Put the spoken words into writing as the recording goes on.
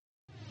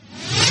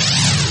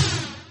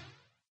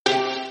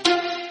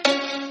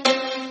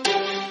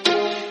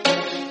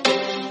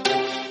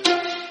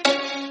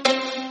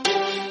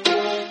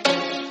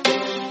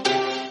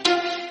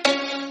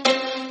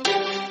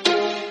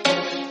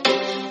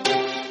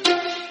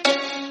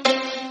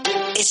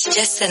It's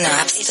just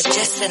enough. It's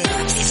just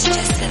enough. It's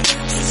just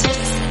enough. It's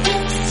just enough.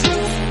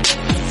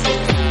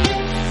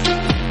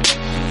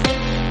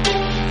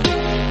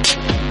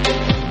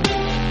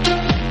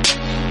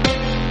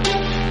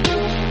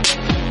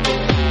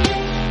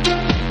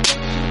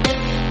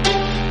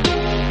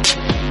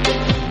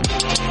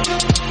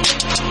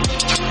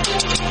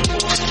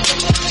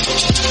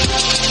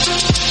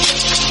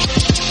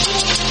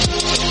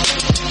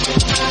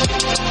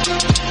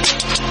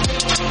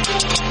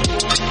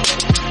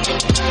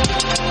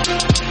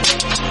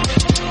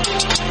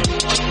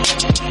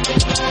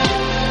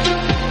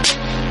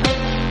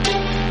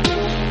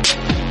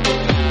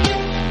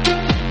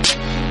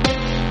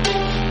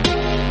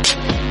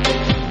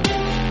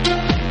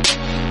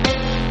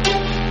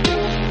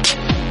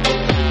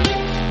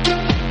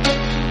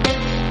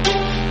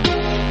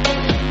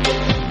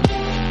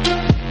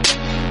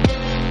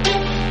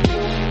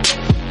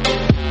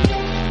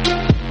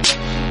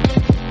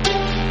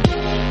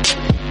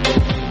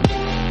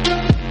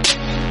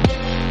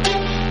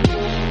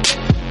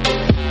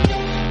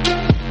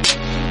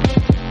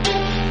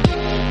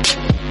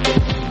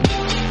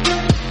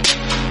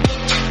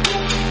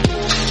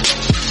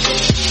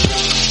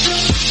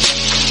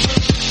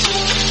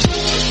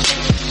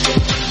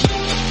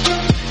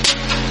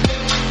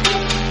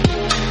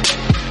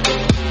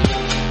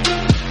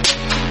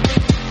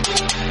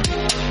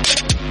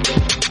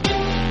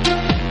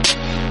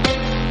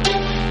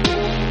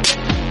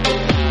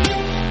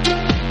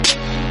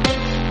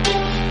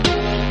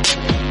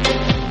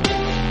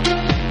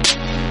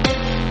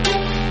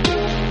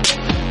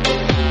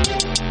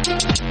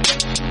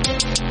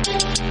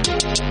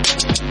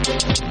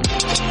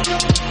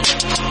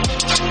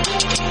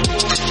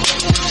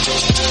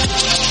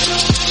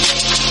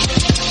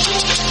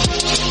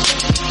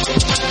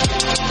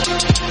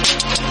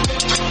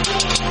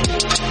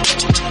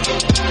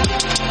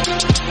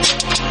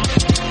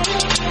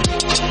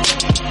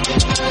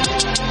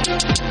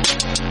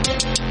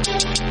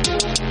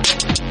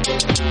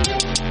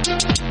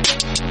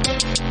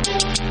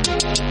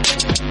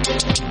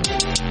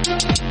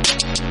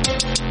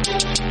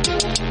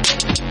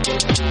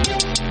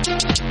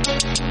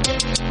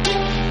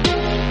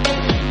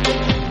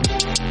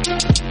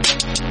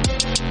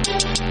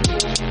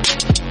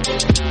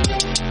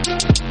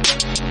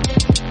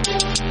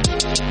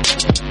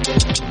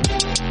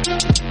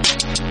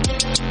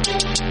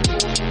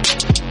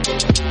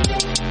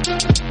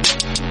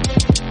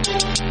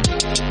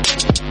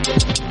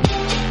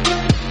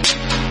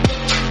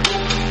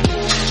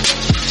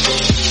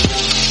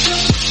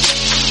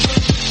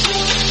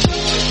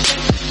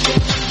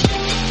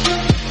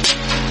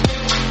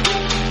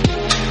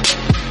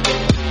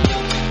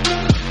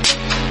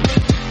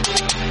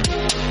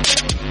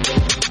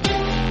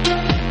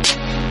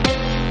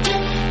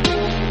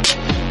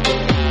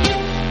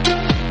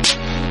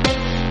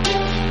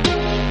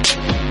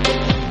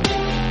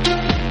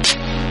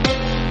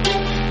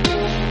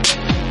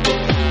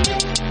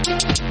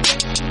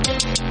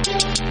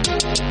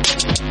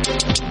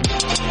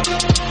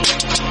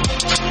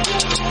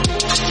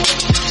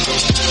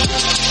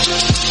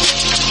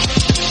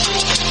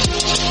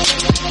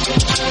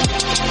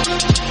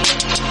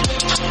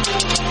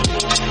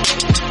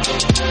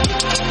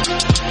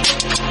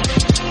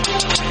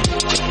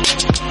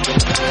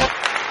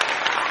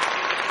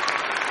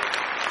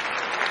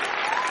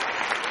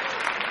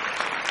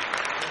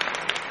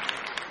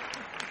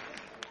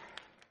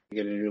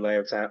 Get a new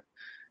laptop.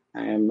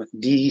 I am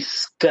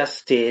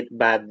disgusted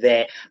by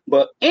that.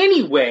 But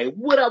anyway,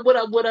 what up,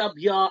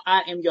 y'all?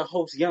 I am your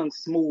host, Young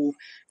Smooth.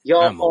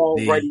 Y'all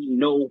already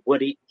know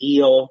what it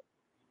is.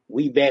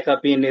 We back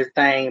up in this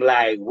thing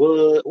like,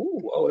 what?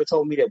 Ooh, it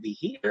told me that we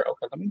here.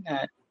 Okay, let me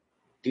not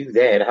do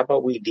that. How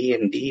about we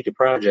D&D the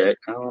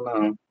project? I don't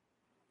know.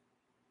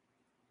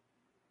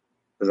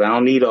 Because I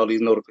don't need all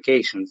these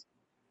notifications.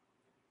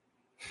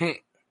 I'll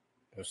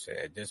say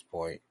at this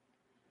point.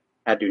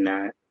 I do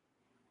not.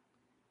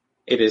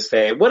 It is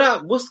sad. What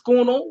up? What's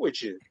going on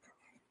with you?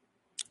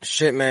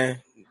 Shit,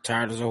 man.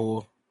 Tired as a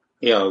whore.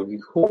 Yo,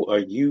 who are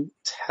you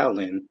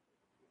telling?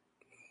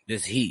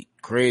 This heat.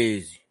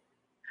 Crazy.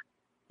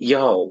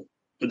 Yo,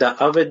 the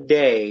other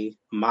day,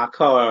 my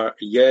car,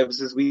 it was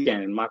this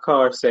weekend, my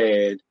car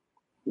said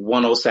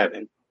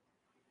 107.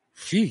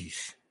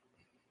 Sheesh.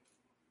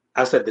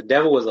 I said the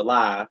devil was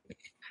alive.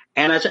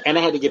 And I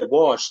had to get it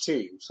washed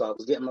too. So I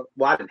was getting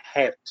I didn't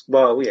have to.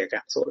 Well, yeah,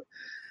 sort of.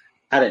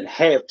 I didn't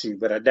have to,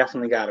 but I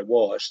definitely got it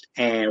washed.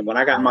 And when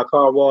I got my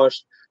car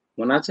washed,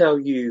 when I tell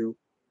you,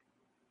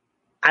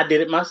 I did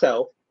it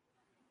myself.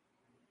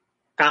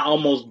 I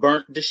almost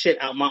burnt the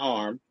shit out my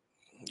arm.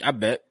 I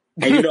bet.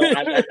 And you know,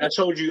 I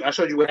showed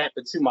you what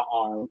happened to my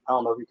arm. I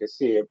don't know if you can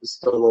see it, but it's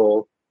still a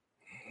little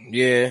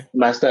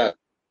messed up.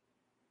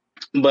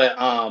 But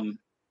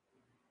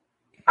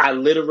I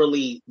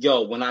literally,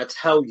 when I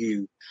tell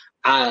you,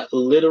 I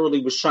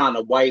literally was trying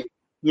to wipe,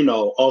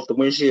 off the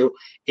windshield.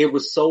 It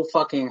was so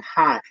fucking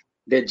hot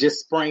that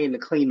just spraying to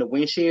clean the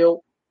windshield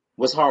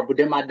was hard. But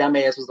then my dumb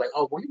ass was like,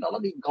 oh, well,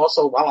 let me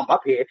also, while I'm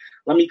up here,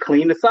 let me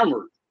clean the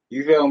sunroof.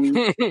 You feel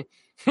me?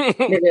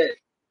 Nigga,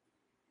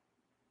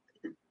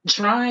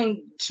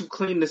 trying to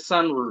clean the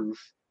sunroof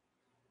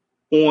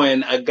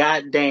on a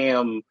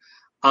goddamn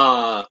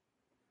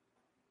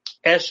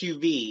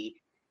SUV,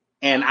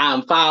 and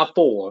I'm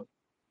 5'4",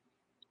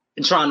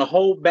 and trying to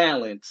hold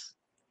balance.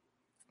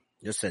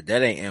 You said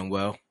that ain't end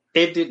well.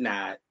 It did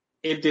not.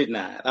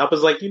 I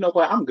was like, you know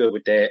what? I'm good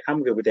with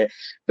that.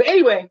 But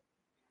anyway,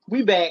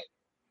 we back.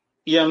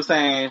 You know what I'm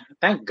saying?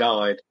 Thank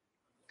God.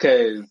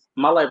 Because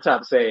my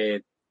laptop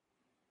said,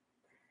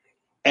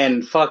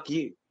 and fuck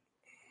you.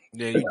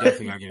 Yeah, you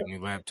definitely gotta get a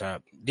new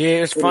laptop.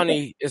 Yeah, it's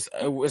funny. It's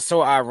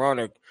so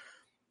ironic.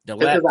 The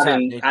laptop.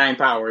 I ain't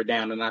powered it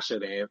down, and I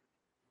should have.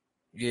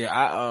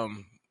 Yeah,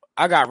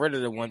 I got rid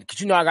of the one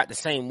because I got the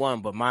same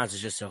one, but mine's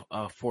is just a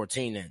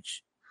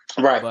 14-inch.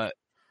 Right. But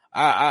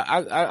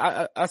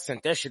I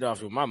sent that shit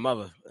off with my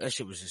mother. That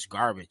shit was just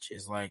garbage.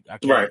 It's like I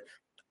can't. Right.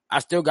 I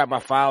still got my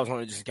files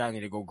on it. Just got need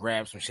to go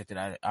grab some shit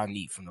that I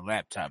need from the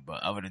laptop.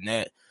 But other than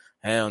that,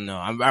 hell no.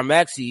 I'm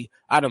actually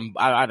I done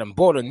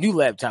bought a new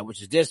laptop,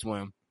 which is this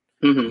one.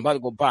 Mm-hmm. I'm about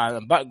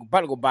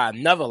to go buy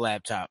another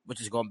laptop,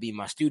 which is going to be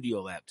my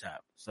studio laptop.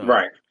 So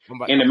right.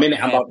 In a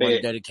minute, I'm about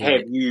to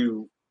have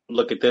you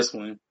look at this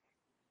one.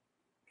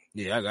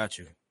 Yeah, I got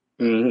you.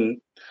 Mm-hmm.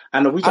 I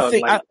know we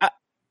talking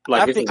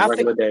like this is a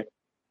regular day.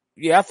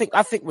 Yeah,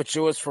 I think with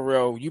yours for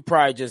real, you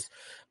probably just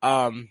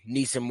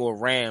need some more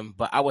RAM,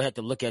 but I would have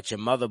to look at your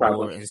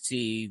motherboard and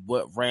see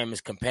what RAM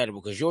is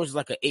compatible because yours is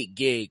like an 8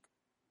 gig,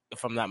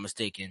 if I'm not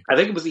mistaken. I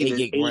think it was either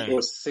 8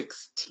 or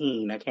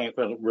 16. I can't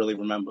really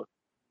remember.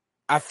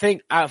 I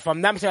think if I'm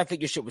not mistaken, I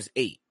think your shit was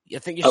 8. I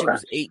think your shit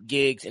was 8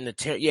 gigs in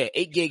the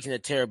 8 gigs in a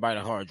terabyte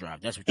of hard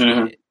drive. That's what you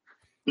needed.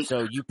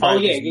 So you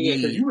probably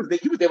because you was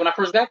there when I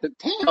first got the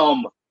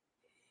damn.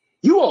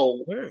 You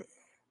old. Where's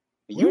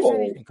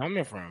that even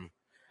coming from?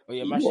 Oh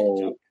yeah, my shit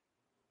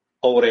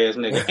old ass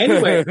nigga.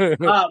 Anyway,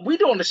 we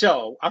doing the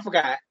show. I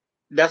forgot.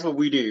 That's what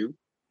we do.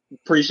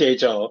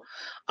 Appreciate y'all.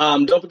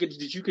 Don't forget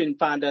that you can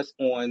find us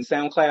on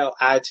SoundCloud,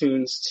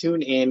 iTunes,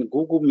 TuneIn,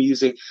 Google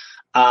Music,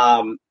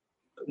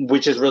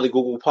 which is really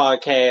Google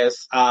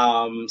Podcasts,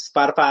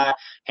 Spotify,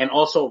 and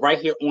also right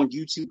here on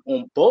YouTube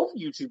on both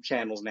YouTube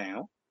channels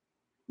now.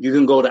 You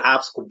can go to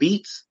Obstacle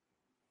Beats,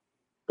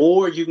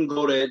 or you can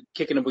go to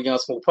Kicking It with Young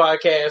Smooth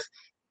Podcast.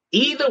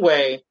 Either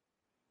way,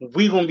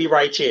 we gonna be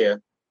right here.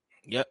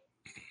 Yep.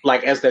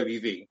 Like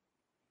SWV.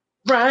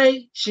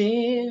 Right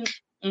here.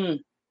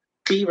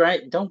 Be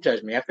right. Don't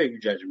judge me. I feel you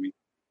judging me.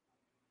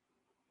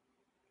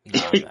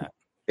 No,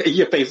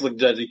 your face look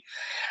judgy.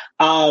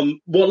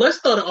 Well, let's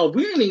start off.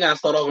 We ain't even gotta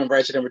start off in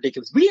Ratchet and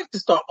Ridiculous. We have to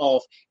start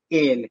off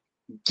in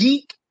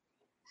geek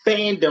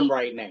fandom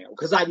right now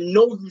because I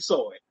know you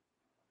saw it.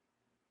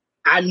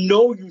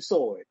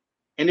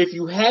 And if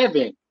you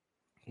haven't,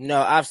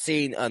 no, I've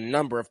seen a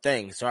number of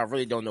things, so I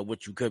really don't know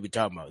what you could be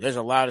talking about. There's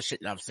a lot of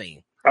shit that I've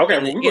seen. Okay,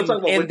 well, we're gonna talk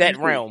about in that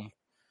realm.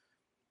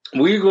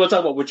 We're gonna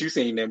talk about what you've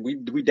seen, and we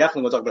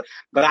definitely gonna talk about it.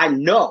 But I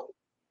know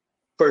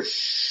for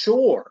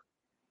sure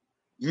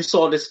you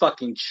saw this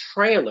fucking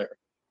trailer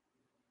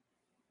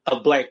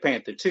of Black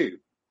Panther 2.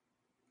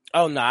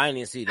 Oh no, I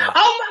didn't see that.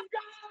 Oh my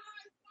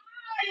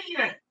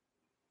god!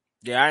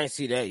 Yeah, I ain't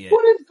see that yet.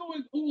 What is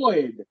going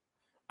on?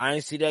 I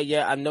ain't see that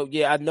yet. I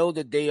know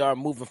that they are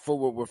moving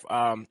forward with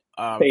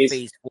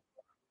phase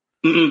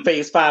 4.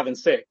 Phase 5 and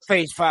 6.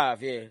 Phase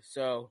 5, yeah.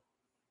 So,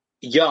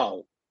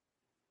 yo,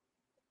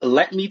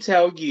 let me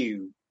tell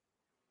you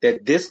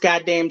that this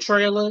goddamn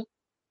trailer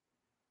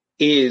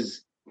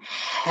is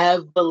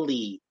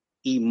heavily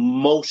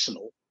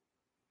emotional.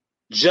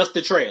 Just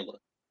the trailer.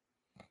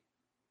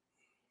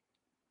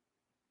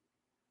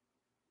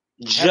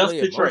 Just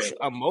the trailer.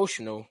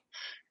 Emotional.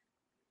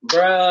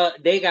 Bruh,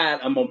 they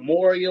got a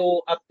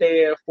memorial up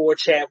there for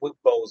Chadwick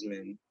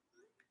Boseman.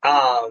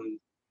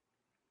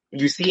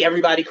 You see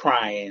everybody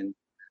crying.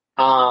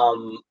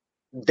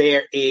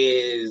 There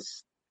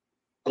is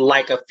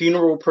like a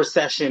funeral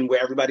procession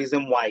where everybody's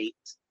in white.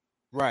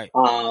 Right.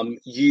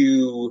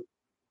 You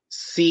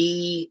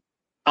see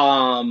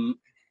Angela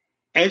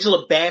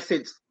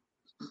Bassett's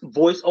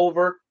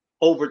voiceover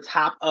over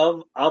top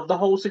of the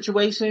whole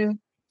situation.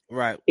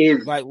 Right.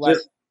 Is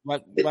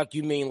like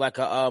you mean like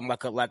a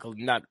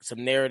not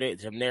some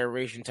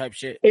narration type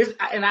shit.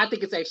 And I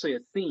think it's actually a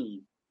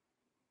scene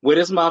where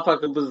this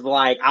motherfucker was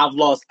like, "I've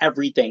lost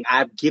everything.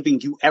 I've given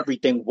you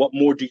everything. What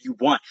more do you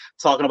want?"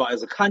 Talking about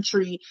as a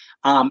country,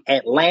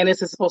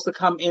 Atlantis is supposed to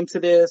come into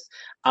this.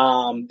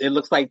 It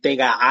looks like they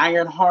got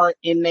Ironheart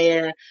in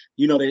there.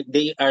 You know,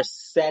 they are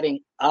setting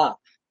up.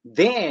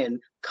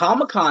 Then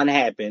Comic-Con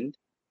happened,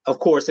 of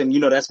course, and you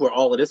know that's where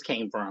all of this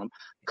came from.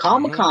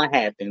 Comic-Con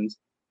happens,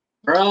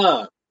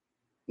 bruh.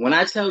 When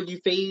I tell you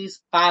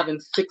Phase 5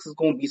 and 6 is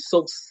going to be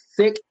so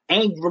sick,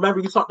 and remember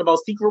you talked about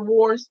Secret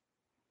Wars?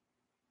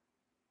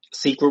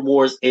 Secret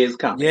Wars is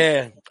coming.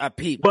 Yeah, I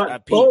peeped.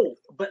 Both.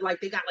 But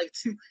like they got like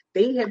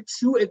they have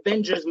 2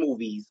 Avengers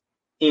movies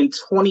in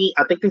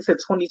I think they said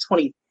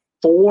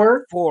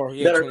 2024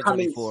 that are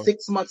coming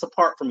 6 months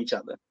apart from each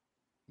other.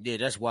 Yeah,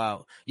 that's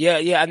wild.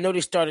 Yeah. I know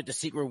they started the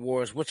Secret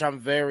Wars, which I'm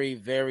very,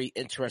 very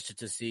interested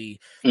to see.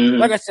 Mm-hmm.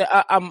 Like I said,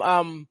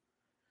 I'm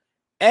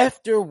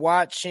after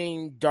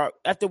watching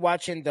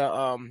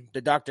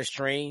the Doctor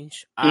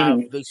Strange,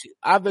 Mm-hmm.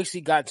 I've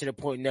basically gotten to the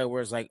point now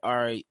where it's like, all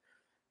right,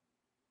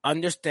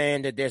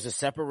 understand that there's a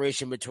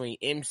separation between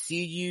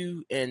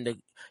MCU and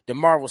the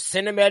Marvel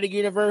Cinematic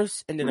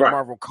Universe and then the Right.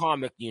 Marvel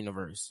Comic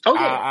Universe. Oh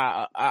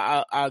yeah,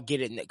 I'll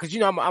get it because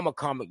I'm a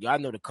comic. I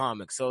know the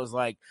comics, so it's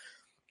like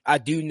I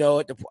do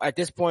know at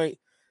this point.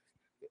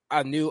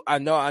 I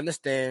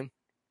understand.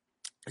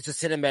 It's a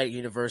cinematic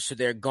universe, so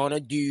they're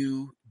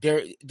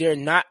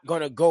not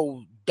gonna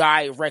go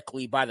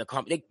directly by the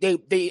comic.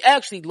 They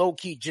actually low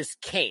key just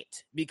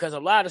can't, because a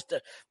lot of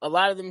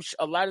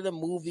the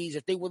movies,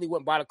 if they really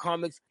went by the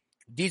comics,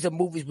 these are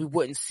movies we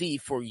wouldn't see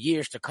for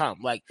years to come.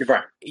 Like,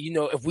 right.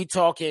 If we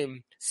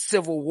talking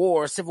Civil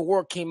War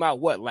came out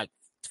like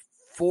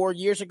 4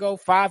 years ago,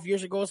 5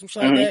 years ago, some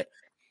shit like that.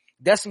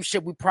 That's some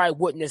shit we probably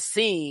wouldn't have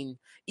seen,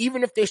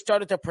 even if they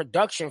started the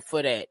production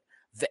for that.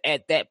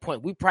 At that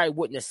point, we probably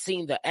wouldn't have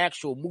seen the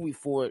actual movie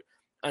for it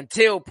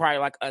until probably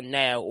like a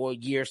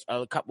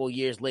couple of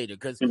years later.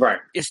 Because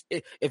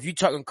if you're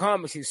talking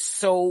comics, there's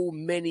so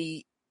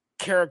many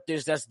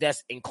characters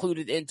that's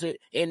included in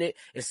it.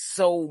 It's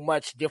so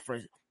much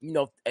different,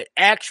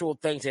 actual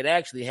things that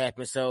actually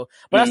happen. So,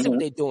 but I see what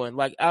they're doing.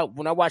 Like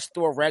when I watched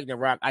Thor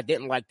Ragnarok, I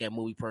didn't like that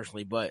movie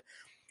personally, but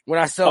when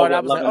I saw it, I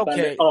was like, okay.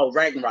 Thunder? Oh,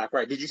 Ragnarok,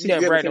 right? Did you see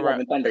Love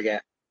and Thunder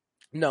yet?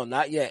 No,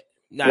 not yet.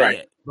 Not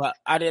yet. But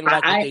I didn't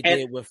like what they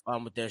did with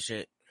their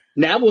shit.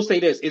 Now I will say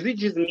this. Is it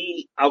just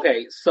me?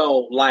 Okay,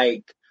 so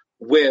like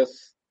with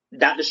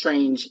Doctor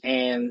Strange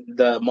and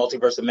the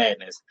Multiverse of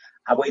Madness,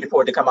 I waited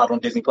for it to come out on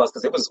Disney Plus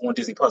because it was on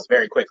Disney Plus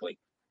very quickly.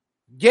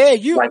 Yeah,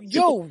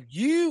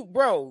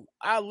 bro.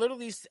 I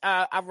literally,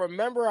 I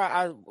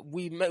remember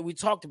we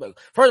talked about it.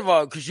 First of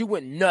all, because you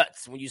went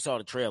nuts when you saw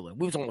the trailer.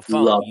 We was on the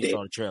phone when you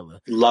saw the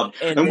trailer. Loved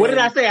it. And what did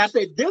I say? I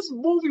said, this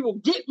movie will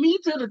get me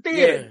to the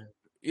theater.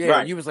 Yeah,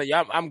 right. You was like,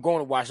 I'm going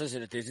to watch this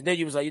at the theater. And then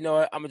you was like, you know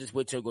what? I'm going to just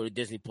wait till I go to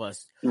Disney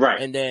Plus.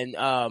 Right. And then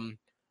I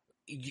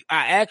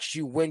asked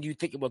you when you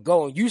think about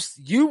going. You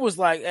was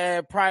like,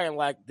 probably in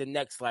like the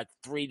next like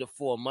 3 to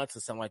 4 months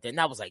or something like that.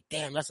 And I was like,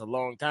 damn, that's a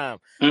long time.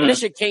 And this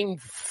shit came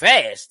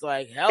fast,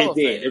 like hell. It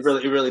did. It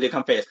really did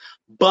come fast.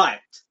 But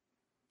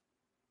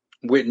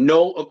with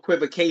no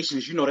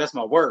equivocations, that's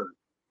my word.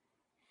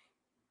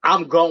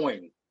 I'm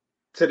going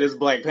to this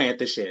Black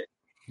Panther shit.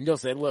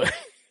 Say, look.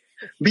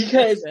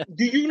 Because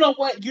do you know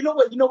what? You know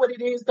what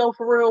it is though,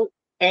 for real?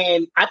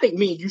 And I think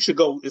me and you should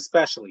go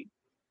especially.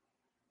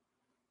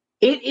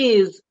 It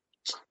is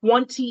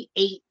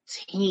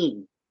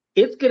 2018.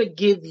 It's going to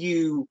give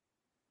you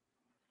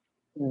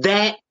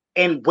that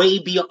and way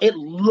beyond. It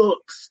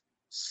looks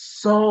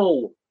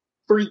so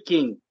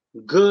freaking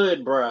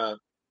good, bruh.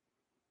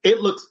 It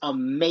looks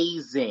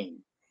amazing.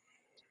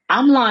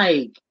 I'm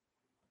like,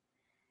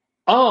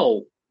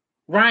 oh,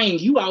 Ryan,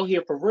 you out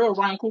here for real,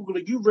 Ryan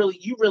Coogler. You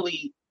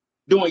really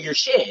doing your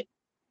shit.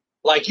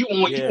 Like you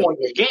on your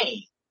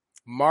game.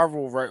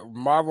 Marvel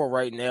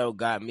right now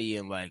got me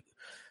in like,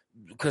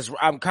 because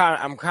I'm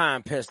kind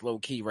of pissed low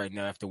key right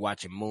now after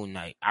watching Moon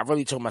Knight. I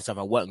really told myself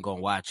I wasn't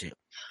gonna watch it.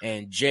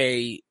 And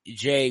Jay,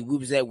 we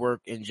was at work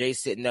and Jay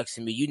sitting next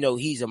to me.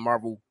 He's a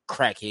Marvel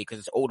crackhead because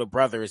his older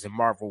brother is a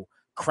Marvel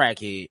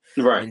crackhead.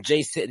 Right. And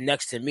Jay sitting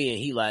next to me and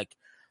he like,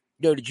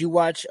 yo, did you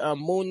watch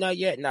Moon Knight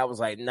yet? And I was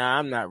like, nah,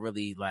 I'm not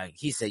really like.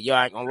 He said, yo,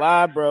 I ain't gonna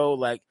lie, bro.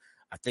 Like,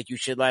 I think you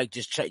should like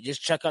just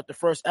check out the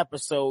first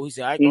episode. He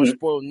said, I ain't gonna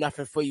spoil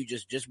nothing for you.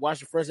 Just watch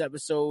the first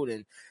episode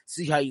and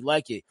see how you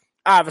like it.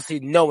 Obviously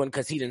knowing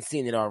because he didn't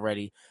seen it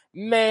already.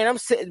 Man,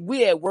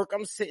 we at work.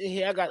 I'm sitting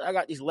here. I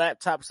got these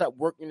laptops up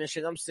working and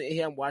shit. I'm sitting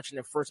here. I'm watching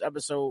the first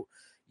episode.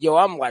 Yo,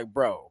 I'm like,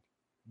 bro,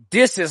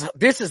 this is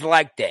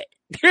like that.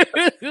 And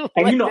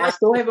I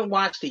still haven't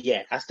watched it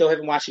yet. I'm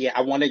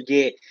gonna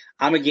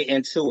get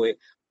into it.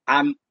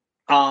 I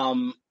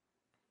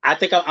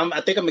think I'm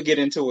gonna get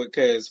into it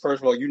because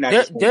first of all,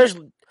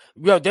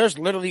 there's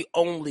literally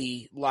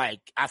only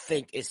like I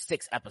think it's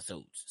 6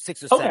 episodes,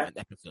 6 or 7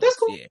 episodes. That's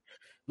cool. Yeah,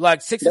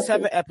 like 6 or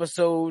 7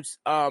 episodes.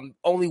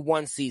 Only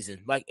one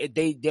season. Like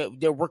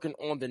they're working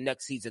on the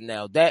next season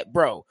now. That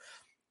bro,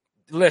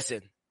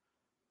 listen,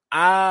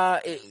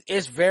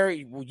 it's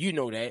very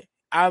that.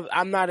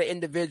 I'm not an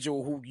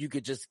individual who you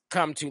could just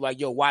come to like,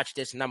 yo, watch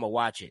this and I'm gonna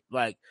watch it.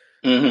 Like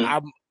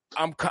I'm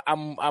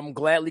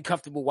gladly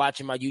comfortable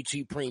watching my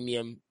YouTube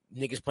Premium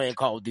niggas playing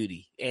Call of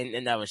Duty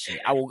and that was shit.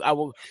 I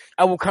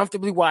will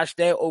comfortably watch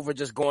that over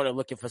just going and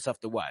looking for stuff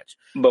to watch.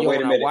 But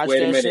wait a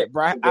minute, shit,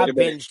 bro, I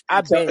binged.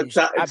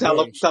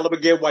 Tell them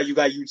again why you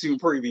got YouTube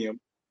Premium.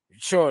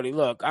 Shorty,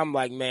 look, I'm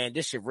like, man,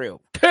 this shit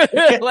real.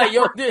 Like,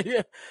 yo,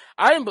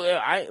 I didn't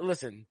believe.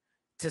 Listen,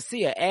 to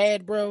see an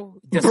ad, bro,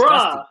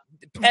 disgusting.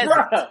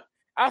 Bruh.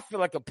 I feel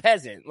like a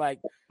peasant. Like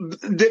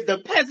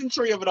the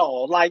peasantry of it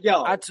all. Like,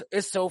 yo,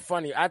 it's so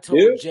funny. I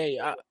told Jay,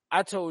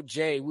 I told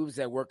Jay, we was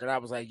at work and I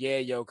was like, yeah,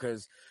 yo,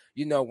 because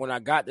when I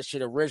got the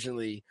shit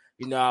originally,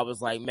 I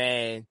was like,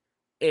 man,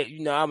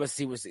 I'm gonna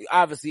see what's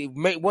obviously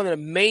one of the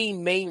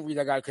main reasons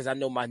I got it because I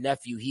know my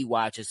nephew, he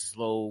watches his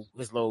little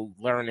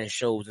learning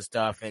shows and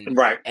stuff, and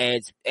right.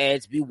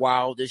 ads be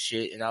wild as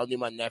shit, and I'll need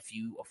my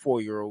nephew, a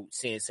 4-year-old,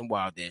 seeing some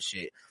wild ass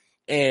shit,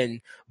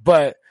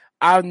 but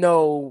I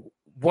know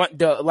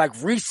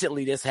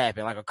recently this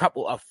happened, like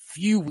a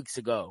few weeks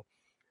ago.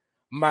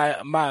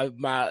 My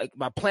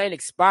plan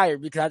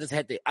expired because I just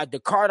had the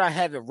card I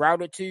have it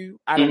routed to.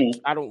 I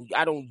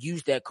don't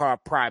use that card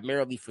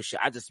primarily for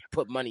shit. I just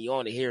put money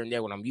on it here and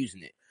there when I'm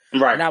using it.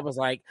 Right. And I was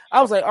like,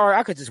 all right,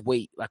 I could just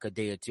wait like a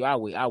day or two. I'll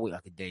wait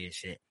like a day and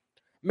shit.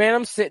 Man,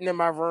 I'm sitting in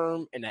my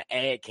room and an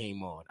ad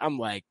came on. I'm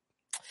like,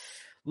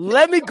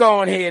 let me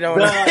go ahead on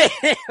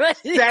it.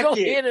 Let me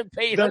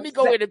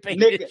go ahead and pay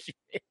this shit.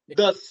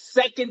 The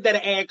second that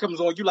an ad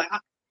comes on, you like,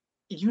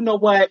 you know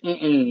what?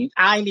 I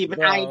ain't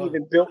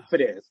even built for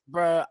this,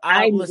 bro.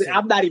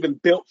 I'm not even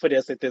built for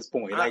this at this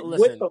point. Like,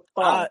 what the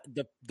fuck?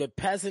 The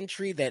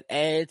peasantry that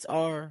ads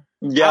are.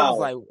 Yeah.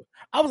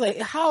 I was like,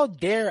 how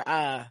dare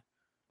I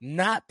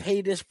not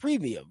pay this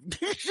premium?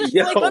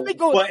 Let me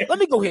go ahead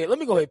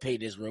and pay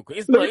this real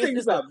quick. Let me tell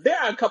you something.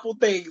 There are a couple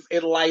things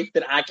in life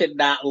that I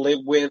cannot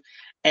live with.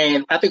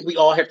 And I think we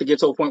all have to get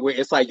to a point where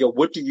it's like, yo,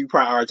 what do you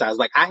prioritize?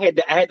 Like, I had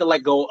to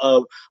let go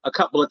of a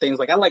couple of things.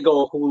 Like, I let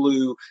go of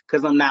Hulu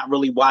because I'm not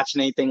really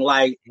watching anything.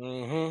 Like,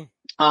 the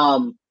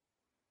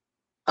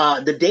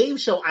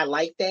Dave Show, I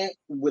like that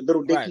with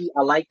Little Dicky. Right.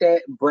 I like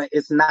that, but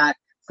it's not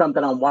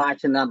something I'm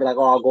watching. I'll be like,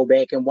 oh, I'll go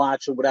back and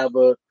watch or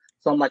whatever.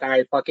 So I'm like, all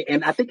right, fuck it.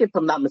 And I think if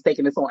I'm not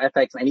mistaken, it's on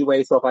FX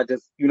anyway. So if I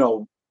just,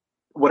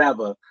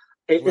 whatever,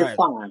 it's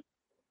fine.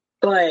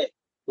 But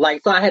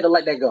like, so I had to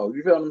let that go.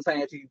 You feel what I'm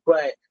saying to you?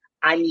 But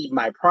I need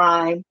my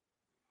Prime.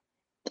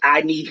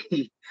 I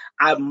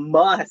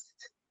must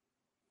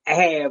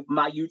have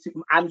my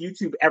YouTube. I'm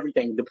YouTube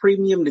everything. The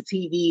premium, the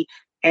TV,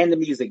 and the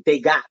music. They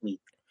got me.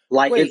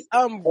 Like, wait,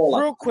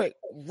 real quick.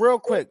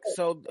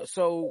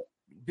 So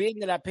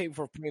being that I paid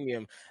for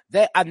premium,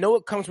 that I know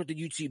it comes with the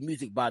YouTube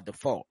music by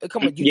default. It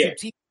comes with YouTube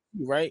TV,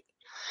 right?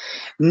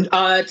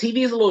 TV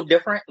is a little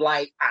different.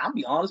 Like, I'll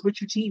be honest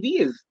with you, TV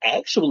is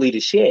actually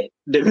the shit.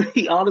 To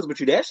be honest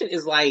with you, that shit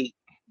is like,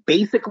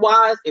 basic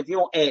wise, if you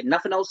don't add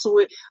nothing else to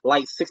it,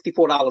 like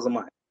 $64 a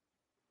month.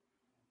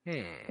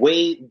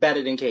 Way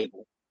better than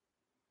cable.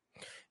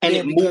 And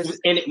it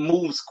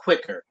moves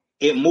quicker.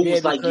 It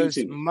moves like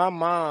YouTube. My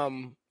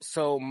mom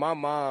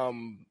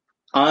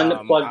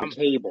unplugged the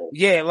cable.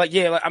 Like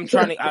I'm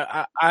trying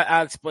to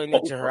I explained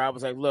it to her. I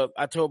was like, look,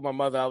 I told my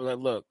mother, I was like,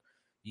 look,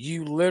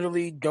 you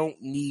literally don't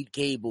need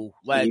cable.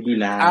 Like, you do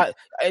not.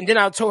 And then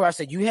I told her, I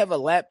said, you have a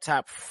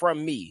laptop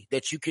from me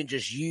that you can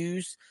just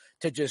use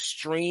to just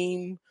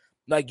stream.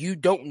 Like, you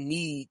don't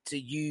need to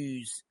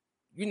use,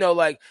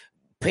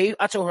 pay.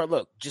 I told her,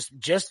 look, just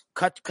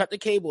cut the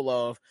cable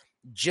off.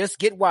 Just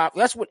get Wi-Fi.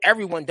 That's what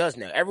everyone does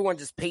now. Everyone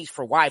just pays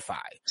for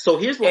Wi-Fi. So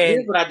here's what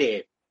I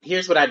did.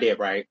 Here's what I did,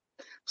 right?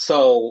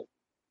 So,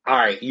 all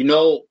right,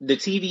 the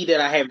TV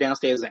that I have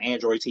downstairs is an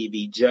Android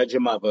TV. Judge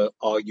your mother,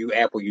 all you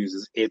Apple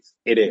users. It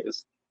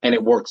is. And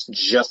it works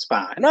just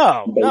fine.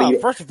 No,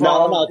 first of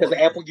all. No, because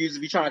the Apple users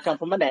be trying to come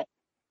from my neck.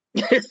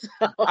 So,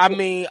 I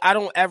mean, I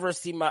don't ever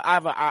see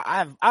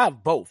I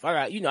have both.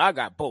 I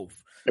got both,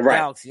 right.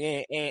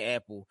 Galaxy and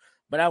Apple,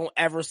 but I don't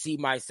ever see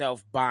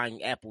myself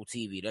buying Apple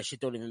TV. That shit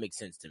don't even make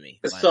sense to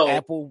me. Like, so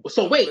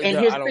wait, and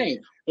here's the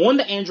thing: on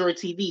the Android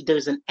TV,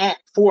 there's an app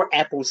for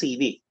Apple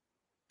TV.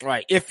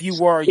 Right. If you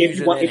were using if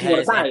you want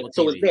to buy it,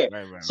 so it's there.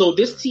 Right, so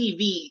this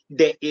TV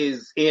that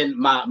is in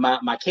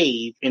my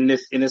cave in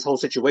this whole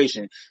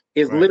situation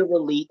is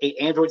literally an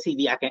Android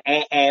TV. I can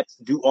add apps,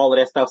 do all of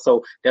that stuff.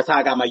 So that's how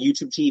I got my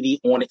YouTube TV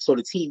on it. So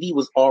the TV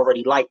was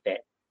already like that.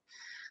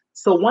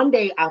 So one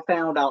day I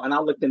found out, and I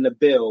looked in the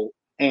bill,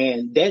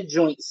 and that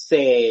joint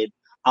said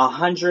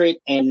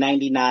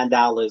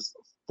 $199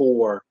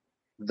 for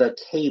the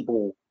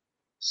cable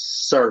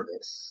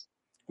service.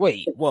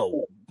 Wait,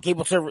 whoa.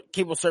 Cable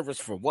service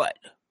for what?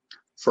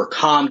 For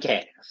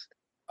Comcast.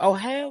 Oh,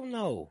 hell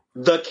no.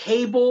 The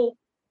cable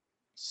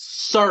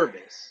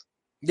service.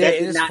 Yeah,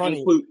 it is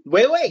funny.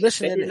 That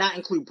did not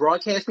include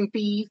broadcasting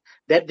fees.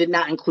 That did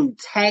not include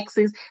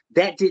taxes.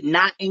 That did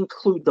not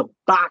include the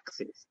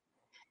boxes.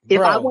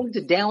 If I wanted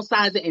to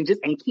downsize it and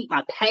keep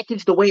my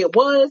package the way it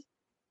was,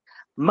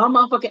 my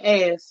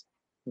motherfucking ass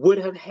would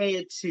have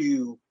had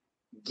to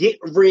get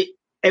rid.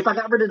 If I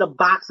got rid of the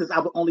boxes, I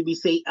would only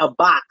save $10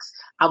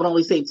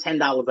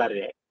 out of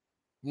that.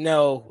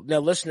 No,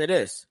 listen to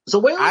this. So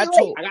wait. I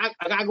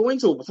gotta go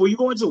into it. Before you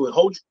go into it,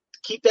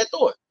 keep that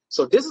thought.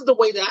 So this is the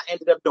way that I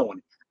ended up doing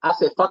it. I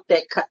said, fuck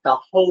that, cut the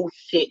whole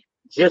shit.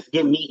 Just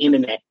give me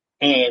internet.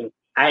 And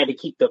I had to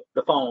keep the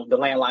phone, the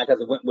landline,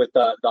 because it went with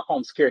the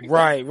home security.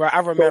 Right. I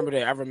remember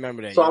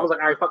that. So I was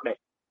like, all right, fuck that.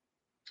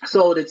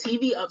 So the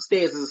TV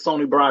upstairs is a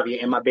Sony Bravia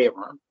in my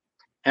bedroom.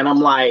 And I'm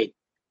like,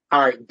 all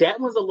right, that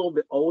one's a little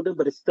bit older,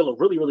 but it's still a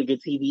really, really good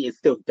TV. It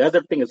still does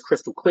everything. It's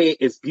crystal clear.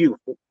 It's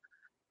beautiful.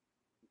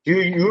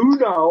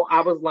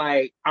 I was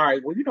like, all right,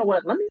 well, you know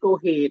what? Let me go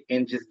ahead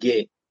and just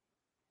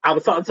I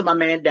was talking to my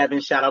man,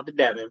 Devin. Shout out to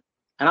Devin.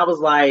 And I was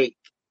like,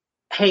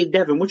 hey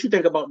Devin, what you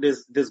think about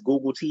this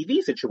Google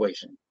TV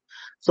situation?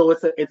 So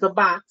it's a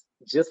box,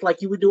 just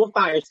like you would do a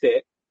Fire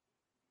Stick,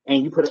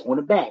 and you put it on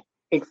the back,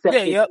 except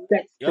it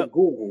sets to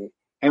Google.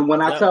 And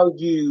when I tell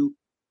you,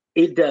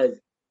 it does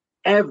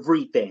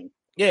everything.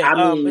 Yeah,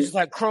 I mean, it's just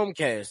like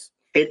Chromecast.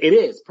 It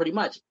is pretty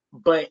much,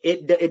 but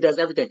it does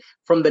everything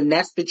from the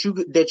Nest that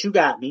you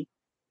got me.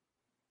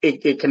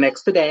 It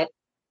connects to that.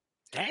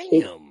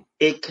 Damn.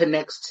 It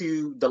connects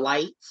to the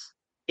lights.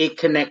 It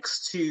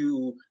connects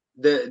to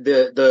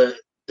the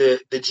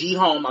G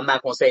Home. I'm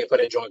not gonna say it for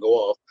that joint go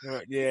off.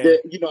 Yeah.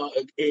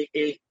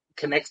 It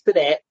connects to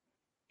that,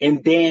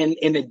 and then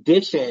in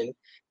addition,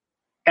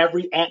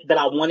 every app that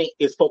I wanted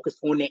is focused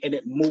on it, and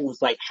it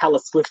moves like hella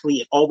swiftly.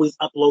 It always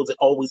uploads. It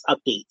always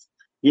updates.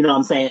 You know what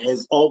I'm saying?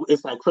 It's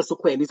like crystal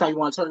clear. Anytime you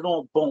want to turn it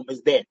on, boom,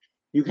 it's there.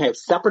 You can have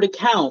separate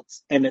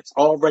accounts, and it's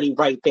already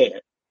right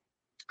there.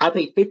 I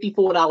paid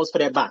 $54 for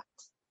that box.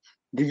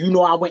 Do you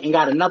know I went and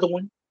got another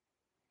one?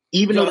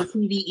 Even though the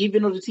TV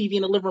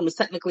in the living room is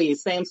technically a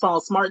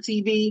Samsung Smart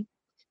TV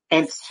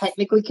and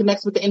technically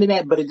connects with the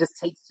internet, but it just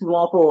takes too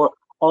long for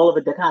all of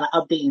it to kind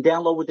of update and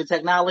download with the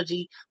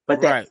technology.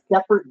 But that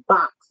separate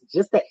box,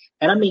 just that,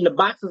 and I mean the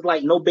box is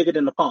like no bigger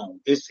than the phone.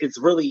 It's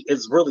really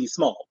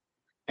small,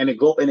 and it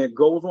goes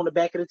on the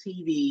back of the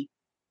TV,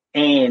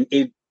 and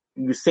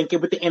you sync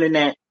it with the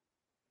internet,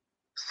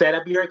 set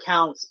up your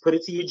accounts, put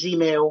it to your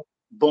Gmail,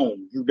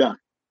 boom, you done.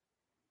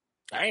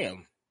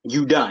 Damn.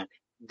 You done.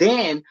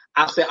 Then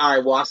I said, all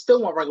right, well, I still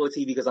want regular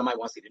TV because I might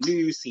want to see the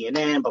news,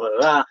 CNN, blah, blah,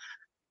 blah.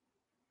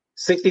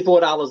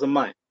 $64 a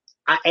month.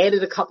 I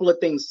added a couple of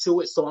things to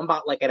it, so I'm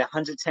about like at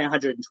 $110,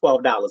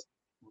 $112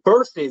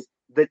 versus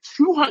the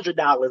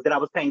 $200 that I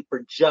was paying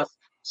for just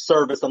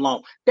service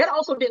alone. That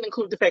also didn't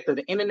include the fact of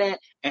the internet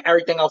and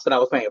everything else that I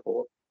was paying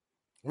for.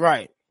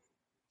 Right.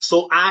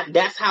 So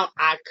that's how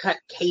I cut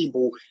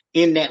cable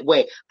in that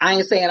way. I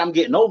ain't saying I'm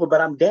getting over, but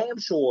I'm damn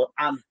sure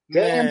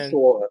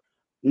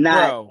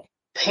not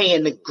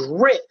paying the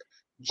grip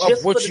just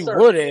of what for the you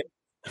service. wouldn't.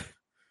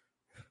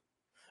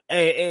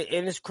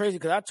 And it's crazy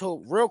because I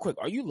told real quick,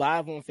 are you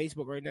live on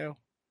Facebook right now?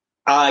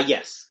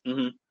 Yes.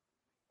 Mm-hmm.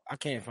 I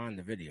can't find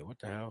the video. What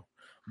the hell?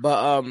 But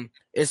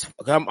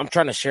I'm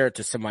trying to share it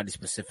to somebody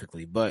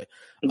specifically. But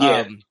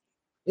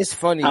it's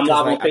funny. I'm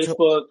live on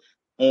Facebook,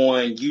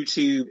 on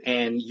YouTube,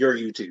 and your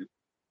YouTube.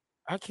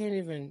 I can't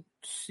even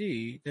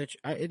see that.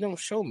 It don't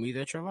show me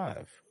that you're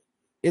live.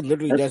 It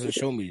literally doesn't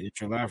show me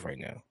that you're live right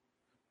now.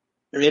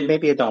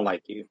 Maybe it don't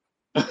like you.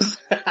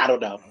 I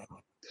don't know.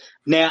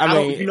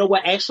 Now, you know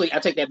what? Actually, I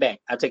take that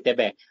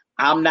back.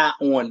 I'm not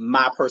on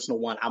my personal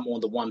one. I'm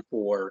on the one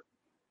for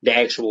the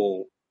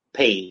actual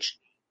page.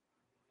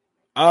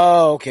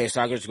 Oh, okay.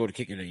 So I can just go to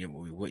Kicking It Your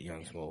Movie with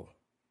Young Smooth.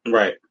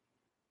 Right.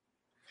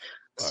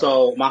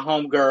 So my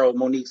homegirl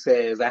Monique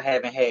says, I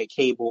haven't had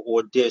cable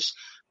or dish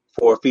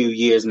for a few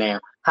years now.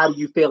 How do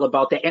you feel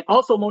about that? And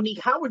also, Monique,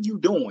 how are you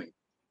doing?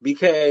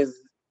 Because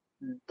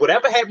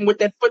whatever happened with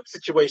that foot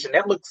situation,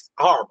 that looks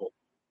horrible.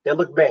 That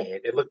looked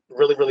bad. It looked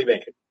really, really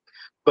bad.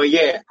 But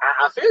yeah,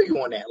 I feel you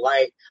on that.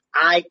 Like,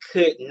 I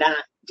could not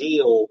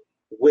deal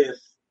with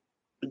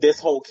this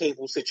whole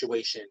cable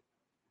situation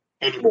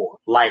anymore.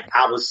 Like,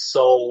 I was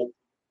so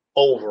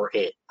over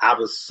it. I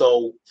was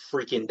so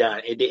freaking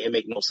done. It didn't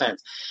make no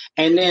sense.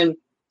 And then,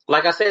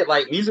 like I said,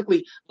 like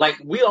musically, like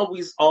we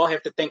always all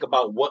have to think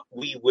about what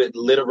we would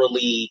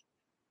literally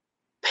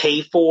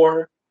pay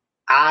for.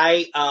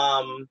 I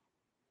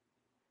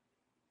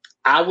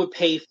would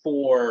pay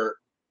for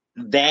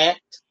that.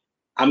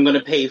 I'm going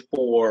to pay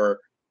for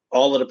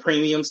all of the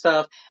premium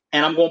stuff,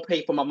 and I'm going to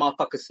pay for my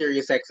motherfucker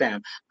Sirius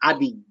XM. I'd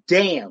be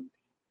damned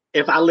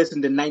if I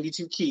listened to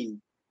 92Q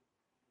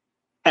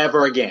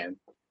ever again.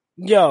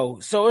 Yo,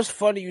 so it's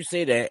funny you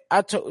say that.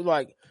 I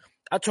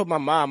told my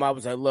mom, I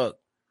was like, look,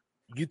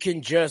 you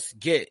can just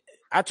get,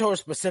 I told her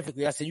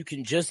specifically, I said, you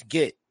can just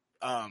get,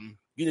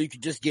 you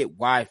can just get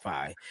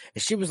Wi-Fi.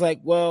 And she was like,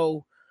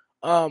 well,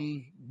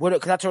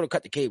 what, cause I told her to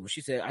cut the cable.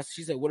 She said,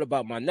 what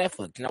about my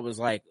Netflix? And I was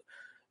like,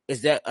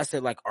 I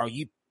said, like, are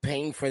you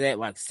paying for that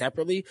like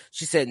separately?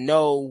 She said,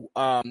 no,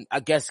 I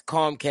guess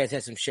Comcast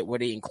had some shit where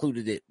they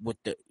included it with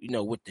the,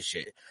 with the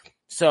shit.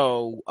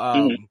 So,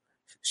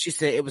 she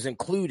said it was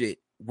included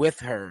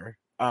with her,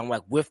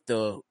 like with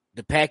the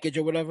package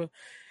or whatever.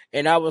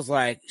 And I was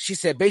like, she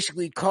said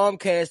basically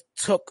Comcast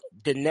took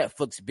the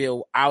Netflix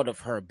bill out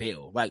of her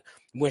bill. Like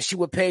when she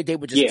would pay, they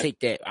would just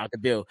take that out the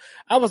bill.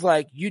 I was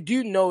like, you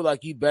do know,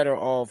 like you better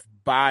off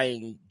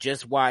buying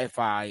just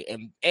Wi-Fi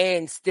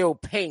and still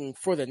paying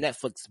for the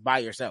Netflix by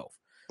yourself.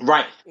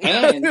 Right.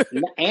 And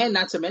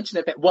not to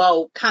mention that,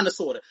 well, kind of,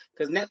 sort of,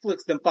 because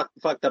Netflix then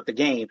fucked up the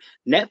game.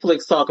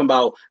 Netflix talking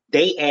about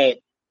they add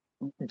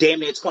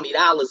damn near $20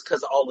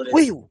 because of all of this.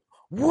 Wait,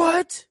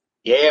 what?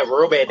 Yeah,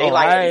 real bad.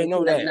 I didn't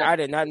know that. I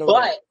did not know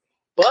that.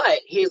 But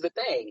here's the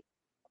thing.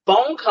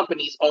 Phone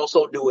companies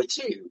also do it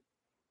too.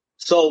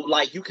 So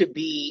like you could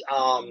be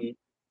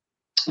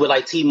with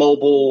like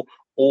T-Mobile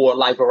or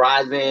like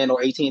Verizon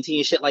or AT&T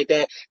and shit like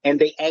that, and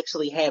they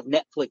actually have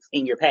Netflix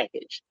in your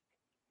package.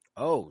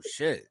 Oh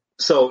shit.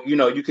 So,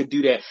 you could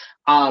do that.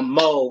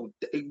 Mo,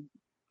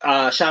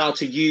 Shout out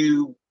to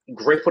you.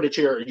 Grateful that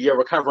you're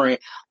recovering.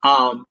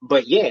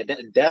 But yeah,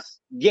 that's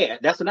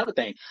another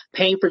thing.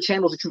 Paying for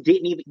channels that you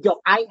didn't even. Yo,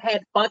 I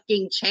had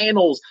fucking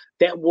channels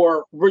that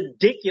were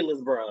ridiculous,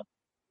 bro.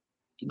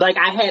 Like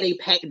I had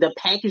the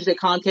package that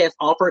Comcast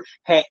offered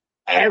had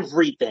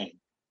everything,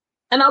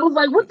 and I was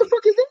like, "What the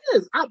fuck is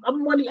this?" I'm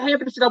half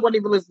of the shit I wasn't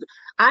even listening.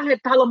 I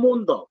had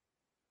Telemundo.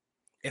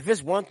 If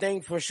it's one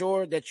thing for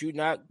sure that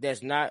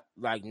that's not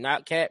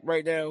cap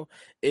right now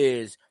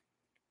is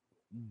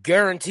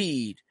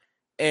guaranteed,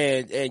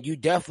 and you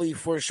definitely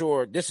for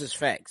sure, this is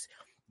facts,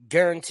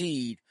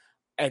 guaranteed,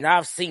 and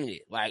I've seen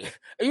it. Like,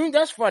 even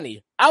that's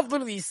funny. I've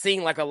literally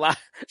seen like a lot of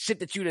shit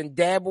that you done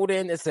dabbled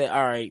in and said,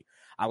 all right,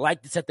 I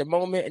like this at the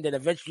moment, and then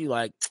eventually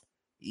like,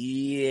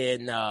 yeah,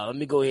 no, let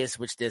me go ahead and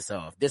switch this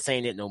off. This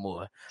ain't it no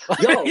more.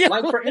 Yo,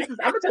 like for instance,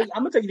 I'm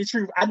gonna tell you the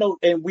truth. I know,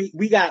 and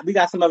we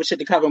got some other shit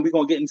to cover, and we're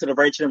gonna get into the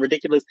ratchet and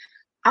ridiculous.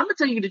 I'm gonna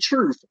tell you the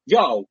truth,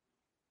 yo.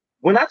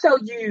 When I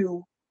tell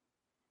you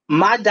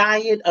my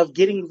diet of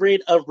getting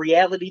rid of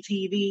reality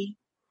TV,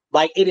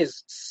 like it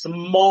is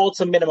small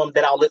to minimum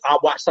that I'll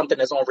watch something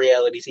that's on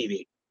reality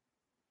TV.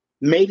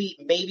 Maybe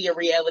a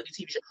reality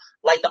TV show.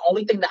 Like the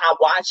only thing that I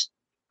watched,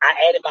 I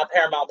added my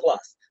Paramount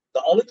Plus.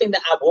 The only thing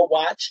that I will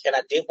watch, and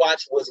I did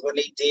watch, was when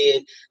they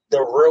did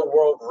the Real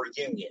World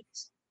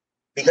reunions,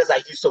 because I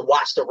used to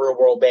watch the Real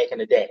World back in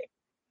the day.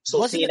 So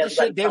wasn't it the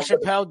shit Dave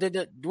Chappelle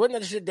did? Wasn't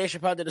it the shit Dave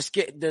Chappelle did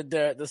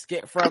the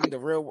skit from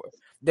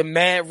the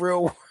Mad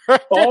Real World?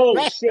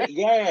 Oh shit,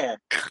 yeah.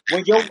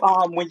 When yo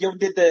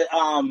did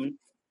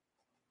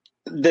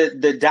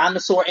the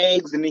dinosaur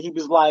eggs, and then he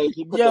was like,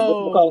 he put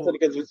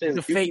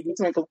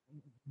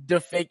the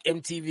fake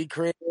MTV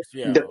cribs,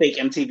 yeah. The fake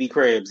MTV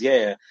cribs,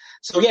 yeah.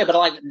 So yeah, but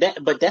like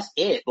that, but that's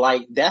it.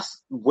 Like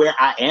that's where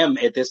I am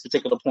at this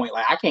particular point.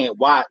 Like I can't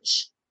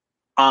watch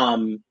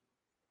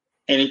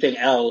anything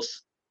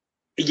else.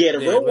 Yeah, the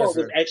Real World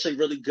was actually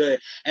really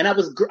good, and I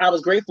was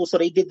grateful. So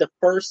they did the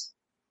first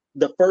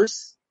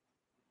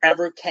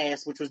ever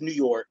cast, which was New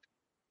York.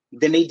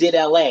 Then they did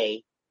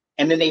LA,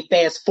 and then they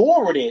fast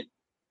forwarded,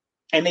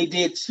 and they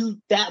did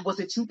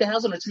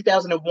 2000 or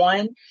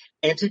 2001,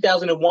 and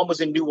 2001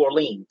 was in New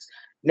Orleans.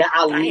 Now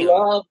I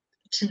love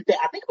I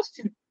think it was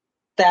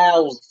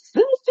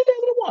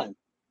 2001.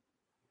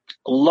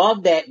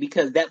 Love that,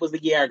 because that was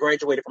the year I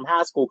graduated from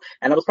high school,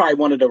 and that was probably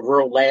one of the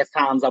real last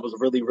times I was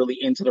really, really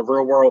into the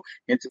real world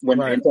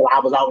until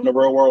I was out in the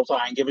real world, so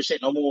I didn't give a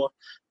shit no more.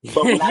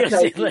 But when I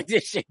tell you, like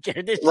this shit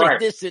it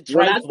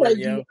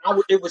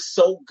was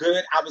so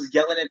good. I was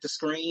yelling at the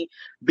screen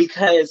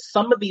because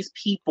some of these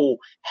people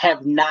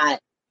have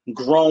not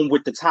grown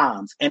with the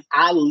times, and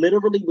I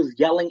literally was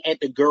yelling at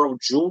the girl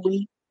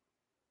Julie.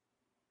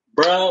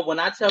 Bruh, when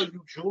I tell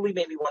you, Julie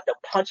made me want to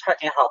punch her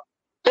in her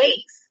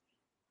face.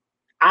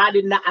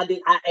 And I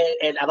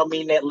don't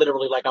mean that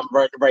literally like I'm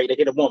ready to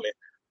hit a woman.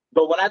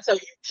 But when I tell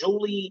you,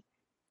 Julie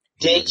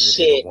did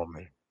shit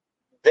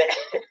that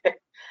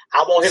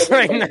I won't hit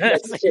a woman. I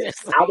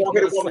won't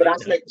hit a woman, but I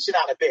smack the shit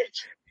out of a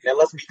bitch. Now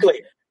let's be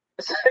clear.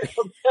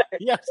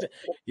 You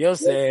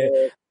said,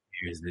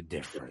 here's the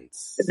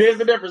difference. There's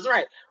the difference,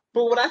 right?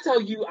 But when I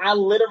tell you, I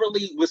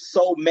literally was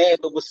so mad,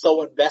 but was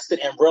so invested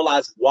and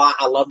realized why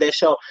I love that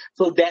show.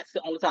 So that's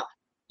the only time.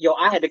 Yo,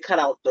 I had to cut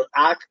out the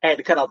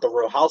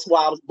Real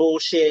Housewives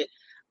bullshit,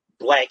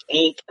 Black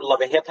Ink,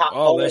 Love and Hip Hop.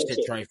 Oh, that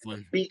shit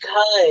trifling.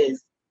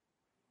 Because,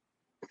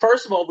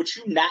 first of all, what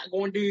you're not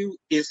going to do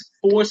is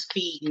force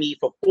feed me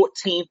for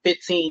 14,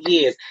 15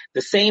 years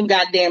the same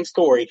goddamn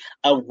story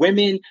of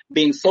women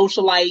being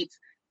socialites,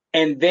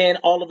 and then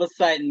all of a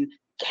sudden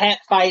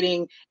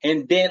catfighting,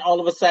 and then all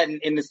of a sudden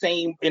in the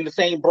same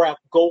breath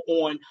go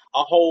on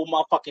a whole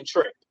motherfucking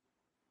trip.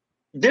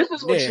 This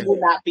is what you will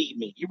not feed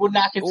me. You will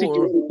not continue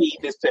to feed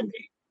this to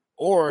me.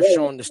 Or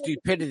showing the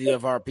stupidity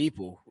of our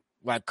people,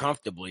 like,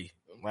 comfortably.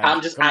 Like,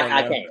 I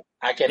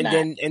cannot.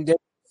 And then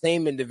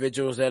same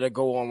individuals that'll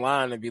go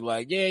online and be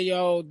like, yeah,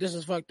 yo, this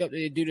is fucked up.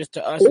 They do this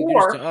to us and do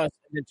this to us.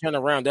 And then turn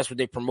around, that's what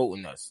they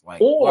promoting us.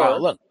 Like, wow,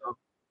 look.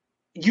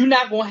 You're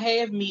not going to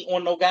have me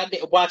on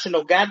watching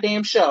no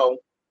goddamn show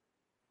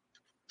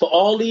for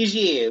all these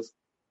years,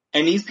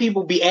 and these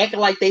people be acting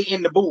like they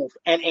in the booth,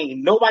 and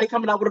ain't nobody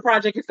coming out with a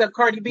project except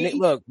Cardi B.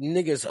 Look,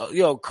 niggas,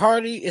 yo,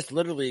 Cardi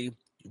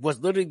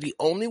was literally the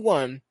only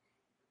one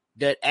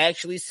that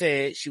actually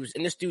said she was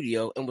in the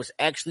studio and was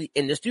actually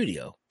in the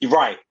studio.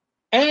 Right.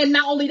 And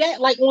not only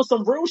that, like on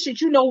some real shit,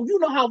 you know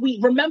how we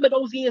remember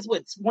those years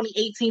with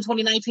 2018,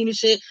 2019 and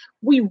shit.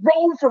 We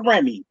rolled for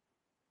Remy.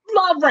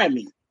 Love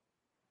Remy.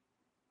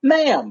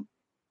 Ma'am,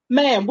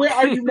 where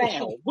are you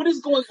now? What is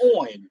going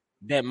on?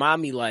 That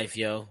mommy life,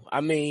 yo.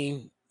 I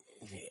mean,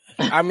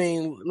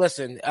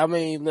 listen.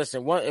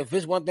 If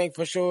it's one thing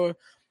for sure,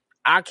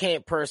 I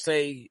can't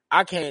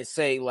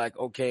say like,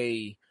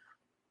 okay,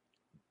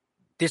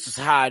 this is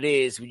how it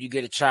is when you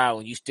get a child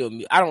and you still.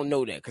 I don't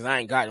know that because I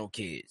ain't got no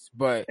kids,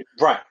 but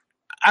right.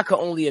 I can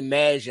only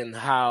imagine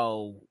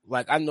how,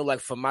 like, I know, like,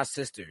 for my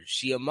sister,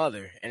 she a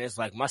mother, and it's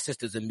like my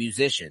sister's a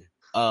musician,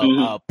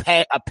 a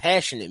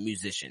passionate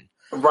musician,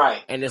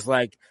 right? And it's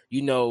like,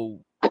 you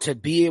know, to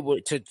be able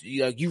to,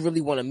 you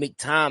really want to make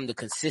time to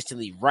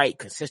consistently write,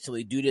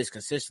 consistently do this,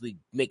 consistently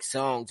make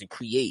songs and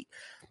create.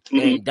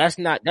 And that's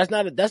not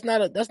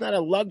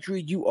a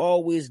luxury you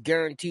always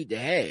guaranteed to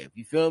have.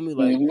 You feel me?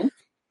 Like,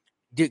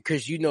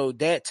 because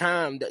that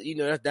time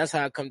that that's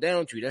how it come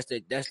down to. That's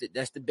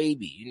the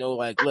baby.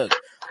 Like, look,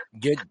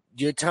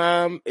 your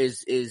time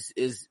is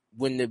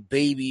when the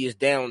baby is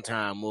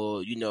downtime,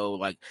 or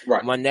like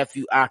my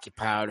nephew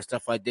occupied or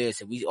stuff like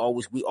this, and we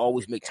always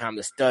make time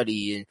to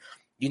study, and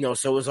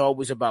so it's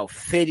always about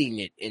fitting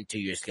it into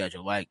your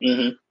schedule. Like,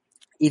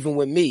 even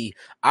with me,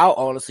 I'll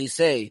honestly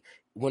say,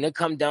 when it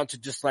comes down to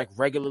just like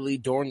regularly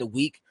during the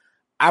week,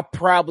 I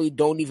probably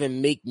don't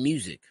even make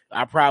music.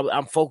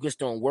 I'm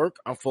focused on work.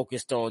 I'm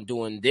focused on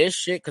doing this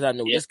shit because I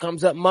know this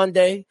comes up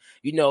Monday.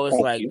 It's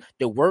like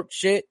the work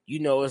shit.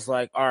 It's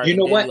like, all right. You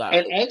know what?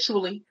 And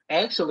actually,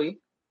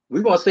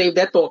 we're gonna save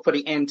that thought for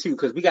the end too,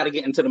 because we got to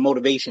get into the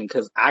motivation,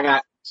 because I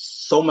got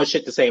so much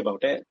shit to say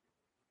about that.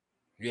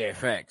 Yeah,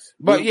 facts.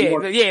 But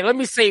let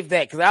me save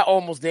that, because I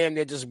almost damn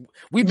near just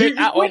went to the.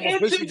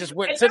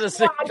 That's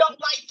why I don't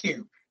like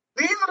you.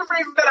 These are the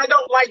reasons that I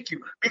don't like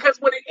you. Because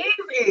what it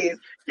is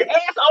your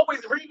ass always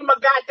reading my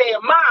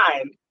goddamn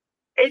mind.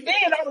 And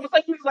then all of a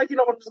sudden you're like,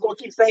 I'm just going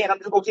to keep saying, I'm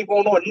just going to keep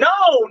going on.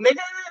 No, nigga.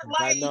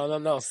 Like,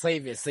 no.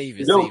 Save it.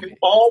 You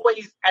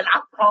always, and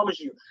I promise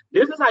you,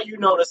 this is how you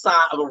know the sign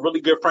of a really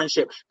good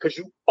friendship, because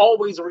you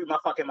always read my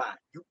fucking mind.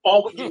 You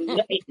always,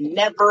 it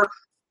never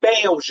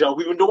fails, yo.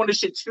 We've been doing this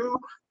shit too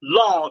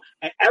long,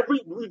 and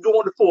we're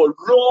doing it for a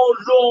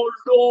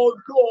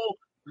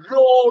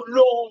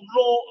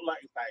long, like,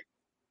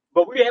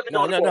 but we haven't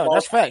done it. No,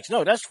 that's facts.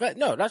 That's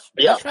facts.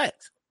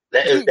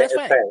 That is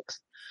facts.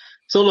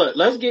 So look,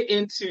 let's get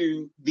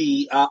into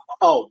the,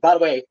 by the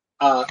way,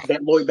 that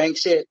Lloyd Banks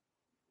shit,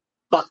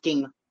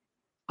 fucking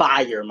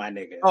fire, my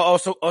nigga.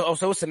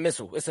 So it's a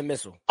missile. It's a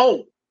missile.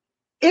 Oh,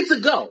 it's a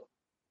go.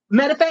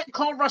 Matter of fact,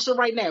 call Russia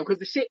right now, because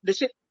the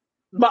shit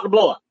about to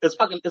blow up. It's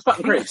fucking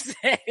crazy.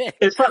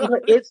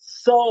 It's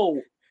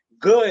so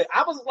good.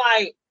 I was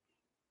like,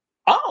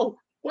 oh,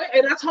 wait,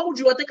 and I told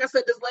you, I think I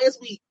said this last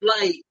week,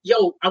 like,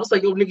 I was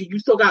like, nigga, you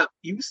still got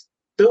beef,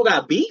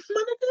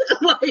 my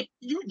nigga? Like,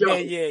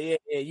 Yeah.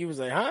 You was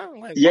like, huh?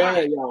 Like, yeah,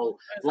 yo.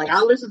 Like,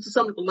 I listened to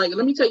some, like,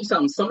 let me tell you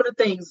something. Some of the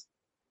things,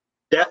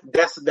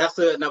 that's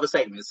another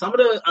segment. Some of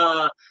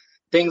the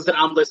things that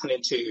I'm listening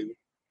to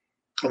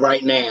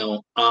right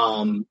now,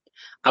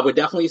 I would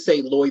definitely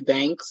say Lloyd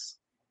Banks.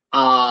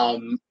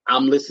 I'm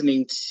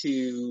listening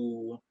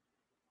to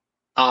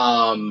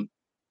Pusha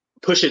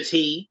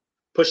T.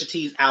 Pusha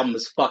T's album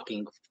is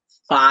fucking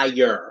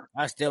fire.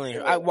 I still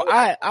ain't.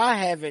 I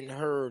haven't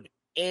heard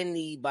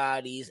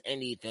anybody's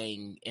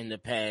anything in the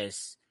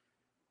past.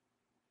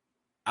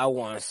 I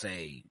want to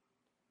say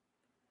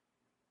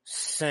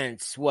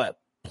since what,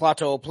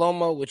 Plato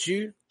Plomo with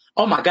you?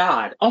 Oh my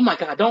god!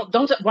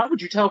 Don't. Why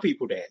would you tell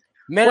people that?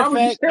 Matter of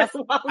fact,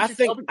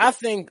 I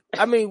think.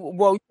 I mean,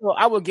 well,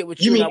 I would get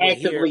what you mean.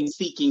 Actively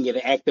seeking it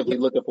and actively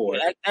looking for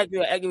it.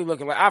 Actively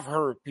looking. Like, I've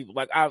heard people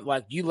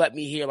like you let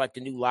me hear like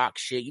the new Lock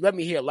shit. You let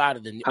me hear a lot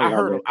of the. I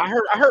heard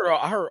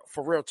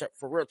for real.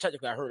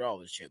 Technically, I heard all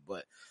this shit,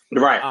 but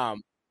right.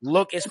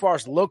 Look, as far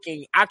as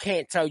looking, I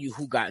can't tell you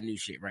who got new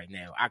shit right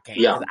now. I can't.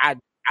 Yeah.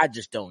 I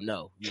just don't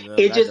know.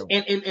 It just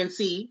and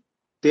see,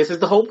 this is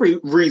the whole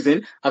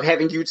reason of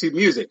having YouTube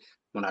Music.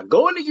 When I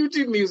go into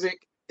YouTube Music,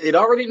 it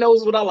already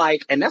knows what I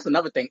like, and that's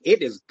another thing.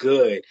 It is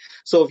good.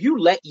 So if you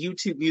let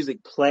YouTube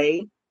Music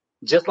play,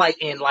 just like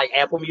in like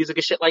Apple Music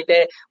and shit like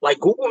that, like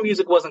Google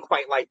Music wasn't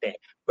quite like that.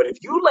 But if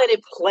you let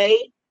it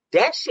play,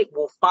 that shit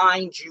will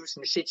find you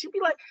some shit. You be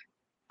like,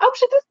 oh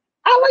shit,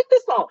 I like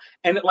this song,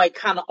 and it like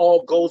kind of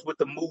all goes with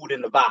the mood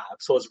and the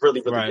vibe. So it's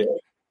really, really good.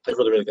 It's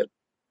really, really good.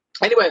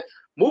 Anyway,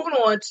 moving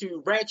on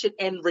to ratchet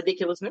and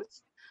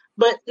ridiculousness,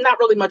 but not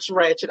really much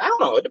ratchet. I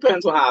don't know. It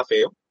depends on how I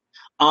feel.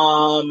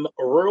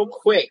 Real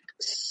quick.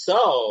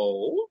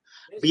 So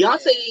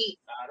Beyonce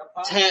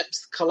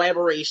taps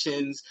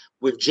collaborations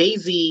with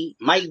Jay-Z,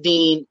 Mike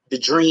Dean, The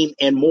Dream,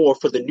 and more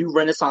for the new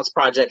Renaissance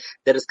project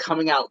that is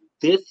coming out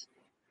this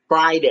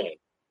Friday.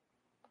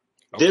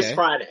 Okay. This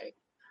Friday.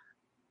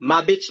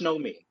 My bitch know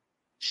me.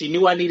 She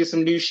knew I needed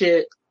some new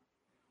shit.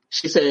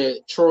 She said,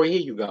 Troy,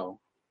 here you go.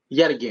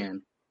 Yet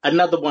again.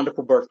 Another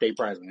wonderful birthday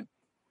present.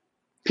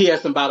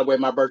 P.S. And by the way,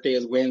 my birthday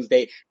is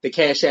Wednesday. The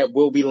Cash App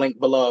will be linked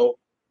below.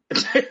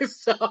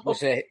 So,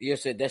 you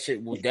said that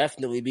shit will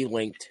definitely be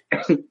linked.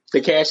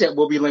 The Cash App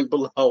will be linked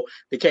below.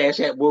 The Cash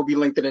App will be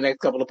linked in the next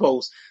couple of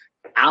posts.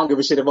 I don't give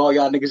a shit if all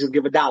y'all niggas just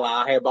give $1.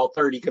 I'll have about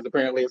 30 because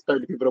apparently it's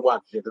 30 people to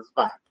watch it. It's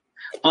fine.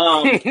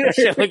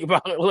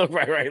 Look,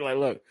 right. Like,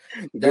 look,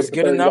 that's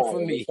good enough for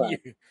me.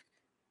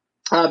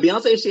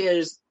 Beyonce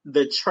shares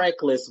the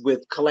track list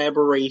with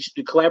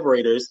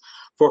collaborators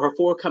for her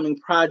forthcoming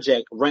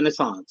project,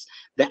 Renaissance.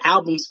 The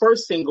album's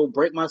first single,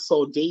 Break My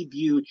Soul,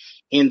 debuted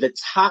in the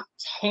top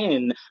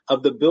 10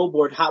 of the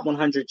Billboard Hot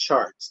 100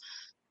 charts.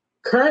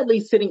 Currently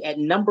sitting at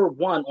number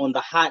 1 on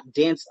the Hot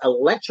Dance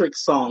Electric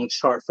Song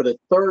chart for the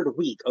 3rd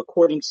week.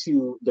 According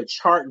to the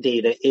chart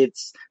data,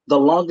 it's the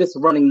longest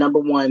running number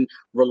 1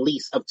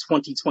 release of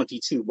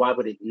 2022. Why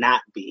would it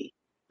not be?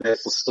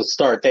 Let's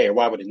start there.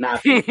 Why would it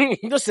not be?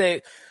 You'll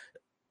say,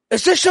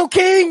 is this your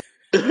king?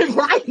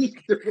 Right.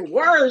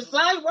 Word,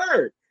 son,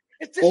 word.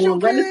 Is this your On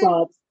king?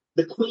 Renaissance,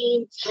 the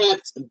Queen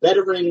tapped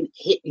veteran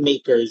hit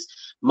makers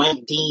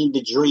Mike Dean,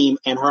 The Dream,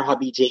 and her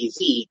hubby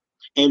Jay-Z,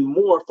 and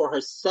more for her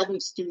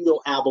 7th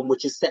studio album,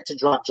 which is set to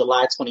drop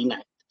July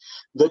 29th.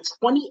 The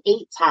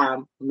 28th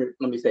time,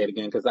 let me say it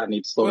again because I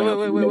need to slow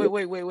down.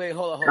 Wait.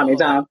 Hold on. How many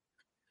times?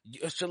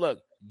 So look,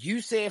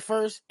 you say it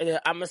first, and then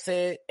I'm going to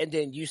say it, and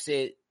then you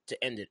say it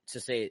to end it, to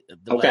say it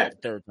the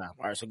third time.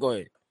 All right, so go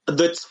ahead.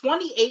 The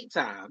 28th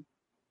time.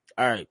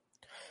 All right.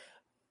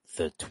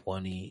 The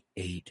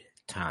 28th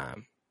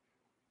time.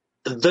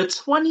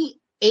 The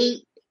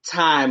 28th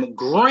time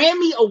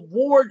Grammy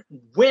Award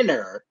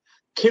winner.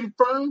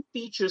 Confirmed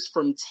features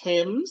from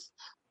Tems,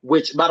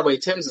 which, by the way,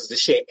 Tems is the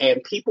shit,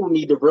 and people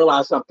need to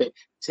realize something.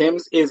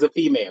 Tems is a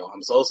female.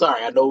 I'm so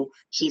sorry. I know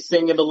she's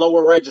singing the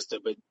lower register,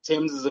 but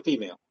Tems is a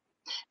female.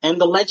 And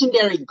the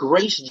legendary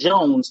Grace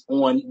Jones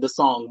on the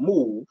song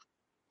Move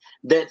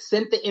that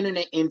sent the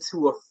internet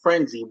into a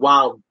frenzy,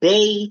 while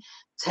Bey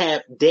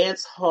tapped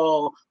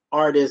dancehall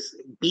artist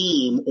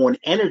Beam on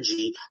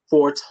Energy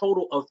for a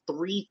total of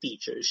 3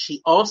 features.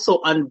 She also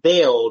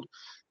unveiled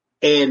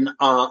an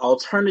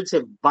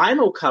alternative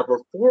vinyl cover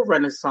for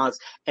Renaissance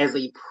as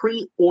a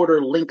pre-order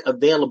link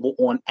available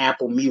on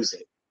Apple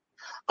Music.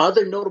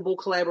 Other notable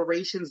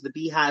collaborations the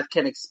Beehive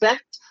can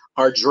expect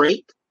are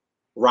Drake,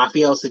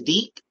 Raphael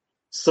Sadiq,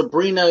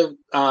 Sabrina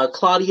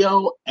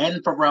Claudio,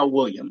 and Pharrell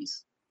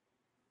Williams.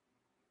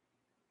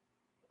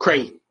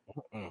 Crazy.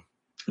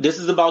 This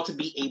is about to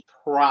be a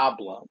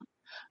problem.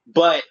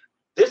 But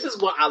this is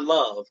what I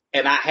love,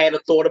 and I had a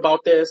thought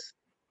about this.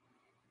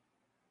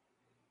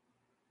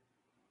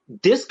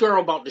 This girl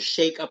about to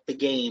shake up the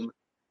game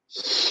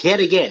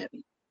yet again.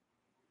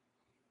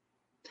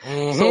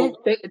 Mm-hmm. So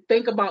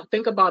think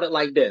about it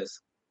like this.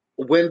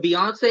 When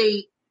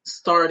Beyonce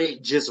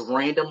started just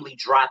randomly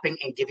dropping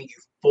and giving you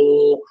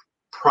full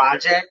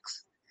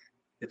projects,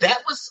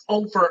 that was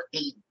over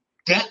a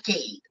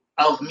decade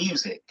of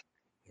music.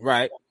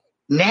 Right.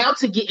 Now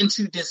to get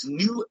into this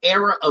new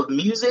era of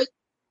music,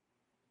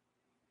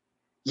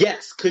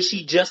 yes, could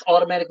she just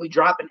automatically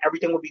drop and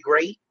everything would be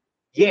great?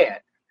 Yeah.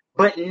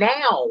 But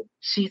now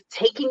she's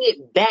taking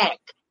it back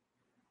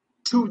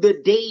to the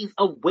days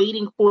of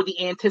waiting for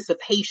the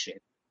anticipation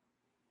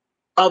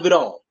of it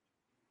all.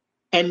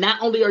 And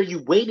not only are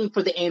you waiting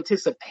for the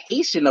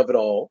anticipation of it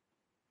all,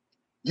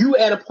 you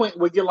at a point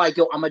where you're like,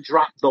 yo, I'm going to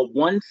drop the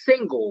one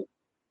single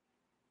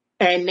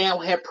and now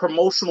have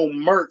promotional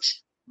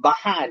merch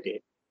behind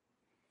it.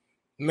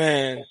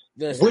 Man.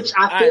 Listen, which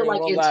I feel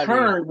like in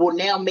turn will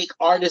now make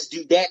artists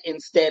do that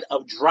instead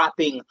of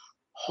dropping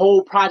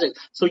whole projects.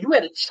 So you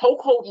had a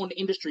chokehold on the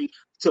industry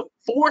to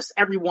force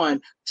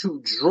everyone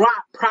to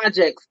drop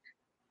projects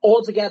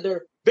all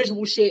together,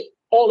 visual shit,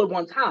 all at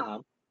one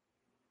time.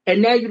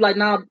 And now you're like,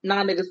 nah,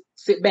 niggas,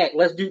 sit back.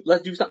 Let's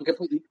do something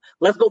completely.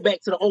 Let's go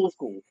back to the old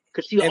school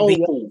because she's old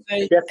school.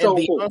 That's so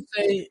cool.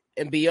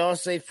 And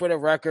Beyonce, for the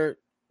record,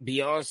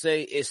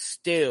 Beyonce is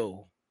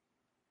still.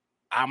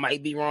 I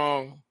might be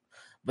wrong,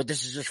 but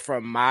this is just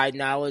from my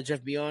knowledge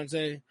of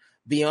Beyonce.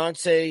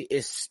 Beyonce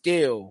is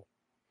still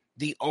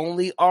the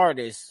only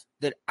artist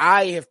that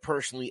I have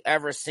personally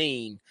ever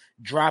seen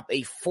drop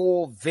a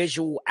full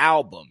visual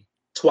album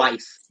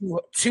twice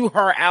to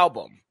her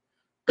album.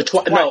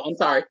 No, I'm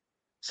sorry.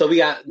 So we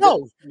got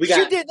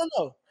she did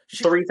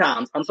 3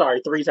 times. I'm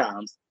sorry, 3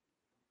 times.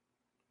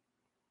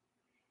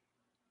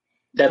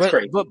 That's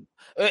crazy. But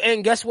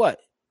and guess what?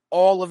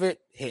 All of it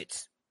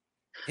hits.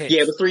 Yeah,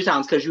 it was 3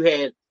 times because you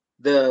had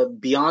the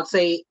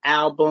Beyonce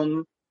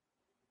album.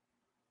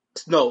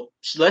 No,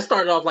 let's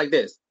start it off like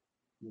this.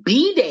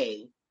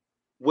 B-Day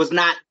was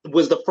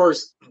the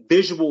first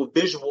visual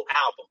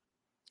album.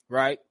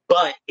 Right.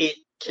 But it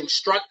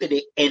constructed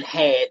it and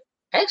had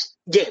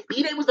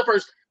B-Day was the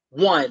first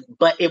one,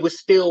 but it was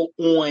still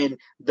on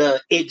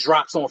the it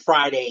drops on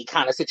Friday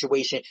kind of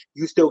situation.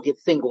 You still get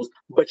singles,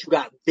 but you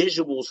got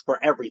visuals for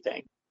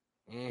everything.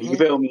 Mm-hmm. You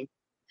feel me?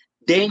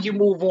 Then you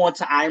move on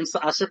to I Am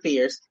Sasha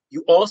Fierce.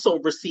 You also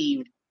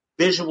received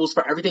visuals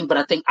for everything, but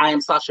I think I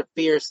Am Sasha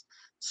Fierce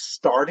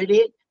started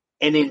it,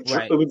 and then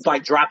it was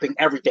like dropping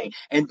everything.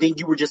 And then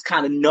you were just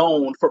kind of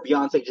known for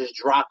Beyonce just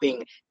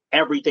dropping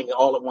everything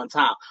all at one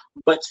time.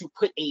 But to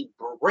put a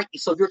break,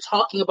 so you're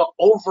talking about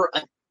over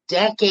a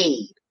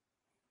decade,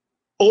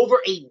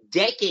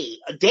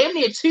 damn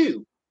near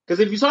 2. Because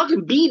if you're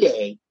talking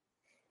B-Day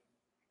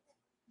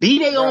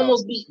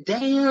almost beat,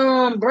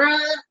 damn, bruh.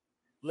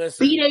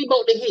 Listen, B-Day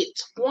about to hit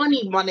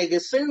 20, my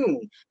nigga,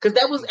 soon. Because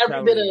that was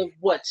every bit of,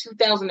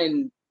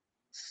 2007,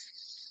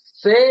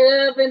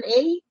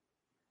 8?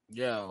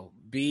 Yo,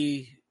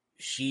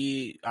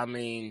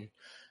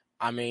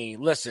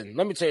 listen,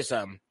 let me tell you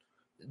something.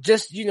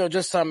 Just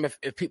something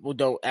if people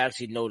don't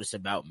actually notice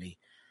about me.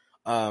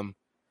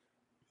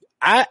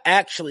 I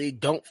actually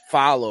don't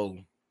follow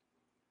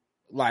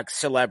like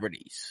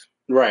celebrities,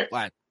 right?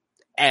 Like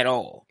at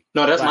all.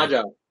 No, that's like, my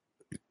job.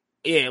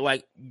 Yeah,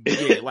 like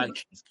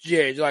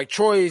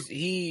Troy's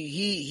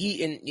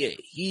he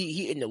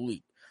in the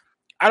loop.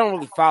 I don't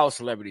really follow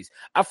celebrities.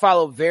 I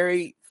follow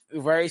very,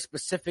 very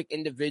specific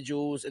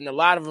individuals, and a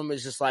lot of them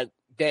is just like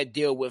that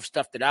deal with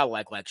stuff that I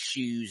like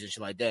shoes and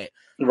shit like that.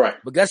 Right.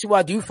 But guess who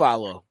I do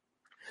follow?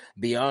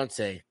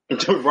 Beyonce.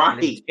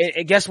 Right.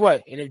 And guess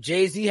what? And if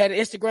Jay-Z had an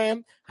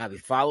Instagram, I'd be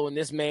following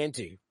this man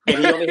too. And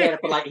he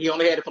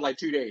only had it for like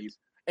 2 days.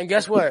 And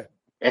guess what?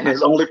 And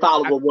his only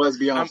follower was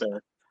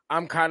Beyonce.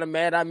 I'm kind of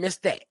mad I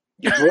missed that.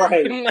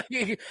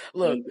 Right.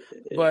 Look,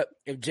 but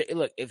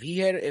if he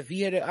had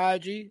an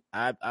IG,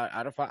 I'd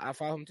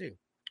follow him too.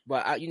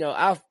 But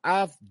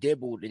I've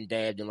dibbled and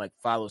dabbed and like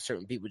followed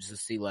certain people just to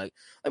see like,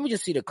 let me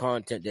just see the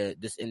content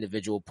that this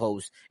individual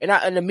posts,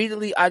 and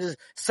immediately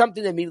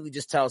something immediately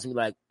just tells me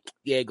like,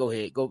 yeah, go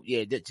ahead,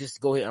 just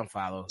go ahead and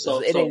follow. So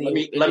let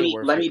me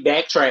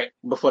backtrack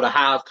before the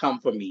hive come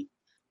for me.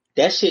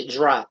 That shit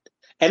dropped,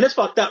 and it's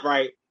fucked up,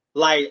 right?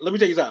 Like, let me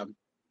tell you something.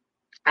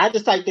 I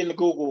just typed into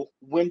Google,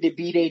 when did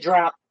B-Day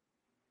drop?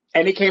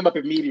 And it came up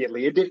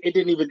immediately. It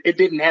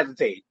didn't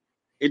hesitate.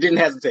 It didn't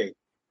hesitate.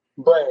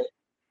 But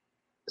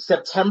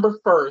September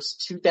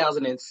 1st,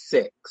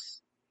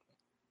 2006.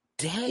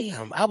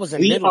 Damn, I was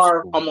in middle school. We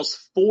are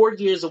almost 4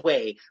 years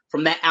away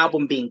from that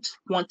album being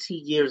 20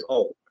 years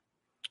old.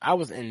 I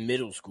was in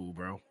middle school,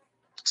 bro.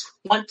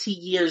 20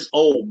 years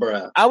old,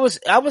 bro. I was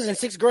in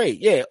 6th grade.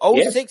 Yeah,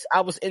 06, yes. I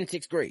was in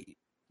 6th grade.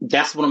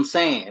 That's what I'm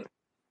saying.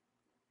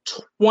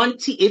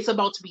 It's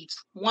about to be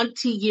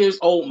 20 years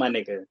old, my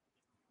nigga.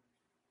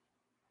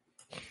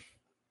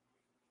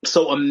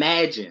 So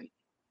imagine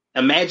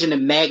the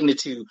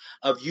magnitude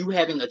of you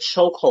having a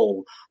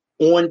chokehold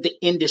on the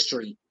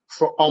industry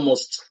for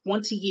almost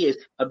 20 years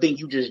of then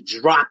you just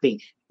dropping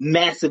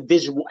massive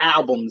visual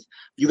albums.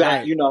 You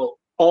got,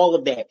 all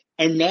of that.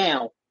 And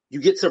now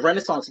you get to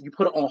Renaissance and you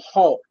put it on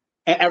halt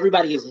and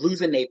everybody is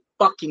losing their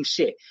fucking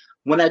shit.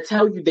 When I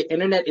tell you the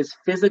internet is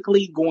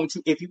physically going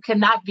to, if you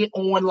cannot get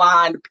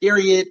online,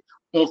 period,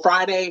 on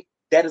Friday,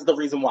 that is the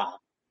reason why.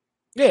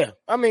 Yeah,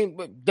 I mean,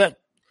 that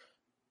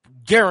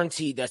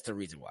guaranteed that's the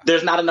reason why.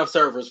 There's not enough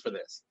servers for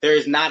this. There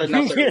is not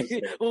enough servers.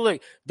 Well,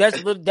 look,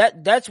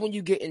 that's when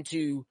you get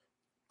into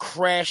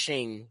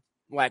crashing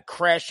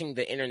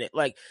the internet.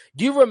 Like,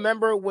 do you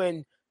remember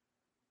when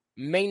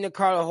Magna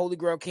Carta Holy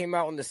Grail came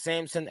out on the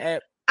Samsung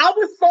app? I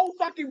was so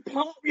fucking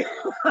pumped.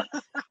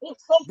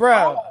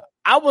 Bro,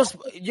 I had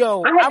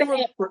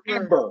the app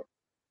forever.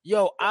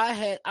 I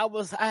had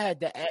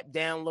the app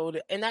downloaded,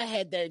 and I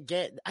had the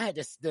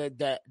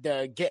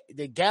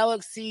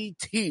Galaxy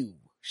 2.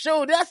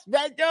 That's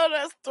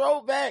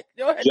throwback.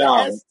 Had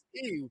the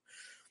S2.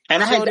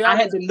 And I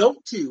had the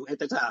Note 2 at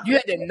the time. You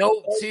had the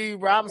Note 2,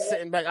 bro. I'm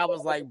sitting back. I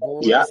was like,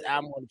 boy, this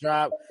album will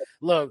drop.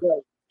 Look,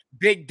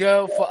 big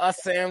dub for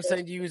us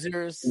Samsung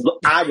users.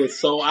 I was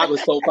so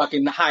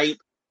fucking hype.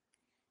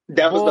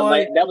 That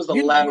was the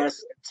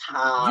last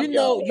time.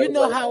 You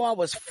know how I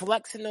was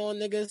flexing on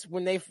niggas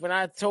when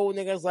I told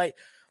niggas like,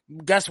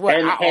 guess what?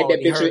 And I had that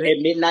bitch at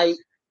midnight.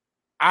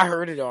 I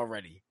heard it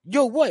already.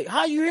 Yo, wait,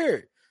 how you hear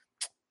it?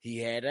 He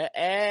had an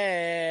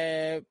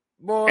app.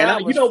 Boy,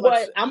 and you know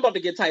what? I'm about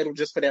to get Tidal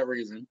just for that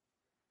reason.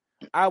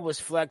 I was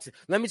flexing.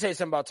 Let me tell you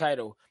something about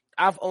Tidal.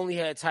 I've only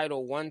had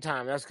Tidal one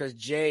time. That's because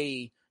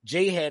Jay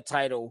had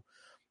Tidal,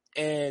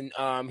 and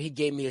he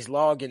gave me his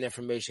login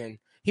information.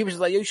 He was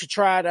like, "You should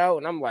try it out,"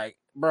 and I'm like,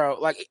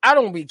 "Bro, like I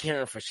don't be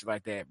caring for shit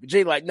like that." But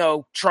Jay like,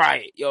 "No, try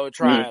it, yo,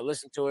 try it,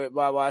 listen to it,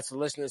 blah blah." It's a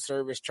listening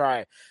service, try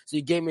it. So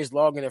he gave me his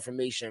login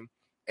information,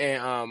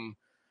 and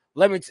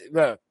let me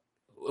look.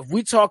 If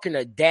we talking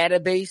a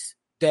database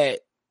that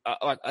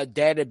like a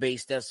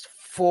database that's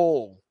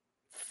filled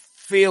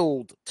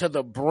to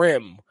the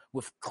brim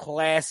with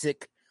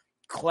classic.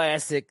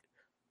 I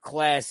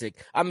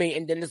mean,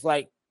 and then it's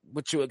like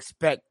what you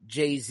expect.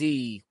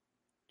 Jay-Z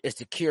is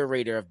the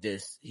curator of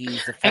this.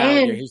 He's the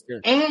founder.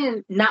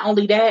 And not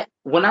only that,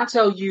 when I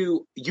tell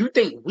you, you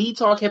think we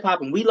talk hip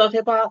hop and we love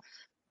hip hop,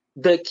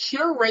 the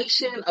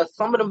curation of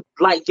some of them,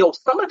 like,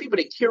 some of the people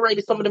that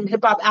curated some of them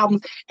hip hop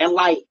albums, and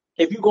like,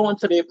 if you go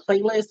into their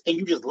playlist and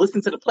you just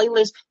listen to the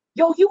playlist,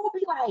 you will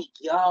be like,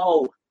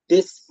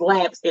 this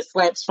slaps. It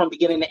slaps from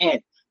beginning to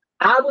end.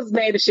 I was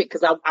mad as shit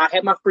because I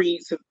had my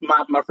free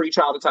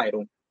trial of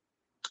Tidal.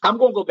 I'm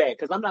gonna go back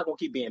because I'm not gonna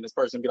keep being this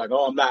person and be like,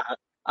 I'm not.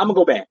 I'm gonna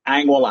go back. I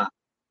ain't gonna lie.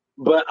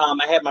 But I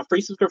had my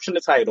free subscription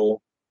to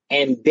Tidal,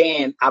 and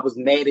then I was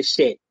mad as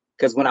shit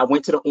because when I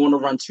went to the On the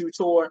Run 2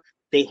 tour,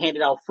 they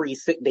handed out free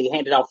cards.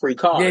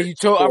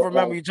 Yeah, I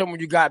remember you told me when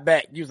you got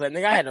back. You was like,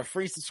 nigga, I had a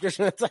free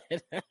subscription to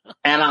Tidal.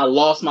 And I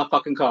lost my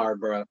fucking card,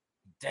 bro.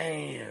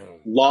 Damn.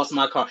 Lost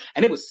my card.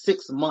 And it was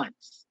 6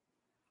 months.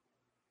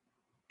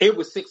 It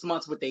was 6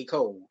 months with a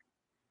code.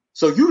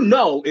 So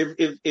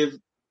if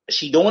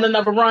she doing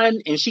another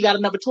run and she got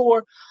another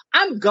tour,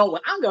 I'm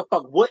going. I'm gonna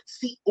fuck what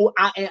seat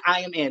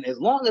I am in. As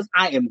long as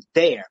I am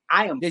there,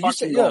 I am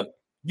fucking going.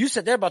 You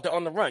said that about the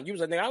On the Run. You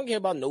was like, nigga, I don't care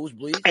about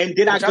nosebleeds. And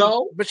did I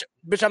go?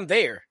 Bitch, I'm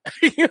there.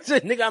 You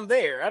said, nigga, I'm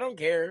there. I don't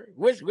care.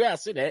 Where I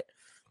sit at.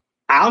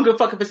 I don't give a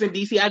fuck if it's in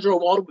DC. I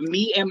drove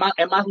me and my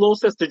little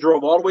sister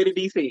drove all the way to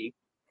DC.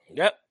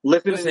 Yep.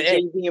 Listening to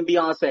Jay-Z and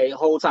Beyonce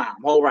whole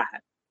ride.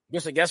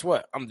 Listen, guess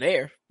what? I'm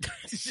there.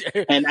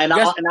 and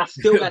I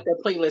still got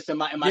that playlist in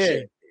my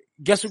shit.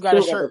 Guess who got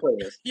a shirt?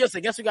 Yes,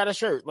 guess who got a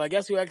shirt? Like,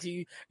 guess who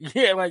actually?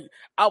 Yeah, like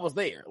I was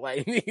there.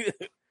 Like,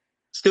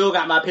 still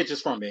got my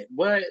pictures from it.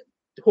 What?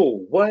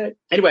 Who? What?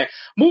 Anyway,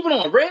 moving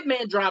on.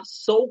 Redman dropped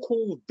So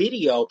Cool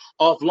video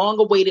of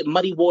long-awaited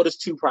Muddy Waters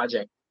 2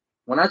 project.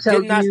 When I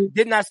tell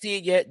did not see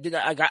it yet.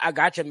 I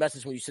got your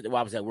message when you said that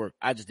while I was at work.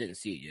 I just didn't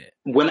see it yet.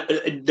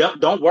 When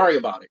don't worry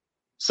about it,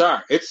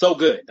 sir. It's so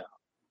good though.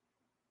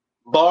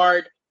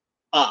 Barred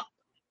up.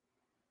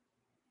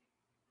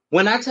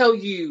 When I tell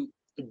you,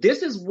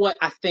 this is what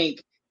I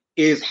think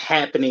is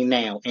happening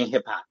now in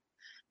hip hop.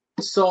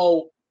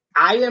 So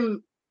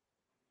I'm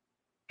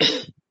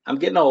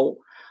getting old.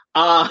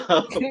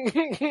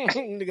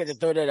 Nigga, just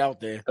throw that out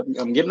there.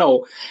 I'm getting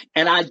old,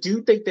 and I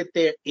do think that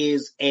there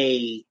is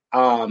a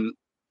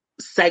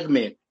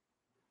segment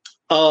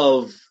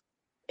of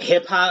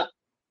hip hop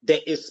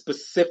that is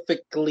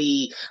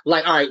specifically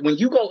like, all right, when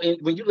you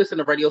listen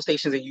to radio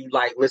stations and you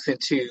like listen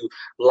to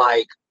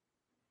like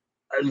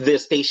the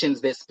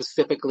stations that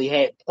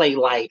specifically play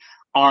like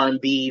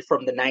R&B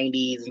from the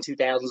 90s and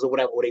 2000s or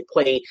whatever, where they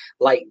play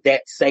like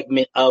that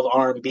segment of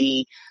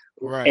R&B.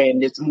 Right.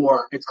 And it's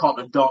called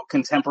adult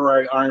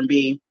contemporary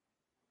R&B.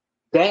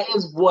 That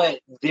is what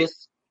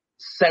this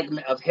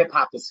segment of hip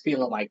hop is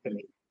feeling like to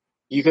me.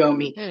 You feel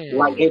me?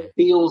 Like it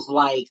feels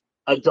like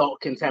adult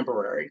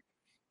contemporary.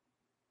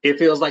 It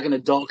feels like an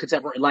adult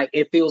contemporary. Like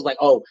it feels like,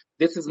 oh,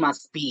 this is my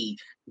speed.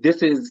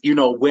 This is,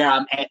 where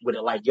I'm at with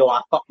it. Like, yo,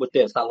 I fuck with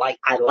this. I like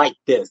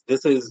this.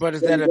 This is. But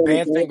is that a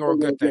bad thing or a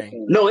good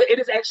thing? No,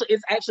 it's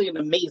actually an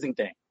amazing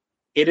thing.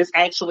 It is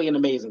actually an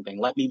amazing thing.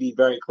 Let me be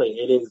very clear.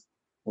 It is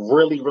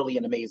really, really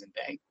an amazing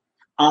thing.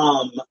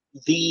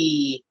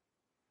 The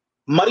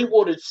Muddy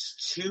Waters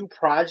 2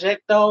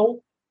 project,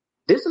 though,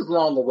 this is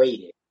long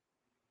awaited.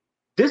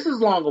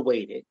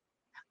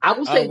 I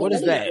will say, what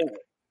is that?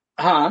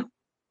 Huh?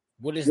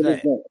 What is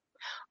that?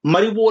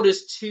 Muddy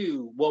Waters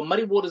 2. Well,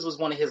 Muddy Waters was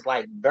one of his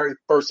like very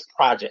first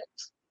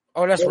projects.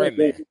 Oh, that's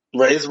Redman.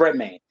 Right, it's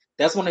Redman.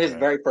 That's one of his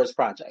very first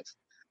projects.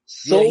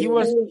 So yeah,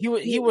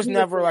 he was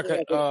never like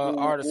an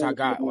artist I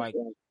got like.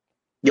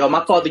 Yo,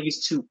 my father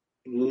used to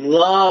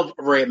love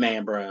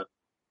Redman, bro.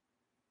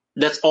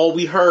 That's all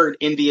we heard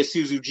in the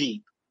Isuzu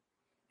Jeep.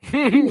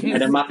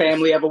 And if my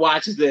family ever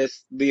watches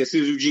this, the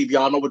Isuzu Jeep,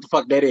 y'all know what the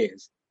fuck that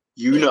is.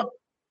 You know.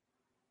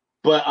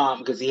 But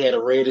because he had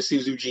a red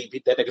Isuzu Jeep,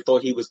 that nigga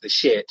thought he was the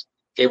shit.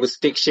 It was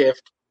stick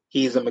shift.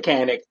 He's a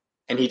mechanic,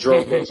 and he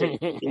drove that shit.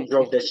 He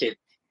drove that shit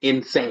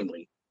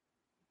insanely.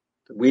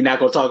 We're not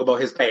gonna talk about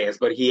his past,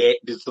 but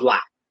there's a lot.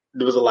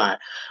 There was a lot.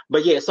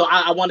 But yeah, so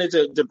I wanted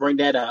to bring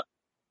that up.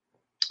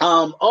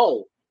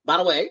 Oh, by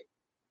the way,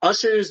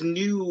 Usher's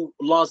new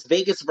Las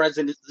Vegas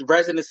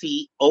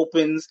residency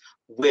opens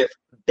with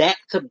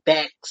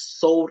back-to-back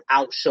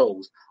sold-out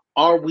shows.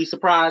 Are we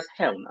surprised?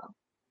 Hell no.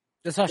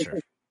 It's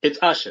Usher. It's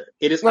Usher.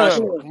 It is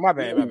Usher. No, my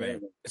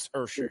bad. It's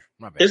Usher.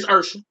 My bad. It's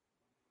Usher.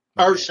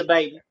 Usher,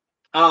 baby.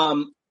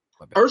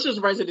 Usher's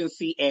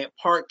residency at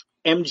Park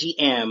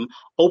MGM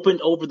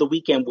opened over the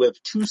weekend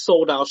with 2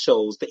 sold-out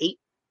shows. The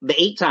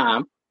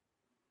 8-time.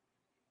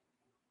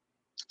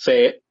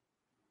 Say it.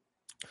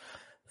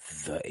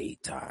 The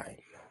 8-time.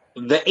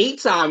 The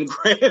 8-time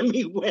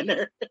Grammy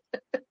winner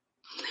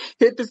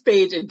hit the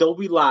stage at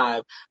Dolby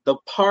Live, the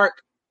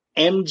Park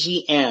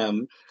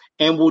MGM,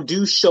 and will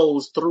do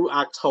shows through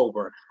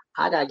October.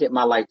 I gotta get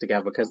my life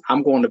together because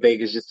I'm going to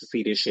Vegas just to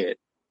see this shit.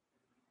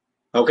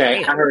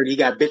 Okay, I heard he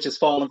got bitches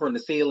falling from the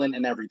ceiling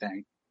and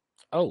everything.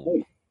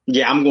 Oh.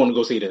 Yeah, I'm going to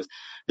go see this.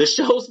 The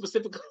show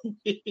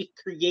specifically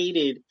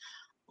created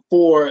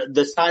for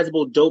the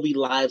sizable Dolby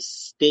Live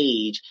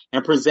stage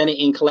and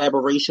presented in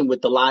collaboration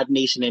with the Live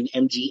Nation and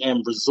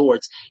MGM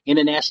Resorts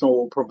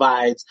International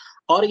provides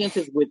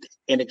audiences with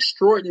an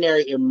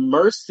extraordinary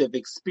immersive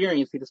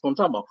experience. See, that's what I'm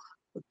talking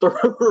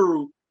about.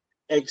 Through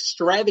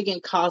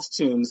extravagant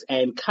costumes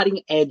and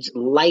cutting-edge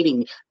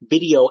lighting,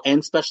 video,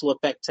 and special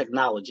effect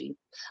technology.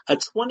 A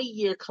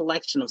 20-year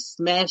collection of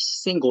smash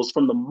singles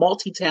from the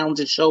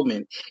multi-talented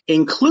showman,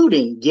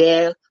 including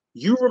Yeah,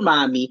 You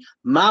Remind Me,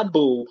 My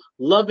Boo,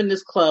 Lovin'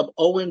 This Club,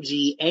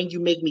 OMG, and You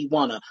Make Me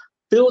Wanna,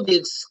 fill the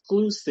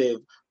exclusive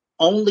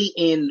only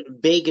in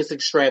Vegas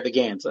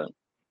extravaganza.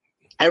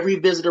 Every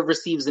visitor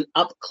receives an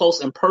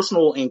up-close and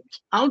personal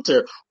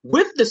encounter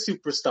with the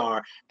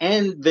superstar,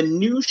 and the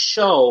new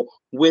show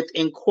which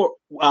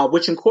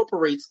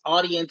incorporates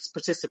audience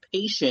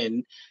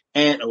participation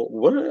and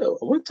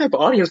what type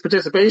of audience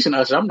participation,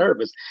 Usher? I'm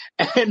nervous.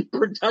 And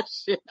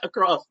production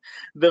across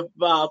the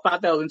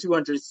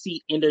 5,200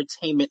 seat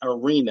entertainment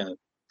arena.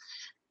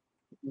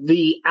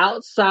 The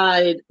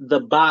outside the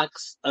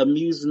box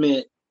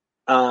amusement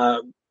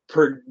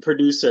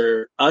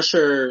producer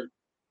Usher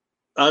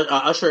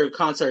Usher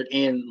concert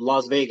in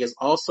Las Vegas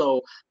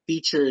also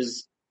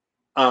features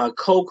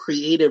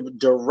co-creative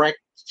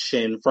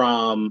direction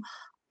from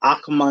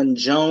Akman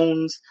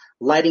Jones,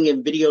 lighting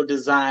and video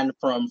design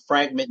from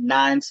Fragment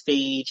 9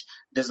 stage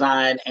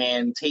design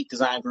and tape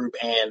design group,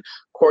 and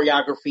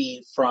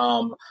choreography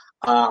from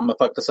I'm gonna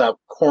fuck this up,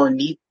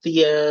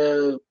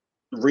 Cornethia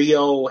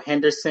Rio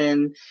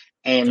Henderson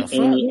and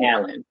Amy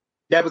Allen.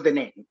 That was the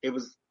name. It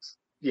was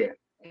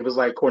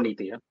like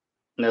Cornethia.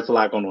 And that's a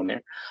lot going on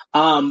there.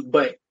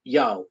 But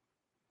yo,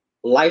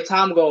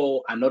 lifetime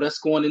goal. I know that's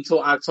going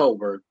until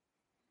October.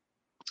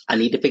 I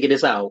need to figure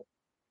this out.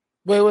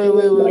 Wait.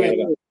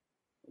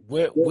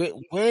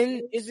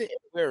 When is it?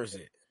 Where is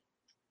it?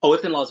 Oh,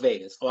 it's in Las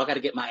Vegas. Oh, I got to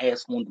get my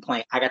ass on the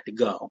plane. I got to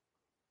go.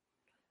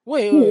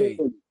 Wait.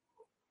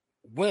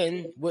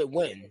 When?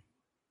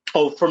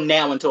 Oh, from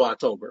now until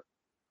October.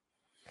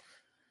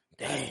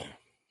 Damn.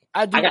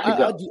 I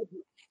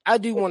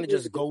do want to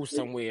just go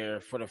somewhere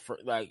for the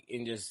first, like,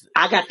 and just.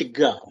 I got to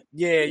go.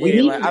 Yeah. We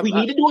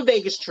need to do a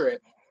Vegas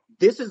trip.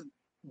 This is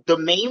the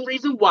main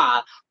reason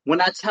why.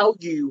 When I tell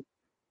you,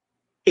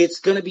 it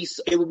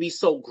would be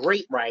so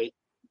great, right?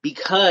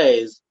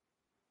 Because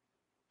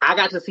I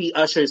got to see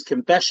Usher's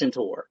Confession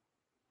tour.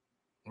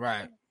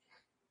 Right.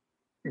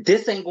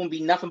 This ain't gonna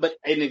be nothing but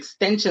an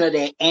extension of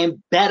that,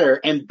 and better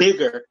and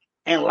bigger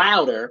and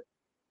louder.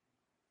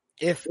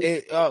 If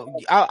it,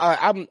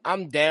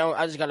 I'm down.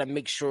 I just gotta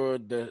make sure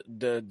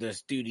the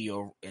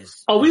studio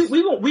is. Oh, we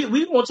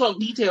gonna talk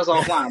details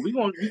offline. We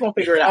gonna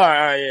figure it out. All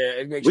right,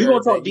 yeah. We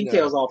gonna talk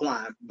details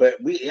offline, but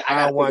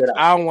I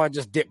don't want to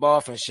just dip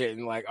off and shit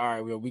and like, all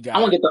right, well, we got. I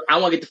want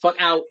to get the fuck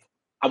out.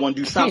 I want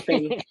to do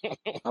something.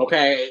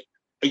 Okay,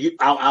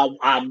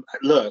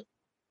 look.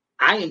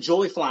 I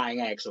enjoy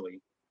flying, actually.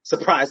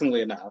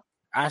 Surprisingly enough.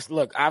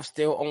 I've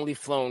still only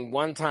flown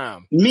one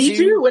time. Me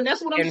too, and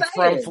that's what I'm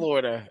saying. From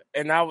Florida,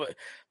 and I would.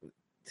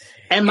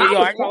 And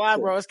I ain't gonna lie,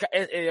 bro. It's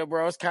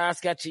kind of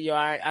sketchy, yo.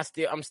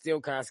 I'm still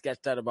kind of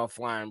sketched out about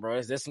flying,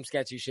 bro. There's some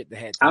sketchy shit that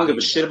had. I don't give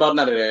a shit about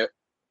none of that.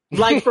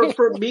 Like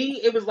for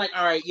me, it was like,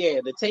 all right,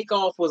 yeah, the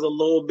takeoff was a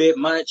little bit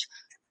much.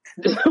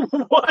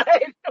 What? Why are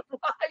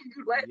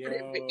you laughing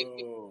at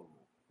me?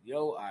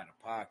 Yo, out of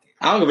pocket.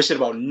 I don't give a shit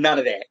about none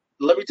of that.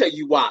 Let me tell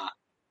you why.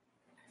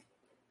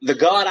 The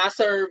God I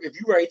serve, if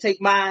you already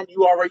take mine,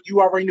 you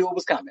already knew it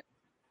was coming.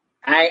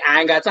 I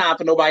ain't got time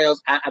for nobody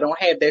else. I don't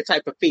have that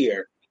type of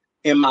fear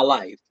in my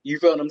life. You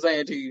feel what I'm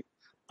saying to you?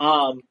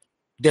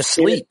 The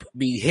sleep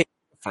be hit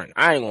different.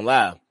 I ain't gonna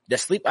lie. The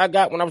sleep I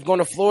got when I was going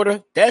to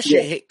Florida, that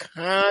shit hit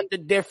kind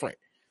of different.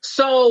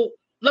 So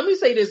let me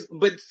say this,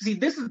 but see,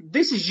 this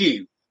is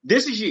you.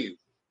 This is you.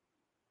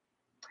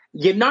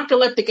 Your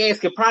narcoleptic ass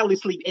could probably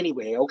sleep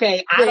anyway.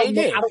 Okay,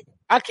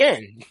 I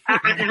can. I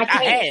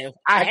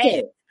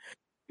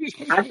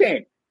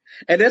can.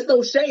 And that's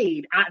no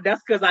shade.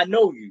 That's because I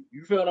know you.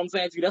 You feel what I'm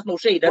saying to you? That's no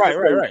shade. That's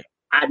right.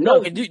 I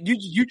know.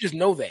 You just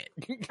know that.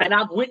 And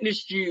I've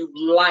witnessed you,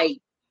 like,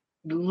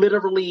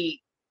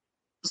 literally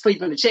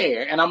sleep in the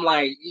chair. And I'm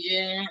like,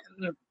 yeah.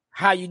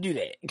 How you do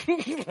that?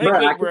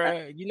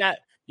 Bro, you're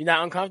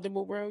not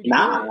uncomfortable, bro?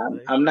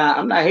 I'm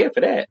not here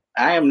for that.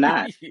 I am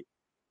not.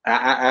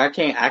 I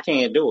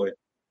can't do it.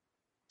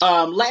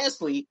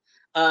 Lastly,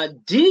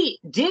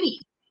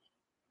 Diddy.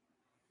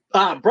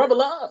 Brother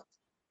Love.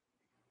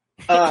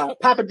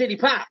 Papa Diddy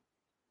Pop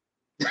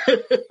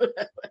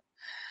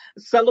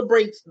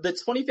celebrates the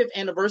 25th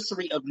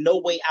anniversary of No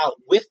Way Out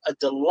with a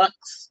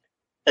deluxe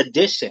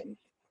edition.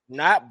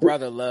 Not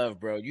Brother Love,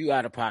 bro. You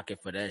out of pocket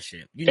for that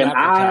shit. You're not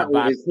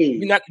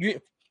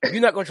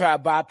gonna try to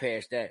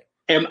bypass that.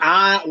 Am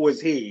I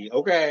was he?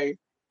 Okay.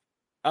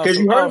 Because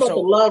you heard about the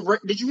Love.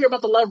 Did you hear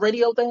about the Love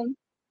Radio thing?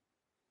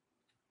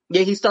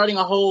 Yeah, he's starting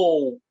a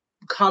whole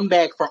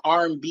comeback for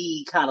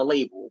R&B kind of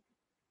label.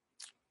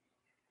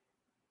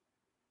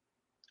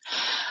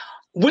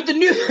 With the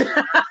new,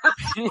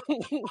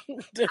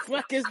 the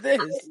fuck is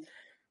this?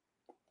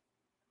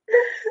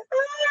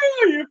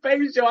 Oh, your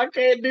face, Joe. I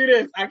can't do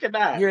this. I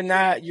cannot. You're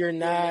not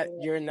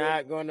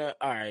gonna.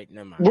 All right,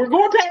 never mind. We're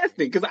going past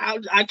it because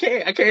I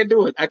can't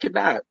do it. I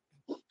cannot.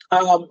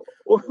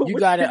 You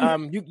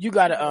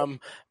gotta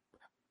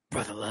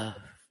Brother Love.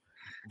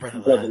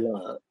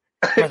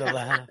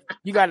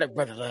 You got it,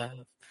 Brother Love.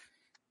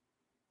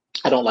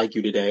 I don't like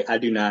you today. I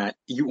do not.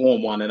 You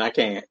on one and I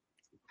can't.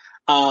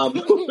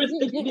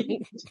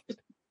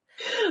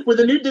 With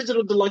the new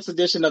digital deluxe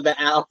edition of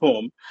the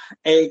album,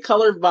 a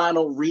colored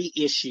vinyl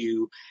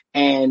reissue,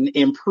 and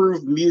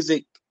improved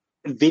music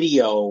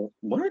video.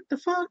 What the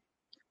fuck?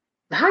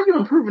 How are you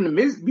improving the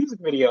music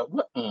video?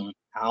 What? I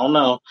don't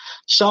know.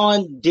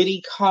 Sean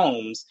Diddy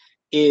Combs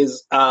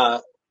is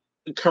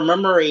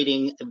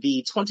commemorating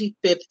the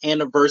 25th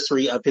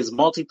anniversary of his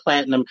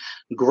multi-platinum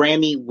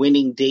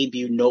Grammy-winning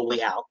debut, No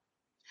Way Out.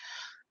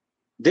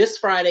 This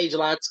Friday,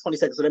 July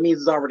 22nd, so that means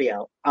it's already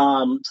out.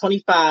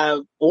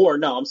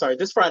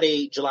 This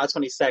Friday, July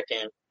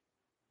 22nd,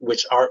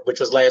 which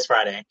was last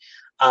Friday,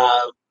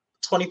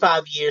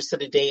 25 years to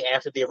the day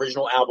after the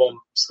original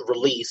album's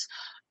release,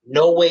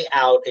 No Way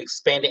Out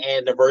Expanded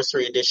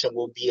Anniversary Edition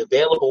will be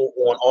available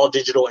on all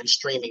digital and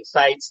streaming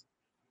sites.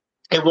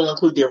 It will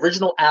include the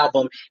original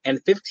album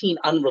and 15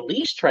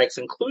 unreleased tracks,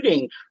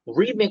 including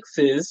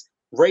remixes,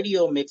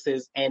 radio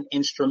mixes, and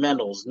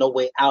instrumentals. No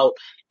Way Out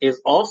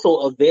is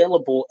also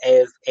available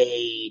as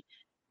a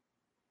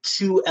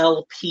 2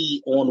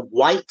 LP on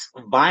white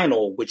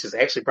vinyl, which is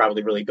actually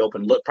probably really dope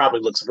and probably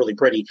looks really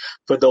pretty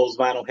for those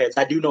vinyl heads.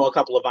 I do know a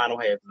couple of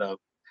vinyl heads though.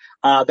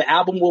 The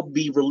album will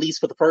be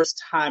released for the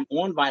first time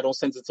on vinyl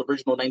since its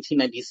original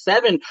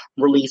 1997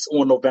 release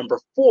on November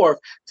 4th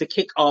to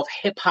kick off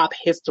Hip Hop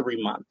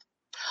History Month.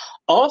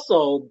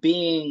 Also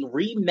being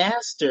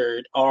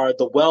remastered are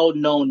the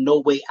well-known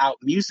No Way Out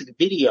music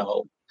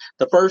video.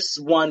 The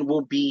first one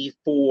will be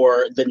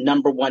for the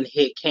 #1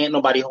 hit, Can't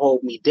Nobody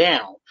Hold Me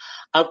Down.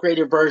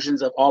 Upgraded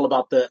versions of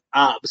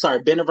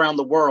Been Around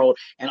the World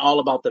and All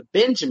About the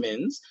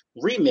Benjamins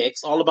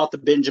remix, All About the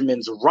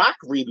Benjamins rock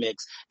remix,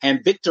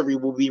 and Victory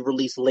will be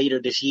released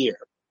later this year.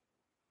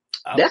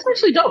 That's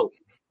actually dope.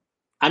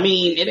 I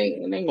mean, it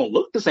ain't gonna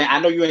look the same. I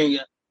know you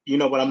ain't. You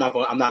know what? I'm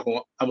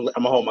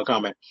gonna hold my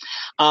comment.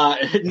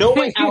 No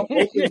Way Out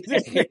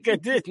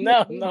opened.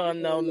 No.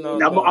 I'm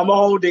gonna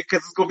hold it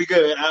because it's gonna be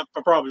good. I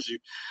promise you.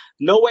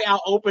 No Way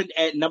Out opened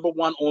at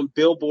 #1 on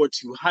Billboard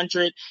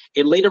 200.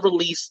 It later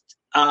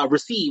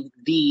received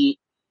the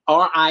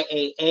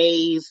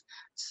RIAA's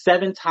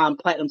 7-time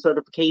platinum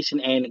certification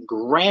and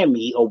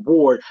Grammy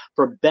Award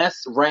for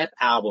Best Rap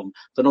Album.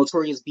 The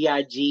Notorious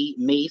B.I.G.,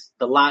 Mace,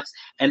 The Lox,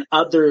 and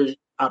other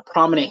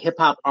prominent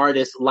hip-hop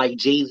artists like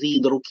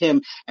Jay-Z, Lil'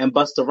 Kim, and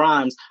Busta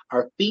Rhymes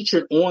are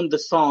featured on the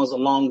songs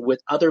along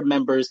with other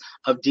members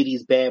of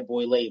Diddy's Bad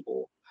Boy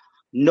label.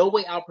 No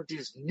Way Out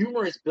produced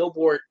numerous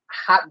Billboard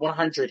Hot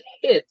 100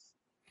 hits,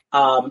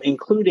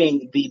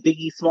 including the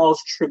Biggie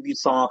Smalls tribute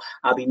song,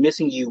 I'll Be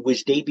Missing You,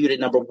 which debuted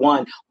at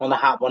 #1 on the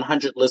Hot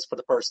 100 list for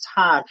the first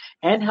time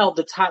and held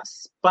the top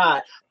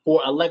spot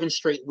for 11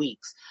 straight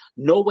weeks.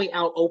 No Way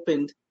Out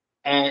opened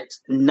at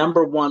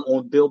 #1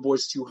 on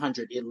Billboard's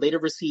 200. It later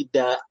received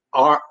the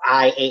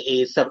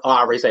RIAA 7. Oh,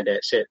 I already said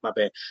that. Shit, my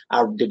bad.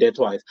 I did that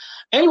twice.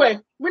 Anyway,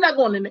 we're not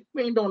going in it.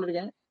 We ain't doing it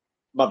again.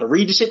 About to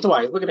read the shit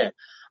twice. Look at that.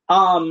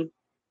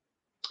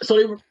 So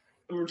they were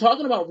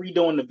talking about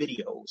redoing the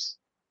videos.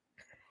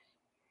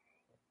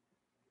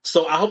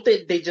 So I hope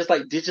that they just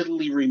like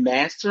digitally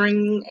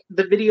remastering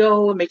the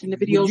video and making the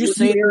videos.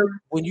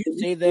 When you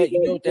say that,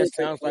 you know what that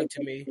sounds like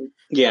to me?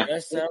 Yeah.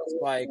 That sounds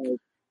like,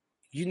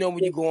 you know,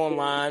 when you go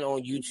online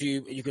on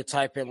YouTube, you could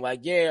type in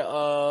like,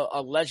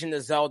 a Legend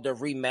of Zelda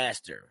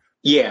remaster.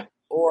 Yeah.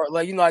 Or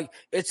like, you know, like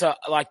it's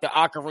like the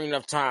Ocarina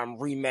of Time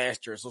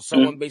remaster. So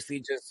someone basically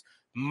just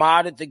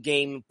modded the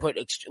game and put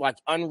like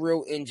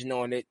Unreal Engine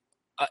on it,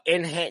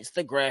 enhanced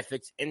the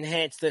graphics,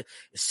 enhanced the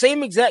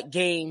same exact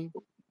game,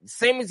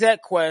 same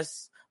exact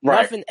quests,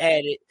 nothing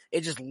added.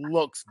 It just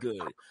looks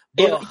good.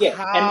 But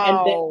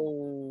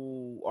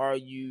how are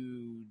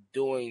you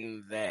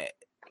doing that?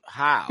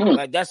 How?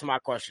 Like, that's my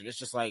question. It's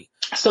just like,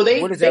 so they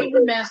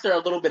remaster a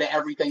little bit of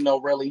everything though,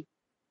 really.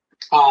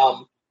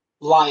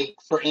 Like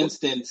for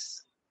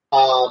instance,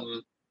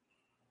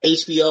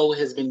 HBO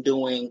has been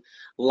doing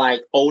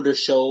like older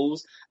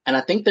shows, and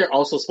I think they're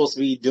also supposed to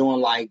be doing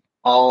like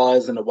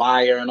Oz and The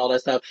Wire and all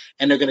that stuff,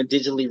 and they're going to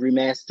digitally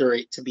remaster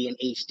it to be in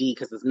HD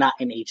because it's not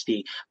in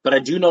HD. But I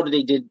do know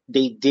that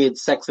they did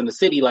Sex and the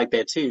City like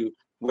that too,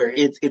 where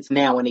it's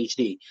now in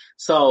HD.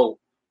 So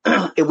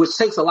which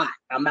takes a lot.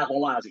 I'm not gonna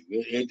lie to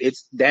you.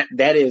 It's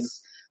that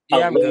is a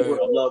labor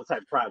of love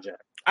type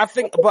project. I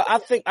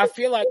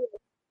feel like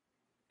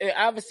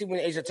obviously we're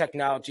in the age of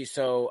technology,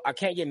 so I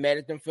can't get mad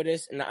at them for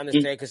this, and I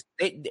understand because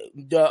like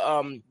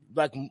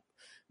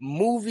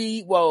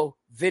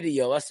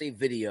video. Let's say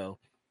video.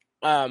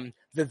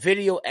 The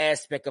video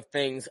aspect of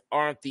things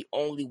aren't the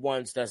only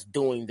ones that's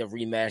doing the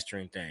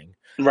remastering thing.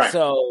 Right.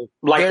 So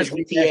like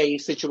the GTA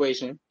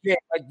situation. Yeah,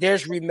 like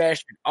there's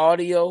remastered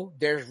audio,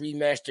 there's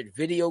remastered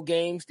video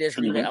games, there's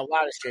a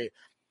lot of shit.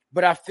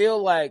 But I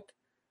feel like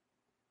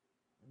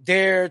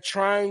they're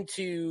trying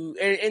to,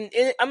 and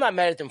I'm not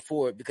mad at them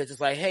for it because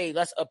it's like, hey,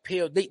 let's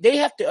appeal. They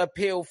have to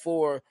appeal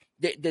for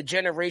the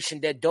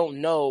generation that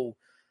don't know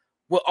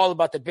what All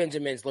About the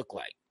Benjamins look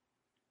like.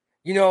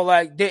 You know,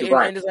 like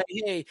and it's like,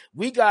 hey,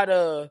 we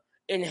gotta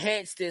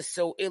enhance this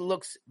so it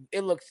looks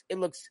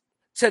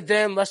to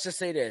them. Let's just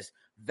say this: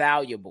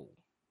 valuable.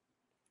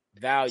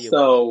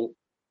 So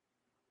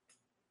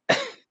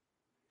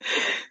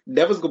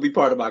that was gonna be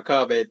part of my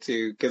comment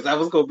too, because I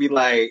was gonna be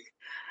like,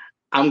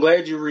 I'm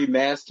glad you're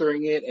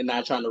remastering it and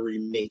not trying to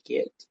remake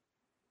it.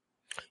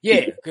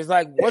 Yeah, because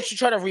like once you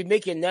try to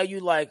remake it, now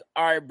you like,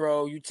 all right,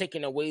 bro, you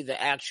taking away the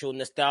actual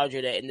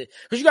nostalgia that,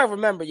 because you gotta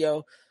remember,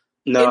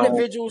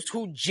 individuals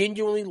who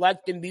genuinely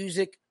like the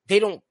music, they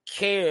don't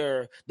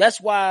care. That's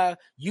why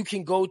you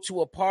can go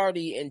to a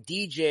party and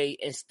DJ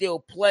and still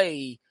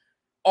play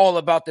All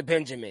About the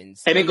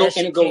Benjamins, and it goes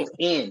in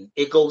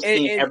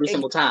every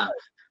single time.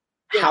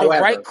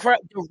 However,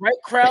 the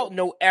right crowd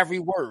know every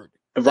word.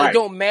 Right. It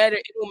don't matter.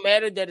 It don't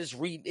matter that it's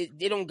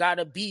it don't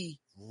gotta be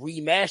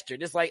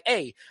remastered. It's like,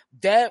 hey,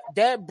 that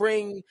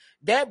bring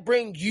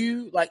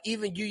you, like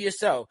even you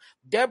yourself,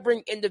 that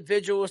bring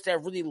individuals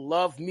that really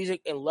love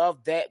music and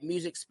love that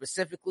music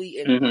specifically,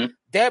 and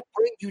that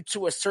bring you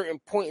to a certain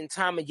point in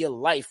time in your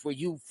life where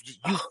you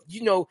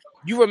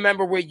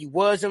remember where you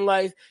was in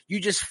life. You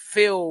just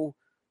feel,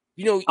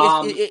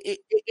 it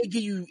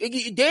give you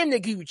damn near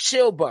give you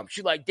chill bumps.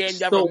 You like, damn,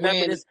 y'all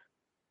remember this.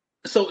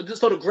 So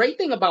the great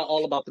thing about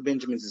All About the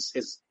Benjamins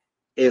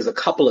is a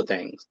couple of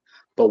things,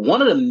 but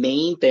one of the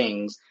main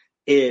things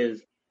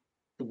is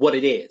what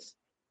it is.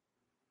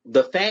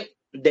 The fact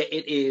that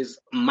it is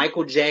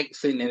Michael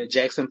Jackson and the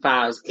Jackson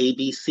 5's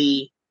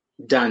ABC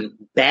done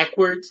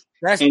backwards.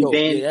 That's and dope.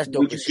 Then that's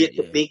dope when you get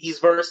to Biggie's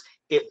verse,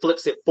 it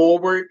flips it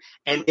forward,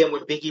 and then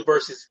when Biggie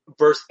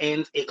verse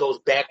ends, it goes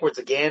backwards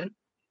again.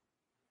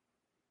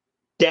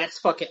 That's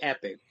fucking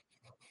epic.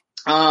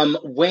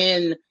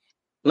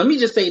 Let me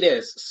just say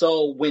this.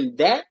 So when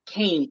that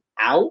came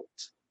out,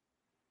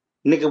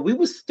 nigga,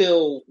 we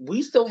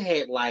still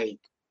had like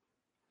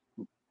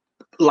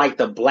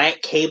the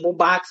black cable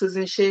boxes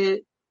and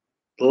shit.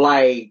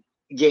 Like,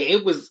 yeah,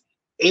 it was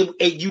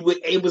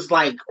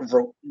like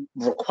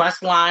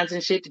request lines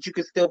and shit that you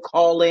could still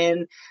call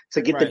in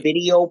to get the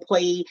video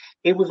played.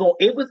 It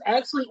was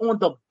actually on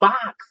the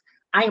box.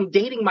 I am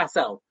dating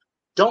myself.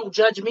 Don't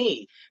judge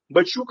me.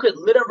 But you could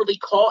literally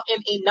call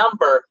in a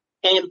number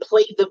and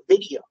play the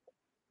video.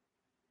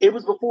 It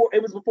was before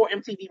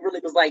MTV really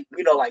was like,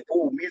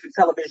 ooh, music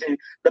television.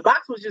 The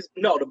box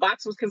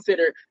was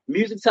considered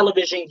music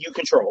television you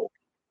control.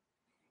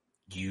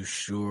 You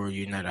sure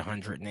you're not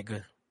 100,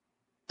 nigga?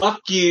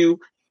 Fuck you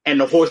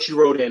and the horse you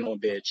rode in on,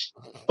 bitch.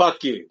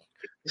 Fuck you.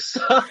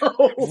 So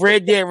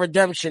Red Dead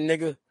Redemption,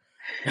 nigga.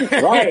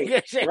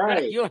 Right.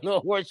 You don't know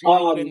horse you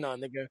rode in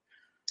on, nigga.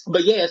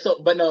 But yeah,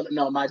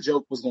 no, my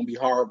joke was gonna be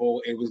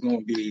horrible. It was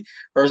gonna be,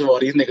 first of all,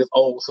 these niggas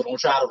old, so don't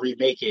try to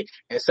remake it.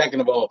 And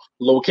second of all,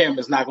 Lil' Kim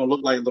is not gonna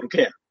look like Lil'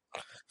 Kim.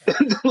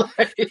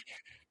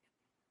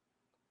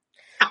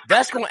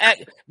 That's gonna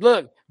act.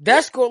 Look.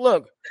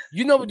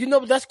 You know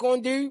what that's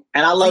gonna do.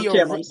 And I love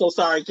Kim. I'm so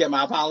sorry, Kim.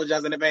 I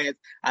apologize in advance.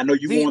 I know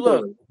you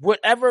want to.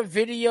 Whatever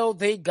video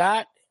they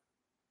got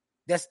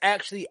that's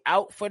actually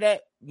out for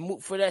that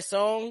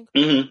song.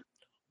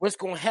 What's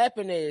gonna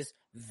happen is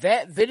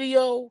that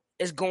video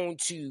is going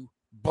to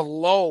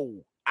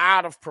blow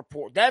out of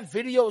proportion. That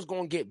video is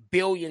going to get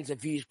billions of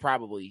views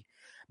probably,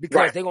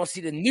 because they're going to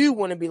see the new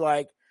one and be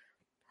like,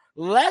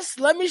 let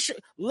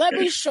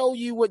me show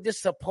you what this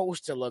is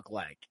supposed to look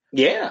like.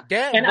 Yeah.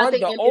 And I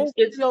think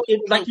it's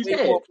like you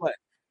said.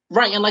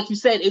 Right. And like you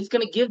said, it's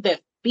going to give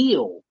that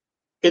feel.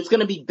 It's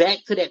going to be back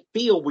to that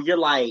feel where you're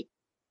like,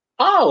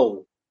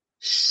 oh,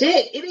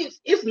 shit,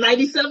 it's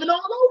 97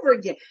 all over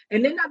again.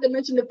 And then not to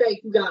mention the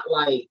fact you got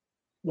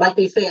like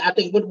they say, I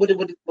think, what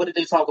did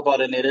they talk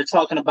about in there? They're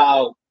talking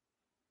about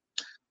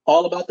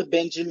All About the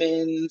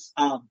Benjamins,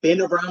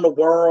 Been Around the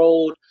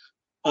World,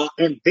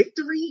 and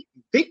Victory.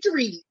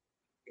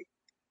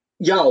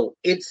 Yo,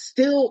 it's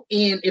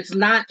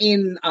not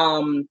in,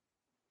 and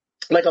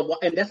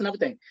that's another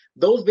thing.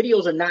 Those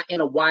videos are not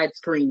in a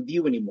widescreen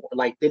view anymore.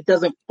 Like, it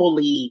doesn't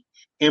fully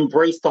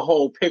embrace the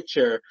whole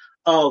picture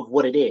of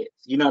what it is.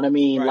 You know what I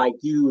mean? Right. Like,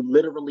 you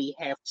literally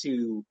have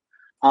to,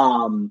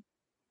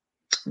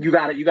 you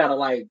gotta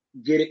like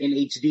get it in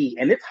HD,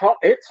 and it's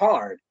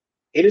hard.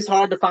 It is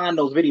hard to find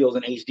those videos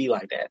in HD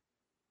like that.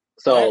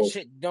 So that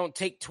shit don't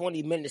take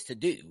 20 minutes to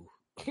do.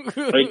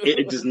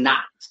 it does not.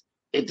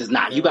 It does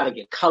not. Yeah. You gotta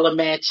get color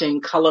matching,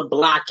 color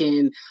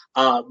blocking,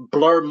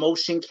 blur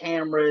motion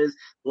cameras,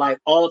 like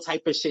all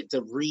type of shit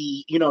to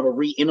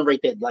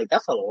reiterate that. Like,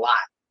 that's a lot.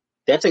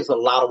 That takes a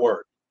lot of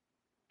work.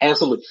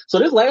 Absolutely. So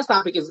this last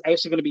topic is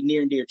actually going to be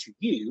near and dear to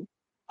you.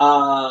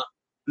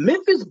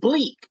 Memphis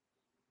Bleek.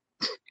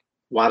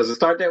 Why does it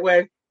start that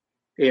way?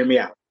 Hear me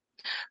out.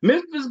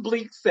 Memphis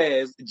Bleek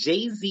says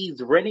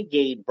Jay-Z's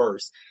Renegade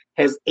verse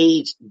has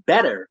aged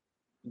better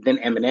than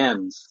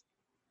Eminem's.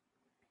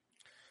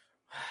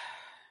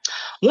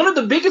 One of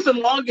the biggest and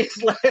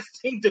longest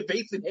lasting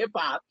debates in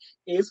hip-hop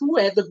is who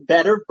had the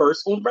better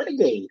verse on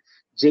Renegade,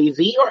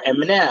 Jay-Z or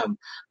Eminem.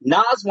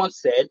 Nas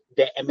once said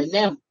that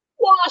Eminem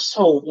washed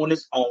Hov on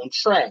his own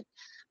track.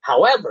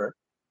 However,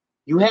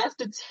 you have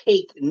to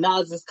take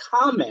Nas's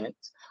comment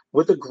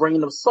with a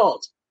grain of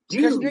salt.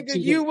 Because nigga,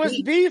 you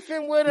was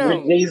beefing with him.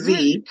 With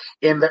Jay-Z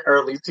in the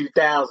early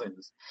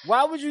 2000s.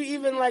 Why would you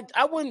even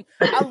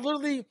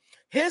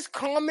his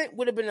comment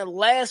would have been the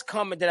last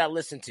comment that I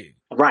listened to.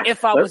 Right.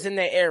 If I was in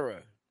that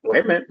era.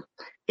 Wait a minute.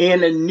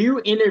 In a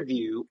new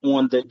interview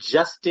on the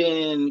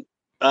Justin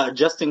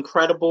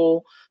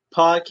Credible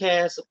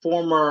podcast,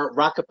 former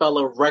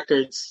Rockefeller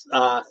Records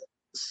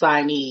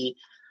signee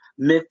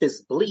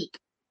Memphis Bleek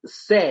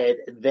said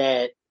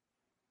that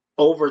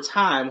over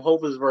time,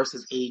 Hov's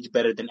verses age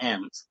better than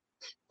M's.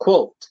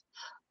 Quote,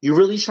 "You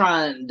really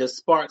trying to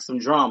spark some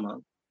drama.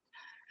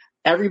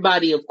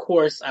 Everybody, of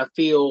course, I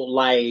feel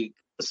like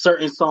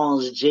certain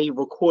songs Jay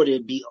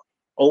recorded be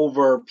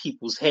over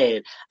people's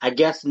head. I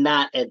guess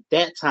not at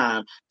that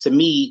time. To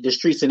me, the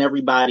streets and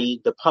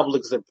everybody, the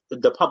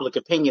public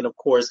opinion, of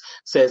course,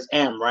 says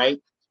M,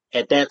 right?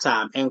 At that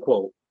time, end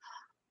quote.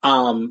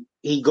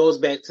 He goes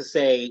back to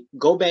say,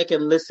 go back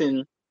and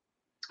listen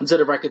to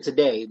the record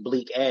today,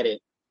 Bleak added.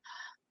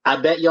 I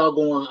bet y'all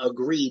going to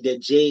agree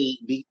that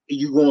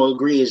you going to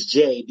agree is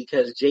Jay,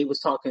 because Jay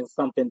was talking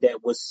something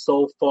that was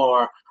so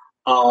far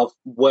off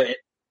what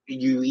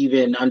you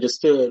even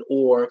understood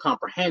or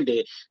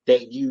comprehended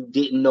that you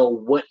didn't know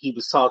what he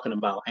was talking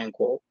about, end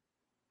quote.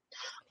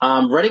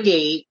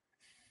 Renegade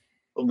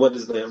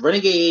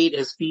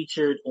is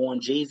featured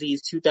on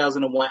Jay-Z's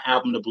 2001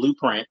 album, The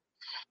Blueprint.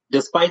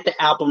 Despite the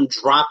album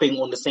dropping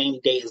on the same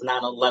day as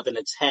 9/11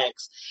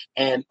 attacks,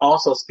 and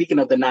also speaking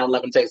of the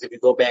 9/11 attacks, if you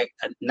go back,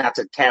 not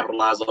to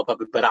capitalize off of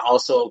it, but I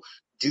also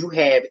do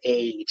have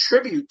a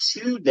tribute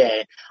to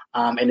that,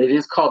 and it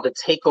is called the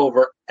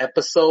Takeover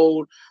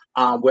episode,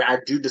 where I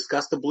do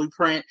discuss the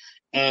Blueprint,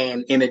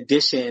 and in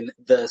addition,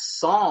 the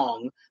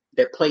song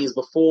that plays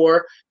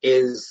before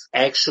is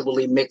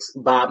actually mixed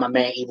by my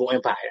man Evil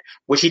Empire,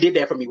 which he did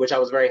that for me, which I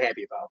was very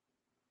happy about.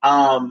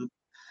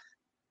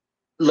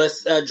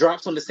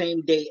 Drops on the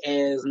same day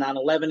as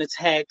 9/11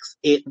 attacks.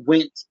 It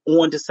went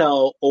on to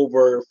sell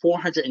over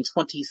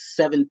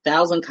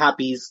 427,000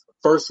 copies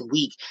first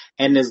week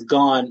and has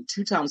gone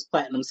 2 times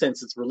platinum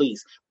since its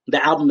release.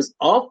 The album is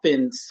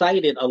often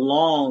cited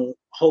along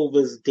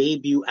Hova's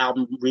debut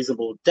album,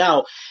 Reasonable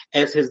Doubt,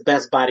 as his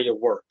best body of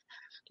work.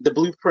 The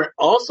Blueprint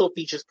also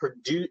features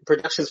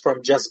productions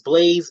from Just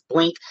Blaze,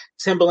 Blink,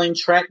 Timbaland,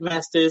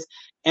 Trackmasters,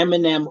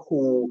 Eminem,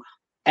 who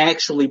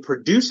actually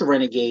produced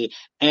Renegade,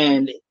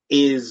 and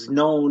is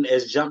known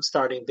as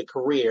jumpstarting the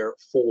career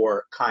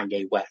for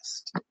Kanye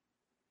West.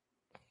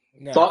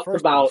 Now, thoughts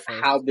about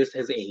how this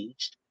has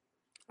aged?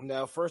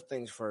 Now, first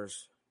things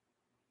first.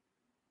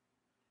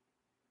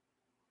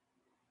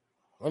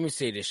 Let me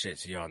say this shit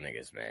to y'all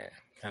niggas, man.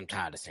 I'm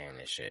tired of saying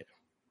this shit.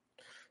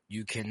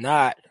 You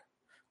cannot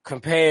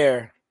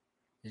compare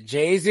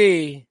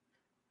Jay-Z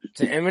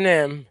to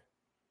Eminem.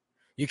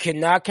 You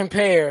cannot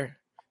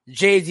compare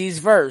Jay-Z's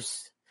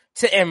verse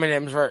to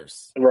Eminem's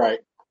verse.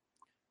 Right.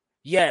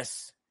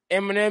 Yes,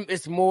 Eminem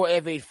is more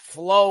of a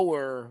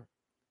flower,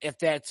 if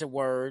that's a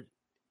word.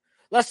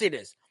 Let's say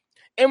this.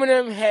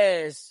 Eminem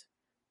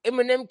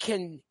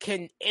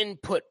can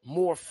input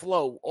more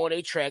flow on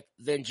a track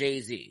than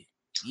Jay-Z.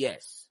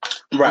 Yes.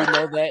 Right. We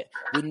know that.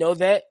 We know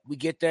that. We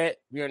get that.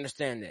 We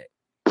understand that.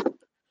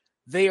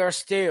 They are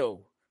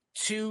still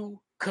 2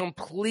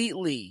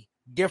 completely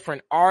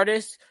different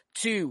artists,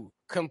 2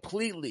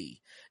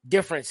 completely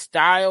different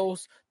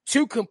styles,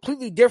 2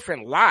 completely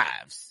different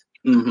lives.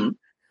 Mm-hmm.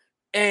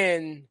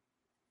 And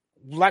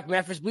like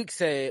Memphis Bleak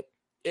said,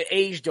 it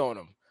aged on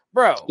him.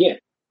 Bro, yeah.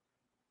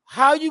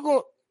 How you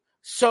going?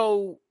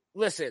 So,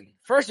 listen,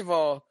 first of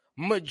all,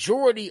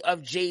 majority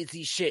of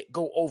Jay-Z shit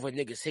go over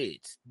niggas'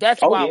 heads.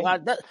 That's why a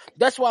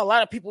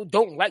lot of people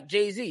don't like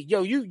Jay-Z.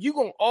 Yo, you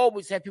gonna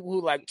always have people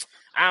who like,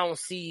 I don't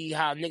see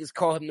how niggas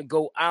call him the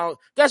GOAT.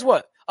 Guess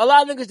what? A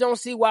lot of niggas don't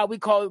see why we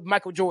call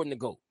Michael Jordan the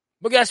GOAT.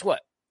 But guess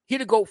what? He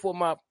the GOAT for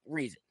my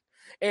reason.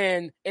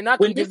 And I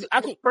can give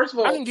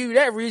you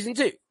that reason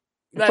too.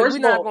 Like, you're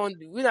not going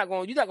to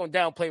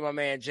downplay my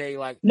man Jay.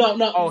 Like,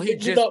 no.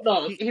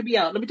 Hear me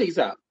out. Let me take this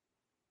out.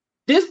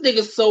 This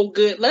nigga's so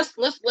good. Let's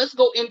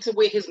go into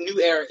where his new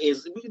era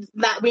is. We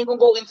ain't gonna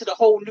go into the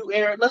whole new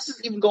era. Let's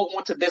just even go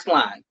on to this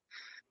line.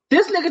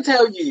 This nigga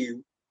tell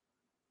you,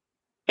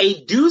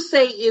 a do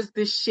say is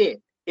the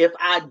shit. If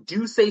I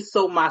do say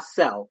so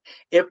myself.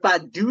 If I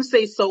do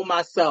say so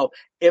myself.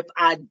 If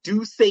I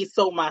do say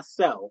so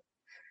myself.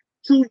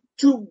 To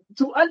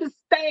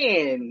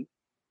understand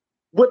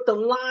what the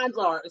lines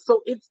are.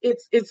 So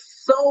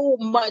it's so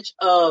much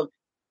of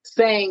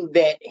saying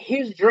that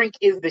his drink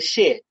is the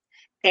shit,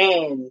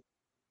 and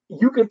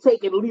you can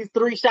take at least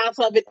 3 shots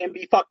of it and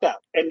be fucked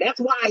up. And that's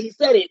why he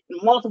said it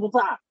multiple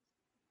times.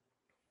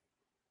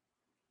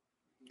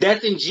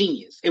 That's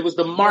ingenious. It was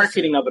the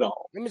marketing of it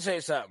all. Let me tell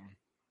you something.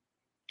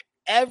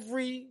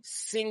 Every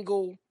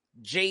single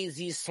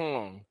Jay-Z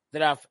song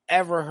that I've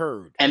ever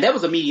heard. And that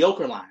was a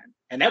mediocre line.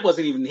 And that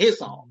wasn't even his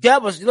song.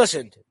 That was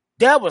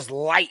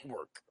light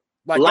work.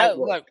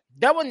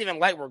 That wasn't even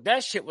light work.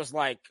 That shit was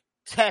like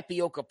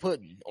tapioca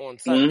pudding on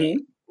Sunday.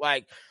 Mm-hmm.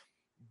 Like,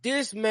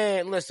 this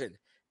man, listen,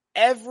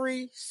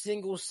 every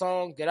single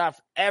song that I've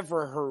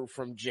ever heard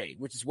from Jay,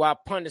 which is why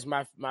Pun is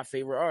my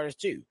favorite artist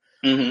too.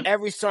 Mm-hmm.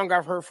 Every song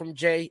I've heard from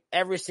Jay,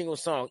 every single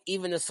song,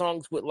 even the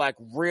songs with like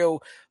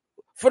real,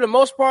 for the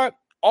most part,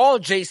 all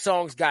Jay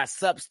songs got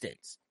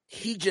substance.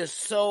 He just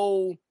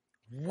so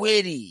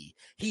witty.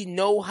 He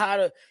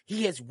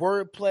has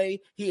wordplay,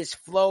 he has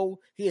flow,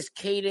 he has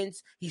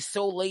cadence. He's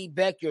so laid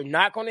back. You're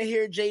not going to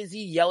hear Jay-Z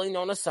yelling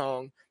on a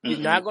song. You're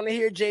not going to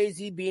hear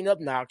Jay-Z being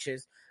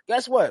obnoxious.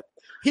 Guess what?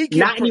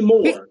 Not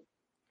anymore.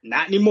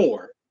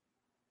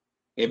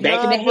 And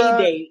back in the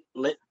heyday,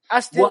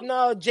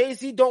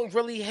 Jay-Z don't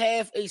really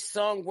have a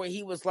song where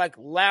he was like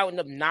loud and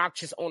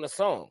obnoxious on a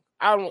song.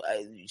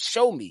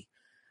 Show me.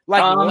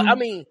 Like, I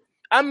mean,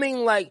 I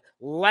mean like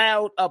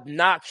loud,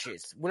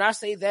 obnoxious. When I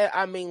say that,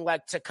 I mean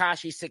like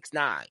Tekashi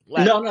 6ix9ine.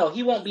 Like, no,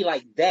 he won't be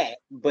like that,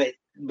 but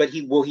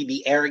will he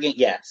be arrogant?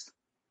 Yes.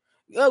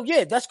 Oh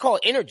yeah, that's called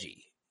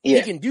energy. Yeah.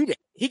 He can do that.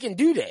 He can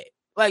do that.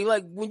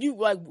 Like when you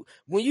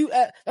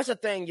that's the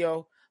thing,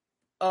 yo.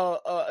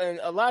 And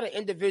a lot of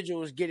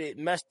individuals get it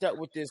messed up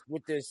with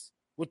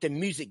the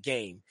music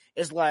game.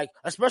 It's like,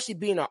 especially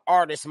being an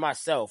artist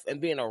myself and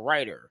being a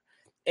writer,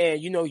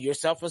 and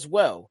yourself as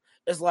well.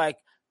 It's like,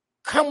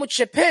 come with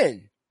your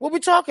pen. What we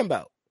talking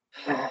about?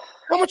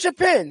 Come with your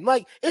pen.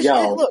 Like,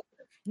 look,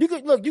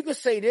 you could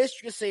say this,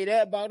 you could say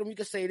that about him, you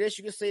could say this,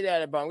 you could say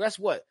that about him. Guess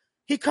what?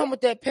 He come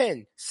with that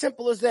pen.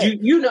 Simple as that.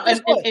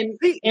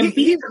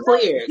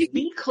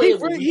 Be clear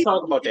when we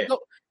talk about that.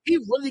 He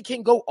really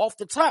can go off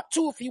the top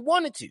too if he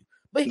wanted to,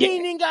 but he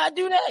ain't even gotta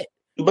do that.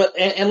 But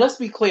and let's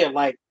be clear,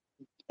 like,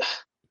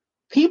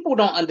 people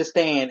don't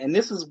understand, and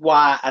this is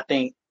why I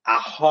think I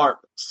harp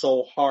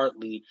so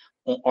hardly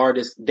on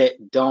artists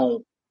that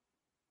don't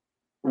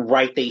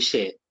write they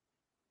shit.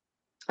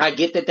 I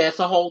get that that's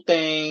a whole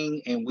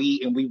thing, and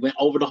we went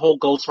over the whole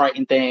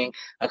ghostwriting thing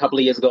a couple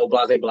of years ago,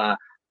 blah, blah, blah.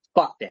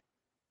 Fuck that.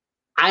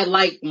 I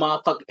like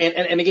motherfucker,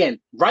 and again,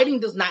 writing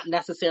does not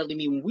necessarily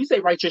mean, when we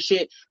say write your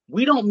shit,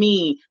 we don't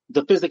mean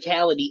the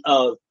physicality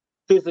of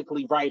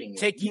physically writing it.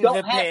 Taking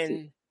the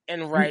pen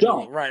and writing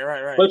it.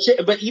 Right.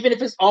 But even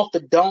if it's off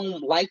the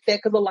dome like that,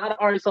 because a lot of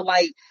artists are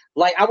like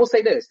I will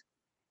say this: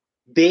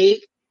 Big,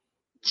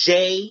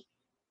 Jay,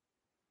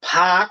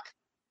 Pac,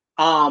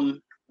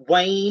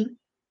 Wayne,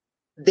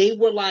 they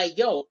were like,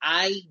 yo,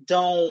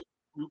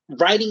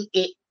 writing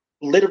it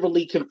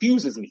literally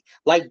confuses me.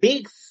 Like,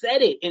 Big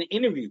said it in an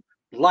interview.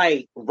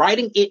 Like,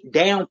 writing it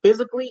down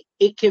physically,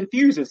 it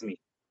confuses me.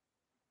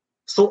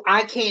 So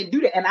I can't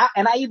do that. And I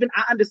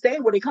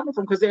understand where they're coming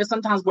from, because there's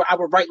sometimes where I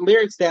would write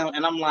lyrics down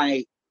and I'm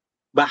like,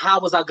 but how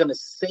was I going to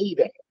say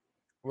that?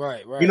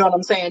 Right. You know what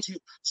I'm saying?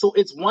 So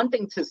it's one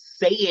thing to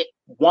say it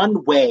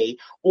one way,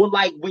 or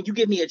like when you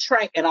give me a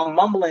track and I'm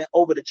mumbling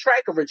over the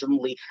track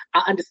originally,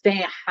 I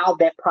understand how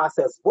that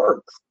process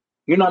works.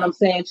 You know what I'm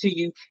saying to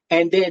you?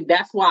 And then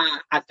that's why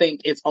I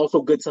think it's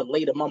also good to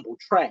lay the mumble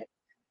track,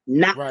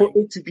 not for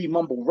it to be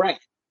mumble rap.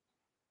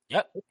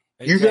 Yep.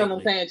 Exactly. You feel what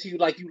I'm saying to you?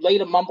 Like, you lay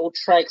the mumble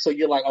track, so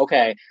you're like,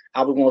 okay,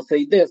 I was going to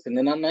say this, and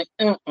then I'm like,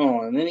 and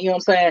then, you know what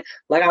I'm saying?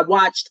 Like, I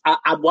watched,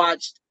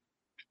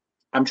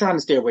 I'm trying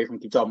to stay away from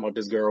keep talking about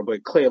this girl,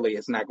 but clearly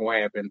it's not going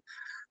to happen.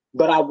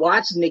 But I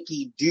watched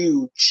Nicki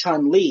do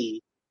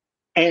Chun-Li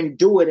and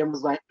do it and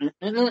was like,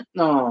 thin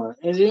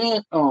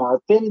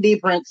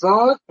difference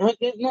on,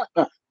 you know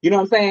what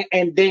I'm saying?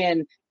 And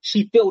then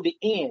she filled it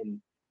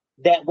in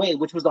that way,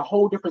 which was a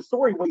whole different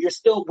story, where you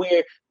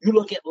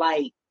look at,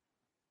 like,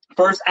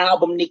 first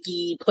album,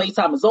 Nicki,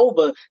 Playtime Is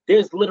Over,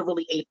 there's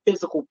literally a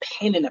physical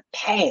pen and a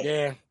pad.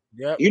 Yeah.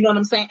 Yep. You know what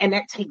I'm saying? And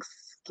that takes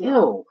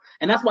skill.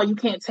 And that's why you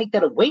can't take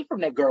that away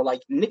from that girl.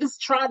 Like, niggas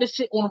try this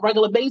shit on a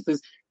regular basis.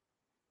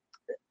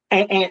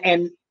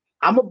 And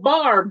I'm a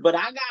bard, but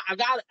I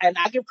got, and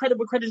I give credit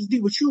where credit is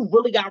due, but you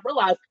really got to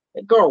realize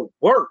that girl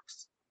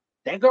works.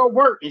 That girl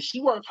worked, and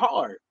she worked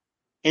hard.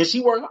 And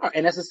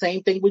that's the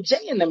same thing with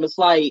Jay and them. It's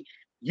like,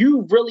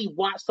 you really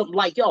watch something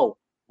like, yo,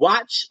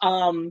 watch,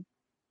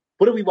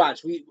 what did we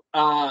watch? We,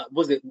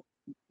 was it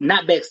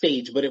not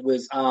Backstage, but it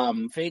was,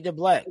 Fade to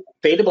Black.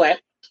 Fade to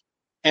Black.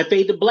 And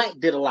Fade to Black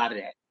did a lot of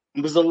that.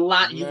 It was a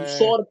lot. Man. You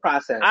saw the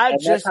process. I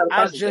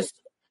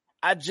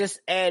just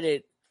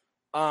added,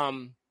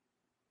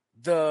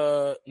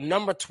 the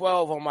number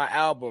 12 on my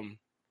album.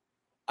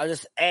 I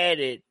just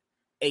added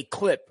a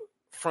clip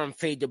from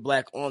Fade to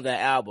Black on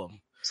that album.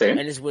 Same.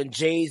 And it's when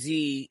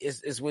Jay-Z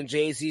is when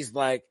Jay-Z's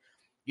like,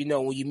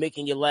 when you're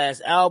making your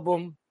last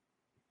album,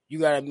 you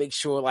gotta make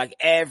sure like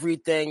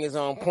everything is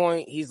on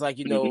point. He's like,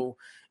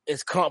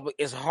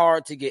 it's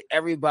hard to get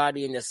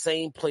everybody in the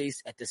same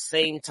place at the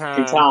same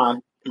time.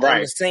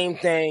 Right. The same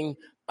thing,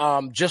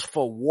 just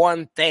for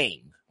one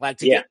thing. Like,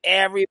 to get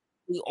everybody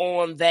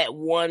on that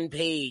one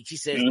page. He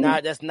says,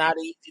 that's not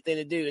an easy thing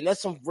to do. And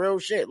that's some real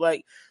shit.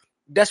 Like,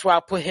 that's why I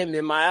put him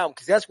in my album,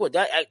 because that's what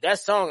that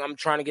song I'm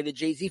trying to get a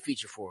Jay-Z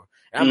feature for.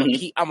 And I'm gonna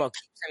keep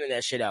sending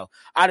that shit out.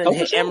 I done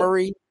hit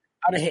Emery.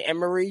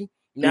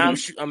 Now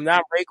I'm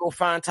not Rayco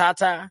Fine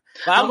Tata.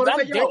 I'm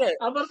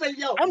gonna say,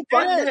 yo, I'm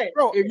dead,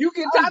 bro. If you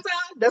get Tata,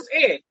 that's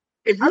it.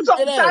 If you talk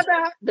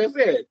Tata, that's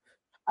it.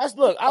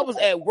 I was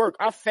at work.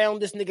 I found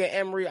this nigga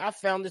Emery. I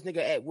found this nigga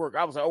at work.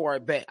 I was like, all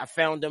right, bet. I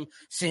found him,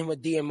 sent him a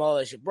DM, all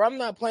that shit. Bro, I'm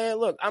not playing.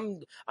 Look, I'm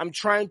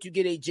trying to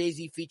get a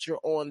Jay-Z feature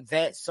on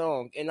that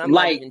song, and I'm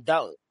not even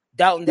doubting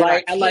that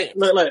I can't.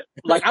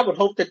 Like, I would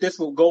hope that this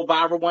will go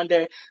viral one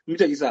day. Let me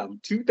tell you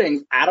something. Two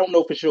things. I don't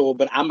know for sure,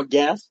 but I'm a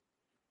guess.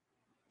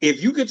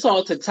 If you can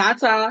talk to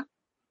Tata,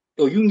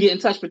 or you can get in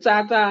touch with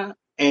Tata,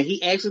 and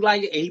he actually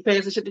like it, and he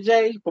passes shit to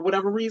Jay for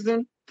whatever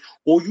reason,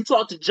 or you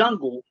talk to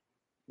Jungle,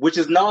 which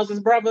is Nas's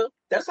brother,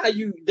 that's how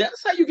you get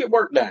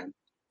work done.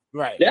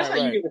 Right. That's how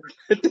you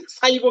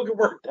get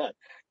work done.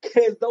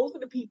 Because those are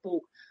the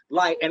people,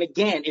 like, and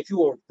again, if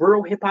you're a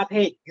real hip hop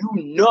head,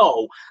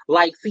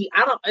 like, see,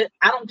 I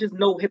don't just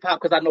know hip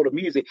hop because I know the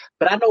music,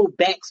 but I know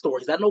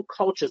backstories, I know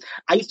cultures.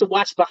 I used to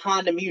watch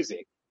Behind the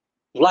Music,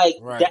 like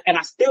that, and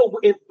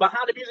if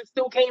Behind the Music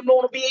still came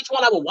on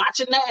VH1, I would watch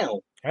it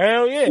now.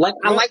 Hell yeah! Like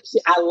I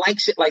like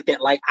shit like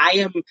that. Like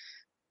I am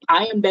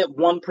that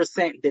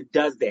 1% that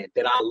does that.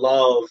 That I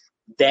love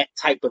that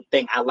type of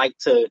thing. I like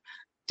to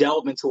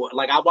delve into it.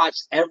 Like I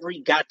watched every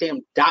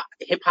goddamn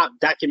hip hop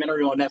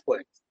documentary on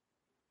Netflix.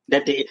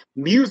 That the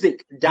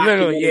music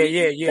documentary.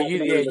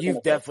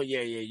 You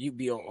definitely, you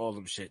be on all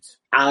them shits.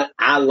 I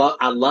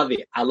love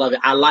it. I love it.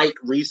 I like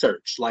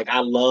research. Like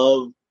I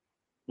love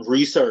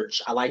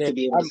research. I like to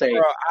be able to say,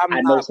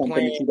 I know something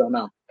that you don't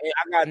know.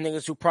 I got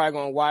niggas who probably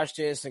gonna watch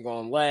this and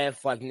gonna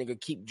laugh like nigga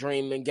keep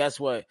dreaming. Guess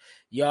what?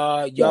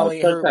 Y'all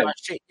ain't heard my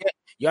shit yet.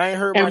 Y'all ain't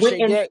heard my shit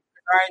yet.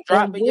 I ain't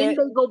dropped it yet.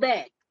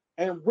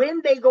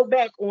 When they go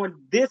back on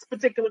this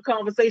particular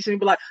conversation,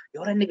 be like,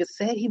 yo, that nigga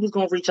said he was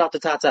gonna reach out to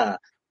Tata.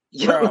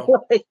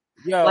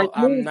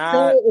 I'm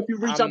not. If you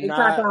reach out to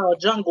Tata or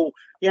Jungle,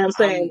 you know what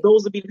I'm saying?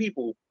 Those would be the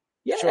people.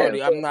 Yeah.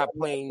 Shorty, I'm not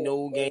playing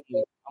no game.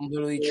 I'm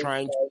literally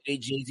trying to do a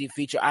Jay-Z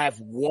feature. I have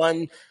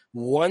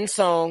one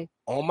song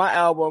on my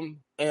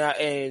album,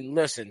 and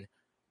listen,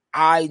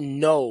 I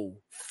know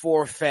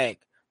for a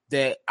fact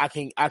that I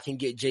can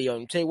get Jay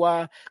on. Tell you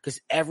why? Because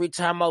every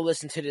time I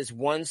listen to this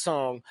one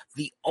song,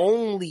 the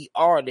only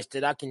artist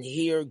that I can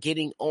hear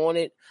getting on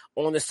it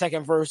on the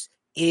second verse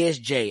is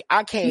Jay.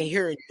 I can't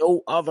hear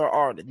no other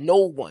artist,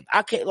 no one.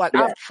 I can't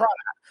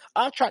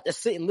I've tried to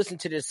sit and listen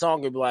to this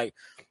song and be like,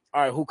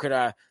 all right, who could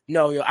I?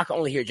 No, I can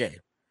only hear Jay.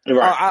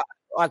 Right.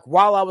 Like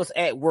while I was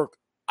at work,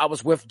 I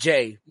was with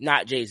Jay,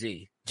 not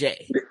Jay-Z.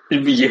 Jay.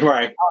 You're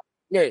right.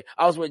 Yeah,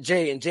 I was with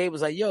Jay, and Jay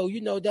was like, yo,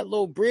 that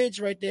little bridge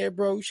right there,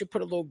 bro, you should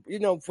put a little,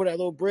 for that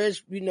little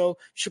bridge, you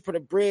should put a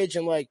bridge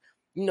and like,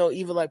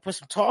 even like put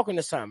some talking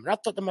or something. And I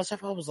thought to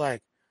myself, I was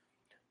like,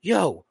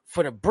 yo,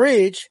 for the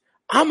bridge,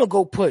 I'm gonna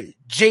go put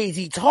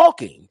Jay-Z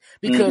talking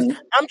because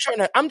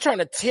I'm trying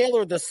to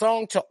tailor the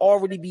song to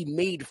already be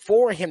made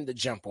for him to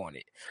jump on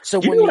it.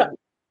 So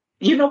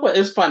you know what?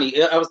 It's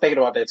funny. I was thinking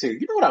about that too.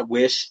 You know what I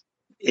wish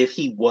if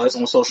he was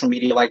on social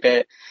media like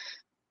that?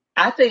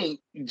 I think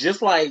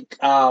just like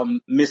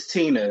Miss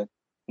Tina,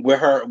 with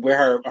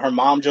her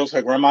mom jokes,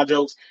 her grandma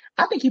jokes,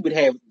 I think he would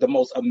have the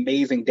most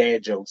amazing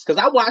dad jokes. Because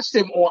I watched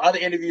him on other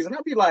interviews, and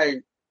I'd be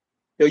like,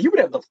 yo, you would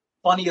have the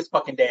funniest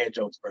fucking dad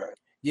jokes, bro.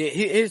 Yeah,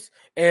 he is.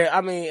 I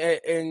mean,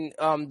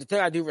 the thing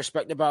I do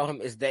respect about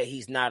him is that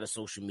he's not a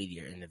social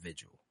media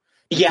individual.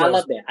 Yeah, I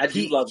love that. I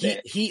do love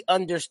that. He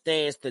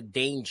understands the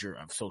danger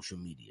of social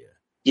media.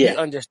 Yeah. He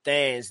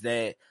understands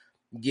that,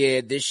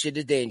 this shit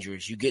is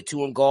dangerous. You get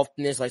too engulfed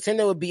in this. Like, same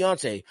thing with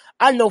Beyonce.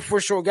 I know for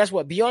sure, guess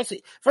what?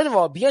 First of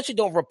all, Beyonce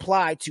don't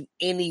reply to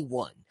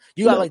anyone.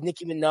 You got like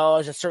Nicki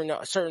Minaj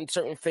and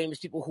certain famous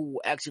people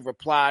who actually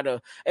reply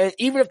to, and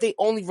even if they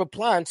only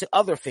reply to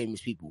other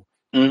famous people.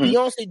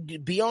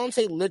 Mm-hmm.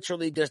 Beyonce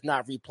literally does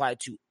not reply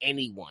to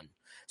anyone.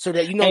 So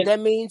that what that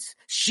means?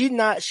 She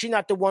not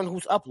the one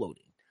who's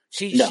uploading.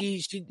 She's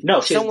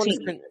someone.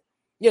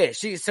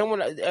 She's someone.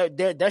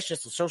 That's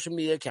just a social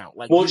media account.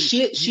 Like,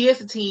 she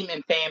has a team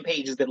and fan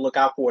pages that look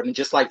out for it, and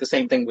just like the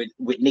same thing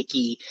with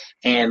Nicki,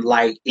 and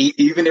like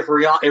even if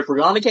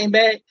Rihanna came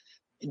back,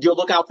 you'll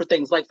look out for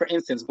things. Like for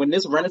instance, when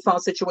this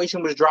Renaissance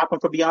situation was dropping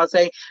for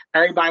Beyonce,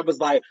 everybody was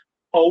like,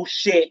 "Oh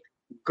shit,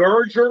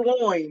 gird your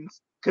loins."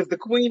 Because the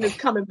queen is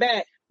coming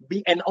back,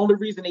 and the only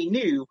reason they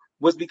knew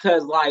was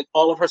because like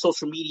all of her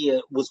social media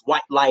was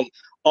white, like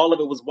all of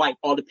it was white,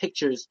 all the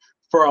pictures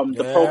from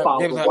the profile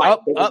was white.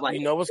 It was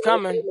like, what's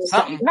coming?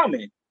 Something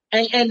coming,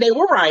 and they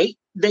were right.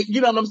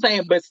 You know what I'm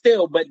saying? But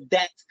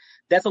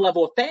that's a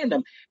level of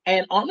fandom.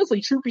 And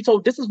honestly, truth be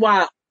told, this is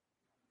why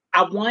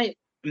I want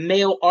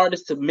male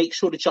artists to make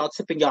sure that y'all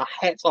tipping your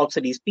hats off to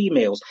these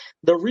females.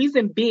 The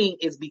reason being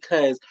is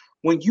because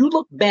when you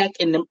look back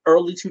in the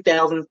early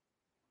 2000s.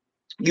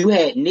 You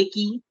had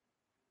Nicki.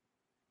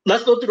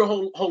 Let's go through the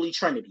whole Holy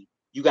Trinity.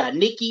 You got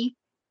Nicki,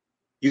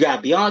 you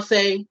got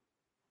Beyonce,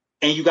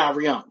 and you got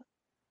Rihanna.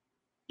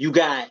 You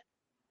got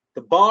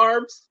the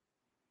Barbs,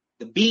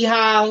 the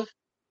Beehive,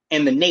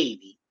 and the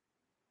Navy.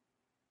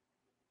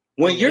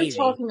 When you're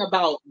talking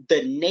about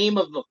the name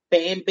of a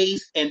fan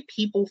base and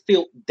people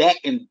feel that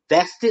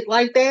invested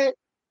like that,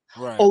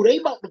 right. Oh, they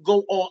about to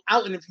go all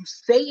out, and if you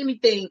say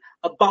anything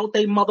about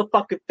they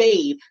motherfucking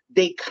fave,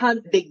 they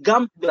gun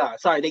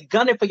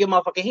it for your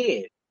motherfucking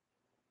head.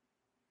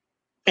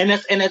 And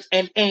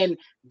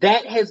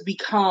that has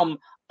become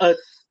a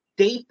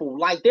staple.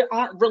 Like there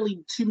aren't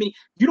really too many.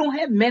 You don't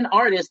have men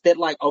artists that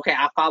like, okay,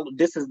 I follow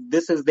this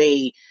is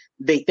they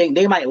think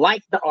they might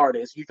like the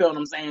artist. You feel what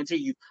I'm saying to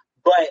you?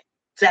 But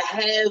to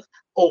have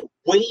a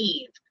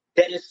wave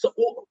that is so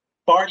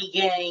Party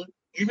Gang,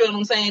 you feel what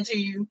I'm saying to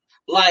you?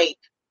 Like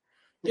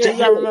yeah, you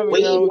gotta remember,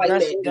 yo,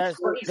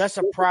 that's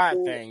a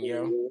pride thing,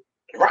 yo.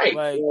 Right.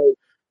 Like,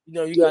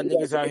 you got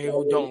niggas out here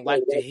who don't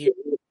like to hear,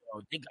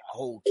 they got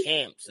whole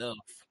camps of,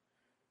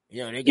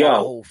 You know, they got a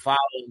whole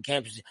following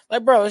campus.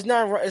 Like, bro, it's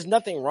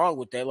nothing wrong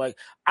with that. Like,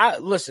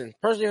 listen,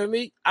 personally for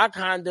me, I'm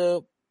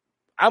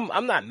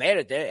not mad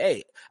at that.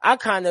 Hey, I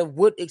kind of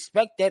would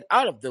expect that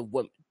out of the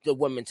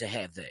women to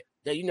have that.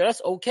 That, you know,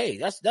 that's okay.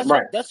 That's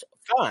right. That's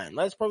fine.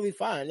 That's probably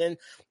fine. And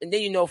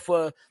then, you know,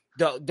 for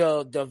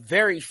the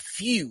very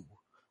few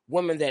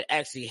women that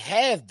actually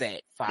have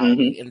that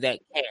following in that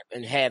camp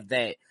and have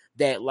that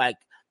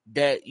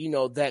you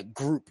know, that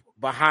group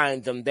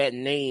behind them, that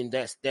name,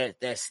 that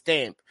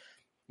stamp,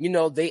 you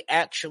know, they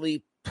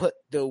actually put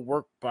the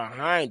work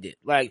behind it.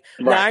 Like,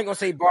 now I ain't gonna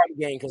say Barty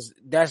Gang because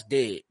that's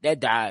dead. That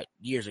died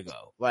years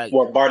ago. Like,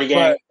 what, Barty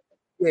Gang?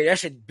 Yeah, that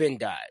should been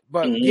died.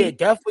 But yeah,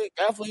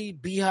 definitely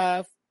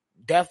Beehive,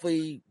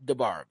 definitely the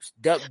Barbs.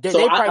 So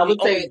I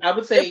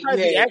would say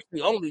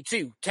actually only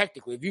two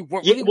technically. If you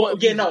want,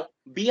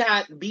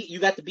 Beehive. You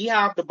got the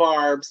Beehive, the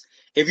Barbs.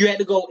 If you had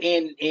to go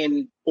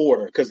in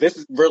order, because this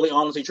is really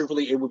honestly,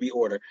 truthfully, it would be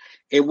order.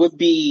 It would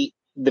be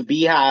the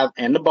Beehive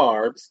and the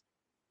Barbs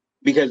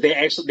because they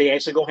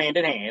actually go hand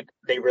in hand.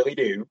 They really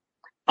do.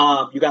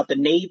 You got the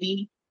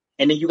Navy,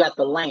 and then you got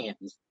the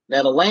Lambs.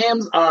 Now the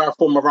Lambs are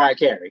for Mariah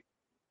Carey.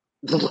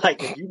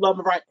 Like, if you love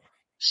Mariah,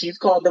 she's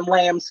called them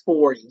Lambs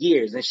for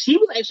years, and she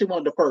was actually one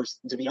of the first,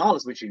 to be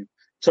honest with you,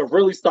 to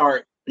really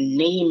start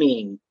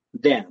naming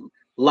them.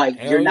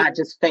 Like, you're not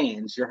just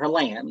fans, you're her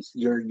lambs.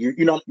 You're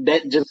you know,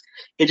 it just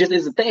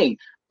is a thing.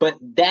 But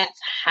that's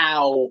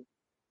how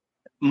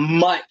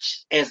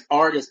much as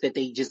artists that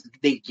they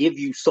give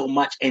you so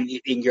much and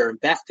you're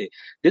invested.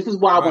 This is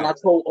why when I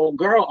told old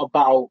girl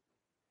about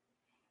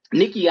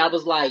Nicki, I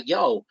was like,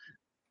 yo,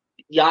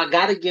 y'all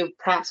gotta give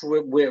props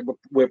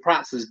where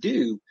props is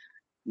due.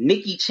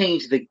 Nicki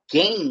changed the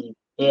game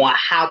on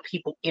how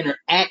people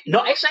interact.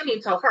 No, actually, I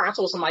didn't tell her. I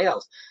told somebody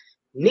else.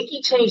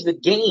 Nicki changed the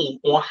game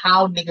on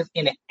how niggas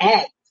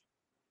interact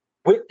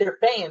with their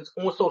fans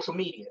on social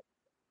media.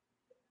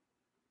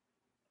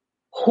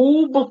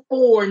 Who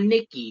before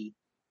Nicki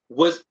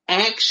was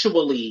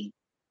actually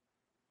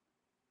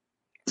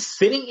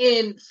sitting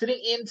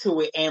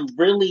into it and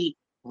really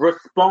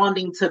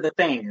responding to the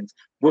fans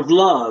with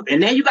love?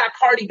 And then you got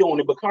Cardi doing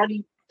it, but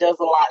Cardi does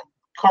a lot.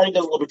 Cardi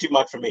does a little bit too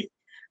much for me.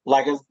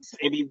 Like,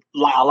 it'd be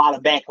like a lot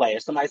of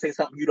backlash. Somebody say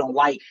something you don't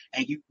like,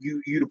 and you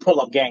the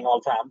pull up gang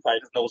all the time. I'm sorry,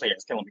 this nose hair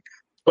is killing me.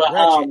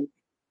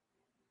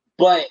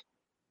 But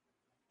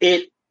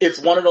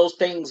it's one of those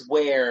things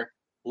where,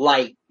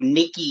 like,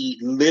 Nicki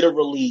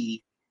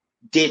literally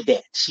did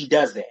that. She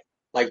does that.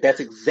 Like, that's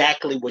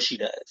exactly what she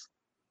does.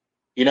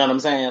 You know what I'm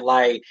saying?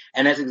 Like,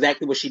 and that's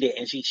exactly what she did.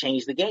 And she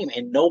changed the game.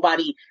 And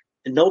nobody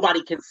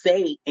can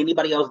say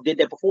anybody else did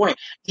that beforehand.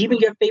 Even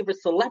your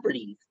favorite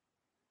celebrities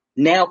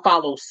now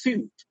follow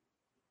suit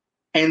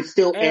and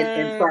still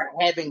and start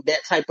having that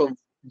type of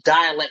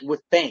dialect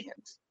with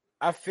fans.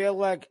 I feel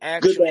like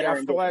actually,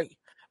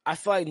 I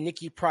feel like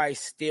Nicki probably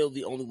still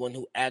the only one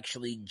who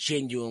actually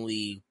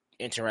genuinely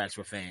interacts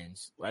with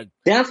fans. Like,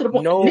 down to the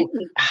point. No,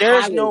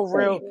 there's no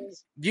real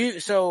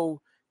the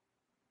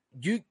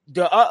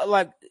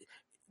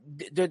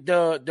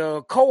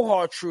cold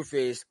hard truth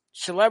is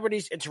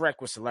celebrities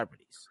interact with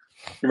celebrities.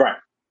 Right.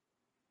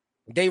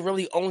 They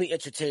really only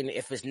entertain it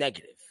if it's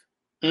negative.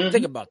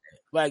 Think about that.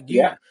 Like,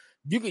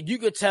 you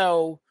could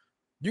tell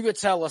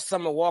a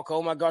Summer Walker,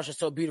 oh my gosh, you're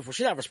so beautiful.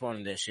 She's not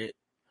responding to that shit.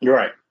 You're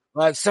right.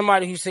 Like,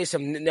 somebody who say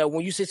something, now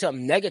when you say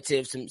something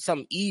negative,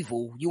 some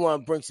evil, you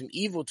want to bring some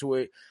evil to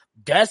it.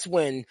 That's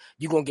when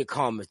you're gonna get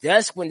comments.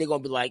 That's when they're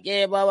gonna be like,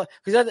 yeah, blah blah.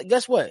 Because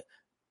guess what?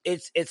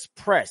 It's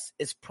press,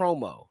 it's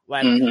promo.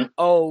 Like,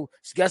 oh,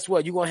 guess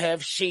what? You're gonna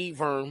have Shade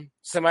Room.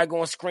 Somebody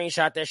gonna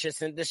screenshot that shit,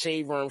 send the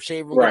Shade Room.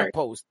 Shade Room gonna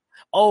post.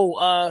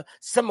 Oh,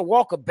 Summer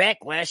Walker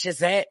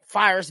backlashes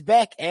fires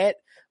back at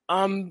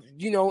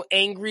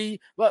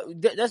angry.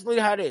 But that's really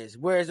how it is.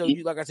 Whereas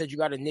like I said, you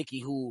got a Nicki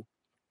who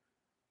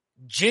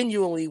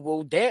genuinely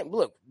will damn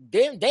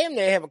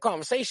near have a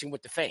conversation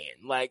with the fan.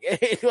 Like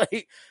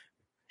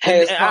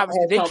has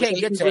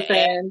conversations with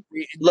fans.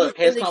 Look,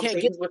 has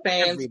conversations with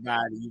fans.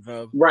 Everybody,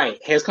 bro.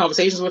 Right, has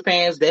conversations with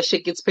fans. That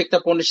shit gets picked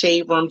up on the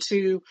Shade Room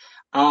too.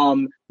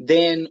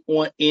 Then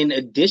in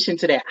addition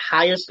to that,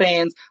 hires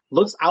fans,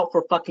 looks out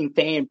for fucking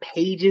fan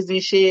pages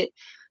and shit.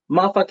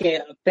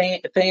 Motherfucking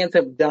fans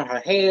have done her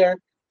hair,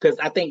 because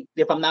I think,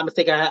 if I'm not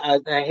mistaken, her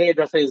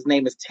hairdresser, his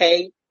name is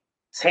Tay.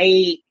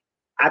 Tay,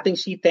 I think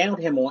she found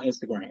him on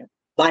Instagram.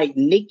 Like,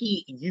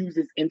 Nicki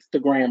uses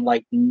Instagram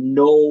like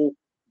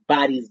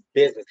nobody's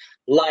business.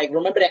 Like,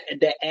 remember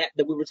that app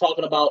that we were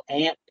talking about,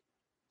 Amp?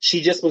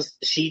 She tweeted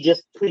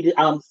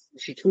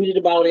she tweeted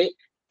about it,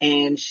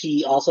 and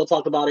she also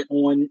talked about it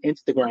on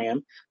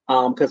Instagram,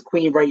 because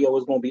Queen Radio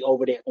is going to be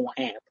over there on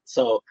Amp.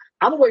 So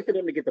I'm gonna wait for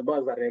them to get the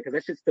buzz out of there, because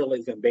that shit still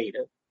is in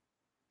beta.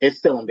 It's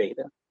still in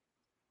beta.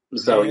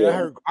 So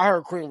yeah. I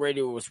heard Queen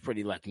Radio was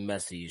pretty like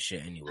messy as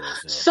shit anyway.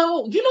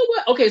 So you know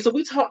what? Okay, so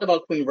we talked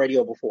about Queen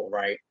Radio before,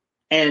 right?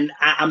 And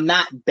I'm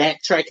not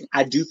backtracking.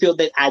 I do feel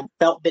that I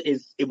felt that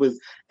it was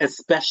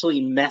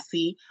especially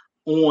messy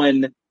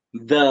on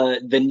the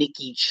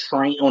Nicki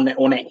train, on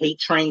that hate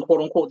train,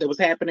 quote unquote, that was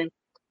happening.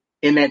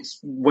 and that's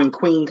when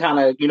Queen kind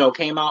of,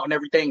 came out and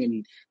everything,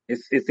 and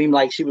it seemed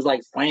like she was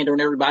like slandering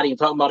everybody and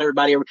talking about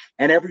everybody.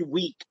 And every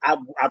week, I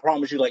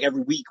promise you, like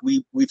every week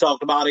we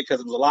talked about it because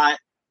it was a lot.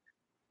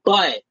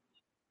 But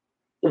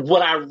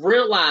what I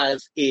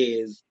realized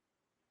is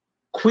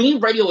Queen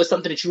Radio is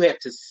something that you have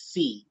to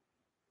see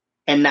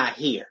and not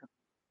hear.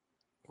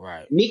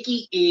 Right.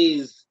 Nicki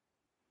is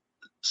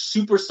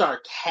super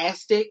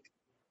sarcastic,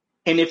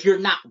 and if you're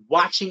not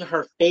watching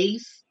her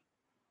face,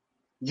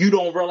 you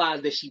don't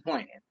realize that she's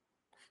playing.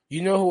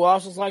 You know who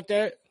else is like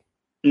that?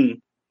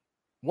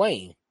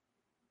 Wayne.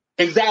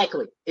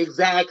 Exactly. Yeah,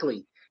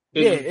 exactly.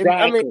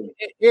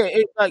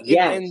 it's like,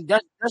 yes. and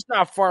that's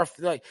not far.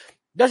 Like,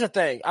 that's the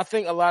thing. I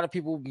think a lot of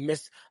people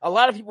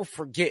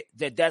forget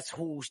that that's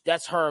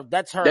her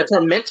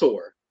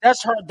mentor.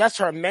 That's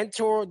her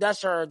mentor.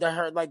 That's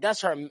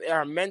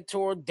her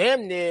mentor.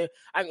 Damn near.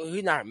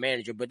 He's not her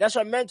manager, but that's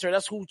her mentor.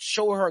 That's who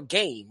show her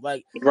game.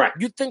 Like, right.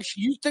 You think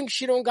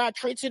she don't got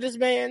traits of this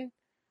man?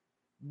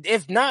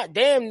 If not,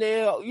 damn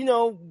near,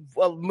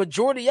 a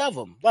majority of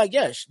them. Like,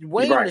 yes,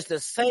 Wayne is the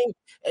same.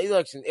 Hey,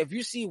 listen, if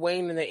you see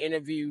Wayne in the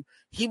interview,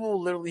 he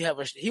will literally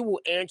he will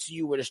answer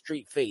you with a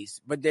straight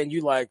face. But then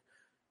you like,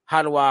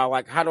 how do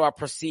I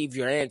perceive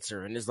your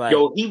answer? And it's like,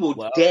 he will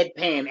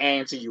deadpan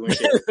answer you and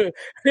shit.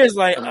 It's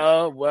like,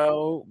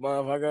 well,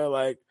 motherfucker,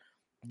 like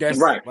that's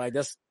right. Like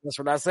that's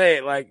what I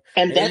said. Like,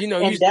 and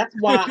that's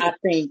why I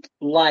think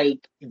like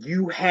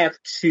you have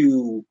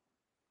to.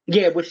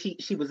 Yeah, but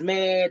she was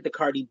mad. The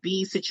Cardi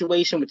B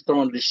situation with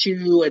throwing the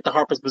shoe at the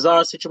Harper's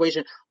Bazaar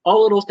situation,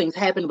 all of those things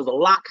happened. There was a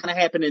lot kind of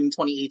happening in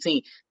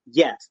 2018.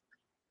 Yes,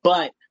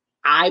 but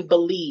I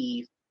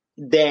believe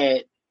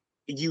that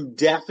you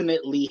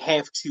definitely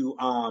have to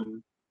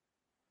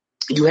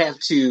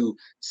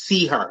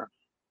see her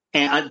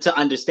and to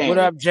understand. What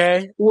up,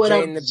 Jay? What Jay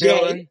up, in the Jay?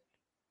 building?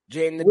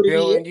 Jay in the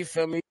building. You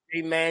feel me?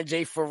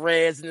 Jay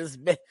Ferrez in this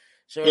bit.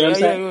 So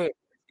yeah.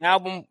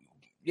 Album.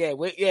 Yeah,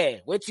 wait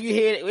till you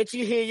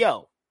hear,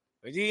 yo.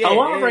 I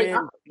already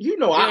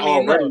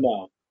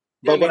know.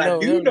 But what I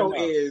do know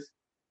is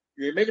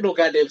you ain't making no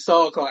goddamn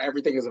song called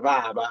 "Everything Is a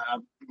Vibe."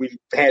 We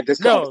had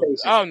this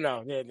conversation.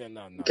 No.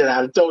 Because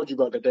I told you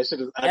about that. That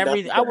shit is.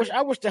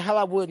 I wish the hell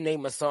I would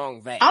name a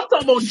song that. I'm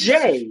talking about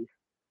Jay.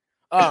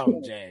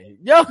 Jay.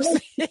 Yo,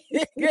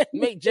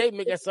 make Jay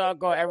make a song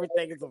called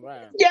 "Everything Is a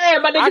Vibe." Yeah,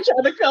 my nigga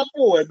trying to come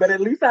forward, but at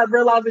least I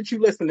realize that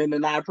you listening,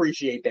 and I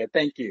appreciate that.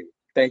 Thank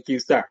you,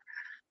 sir.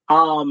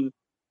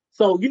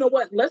 So you know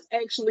what? Let's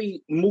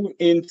actually move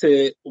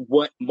into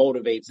what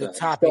motivates the us.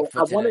 Topic for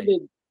I wanted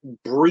to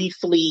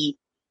briefly.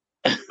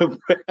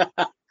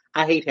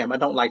 I hate him. I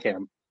don't like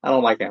him. I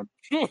do not like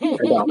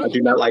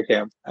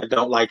him. I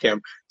don't like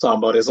him. Talking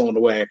about it's on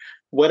the way.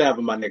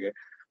 Whatever, my nigga.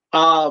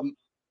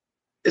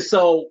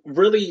 So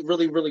really,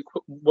 really, really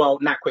quick. Well,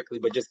 not quickly,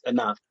 but just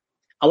enough.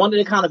 I wanted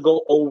to kind of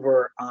go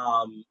over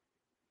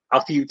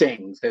a few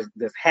things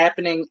that's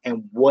happening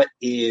and what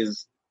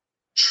is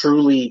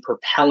truly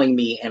propelling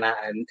me, and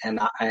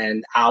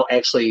I'll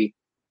actually.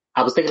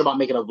 I was thinking about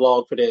making a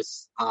vlog for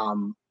this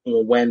on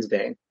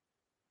Wednesday.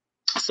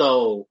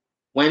 So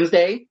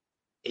Wednesday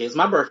is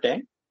my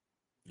birthday.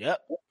 Yep.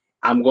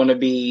 I'm gonna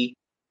be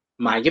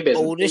mind your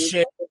business. Old as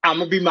shit. I'm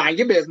gonna be mind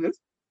your business.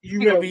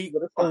 You're gonna be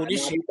old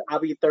as shit. I'll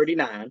be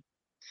 39.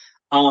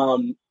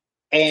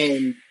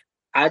 And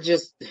I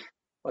just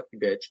fuck you,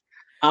 bitch.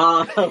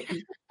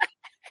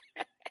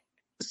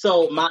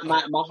 So my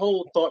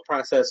whole thought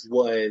process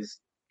was,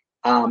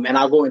 and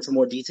I'll go into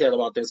more detail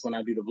about this when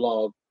I do the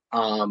vlog.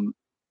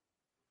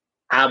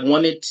 I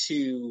wanted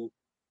to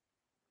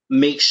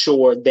make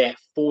sure that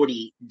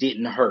 40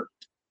 didn't hurt.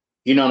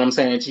 You know what I'm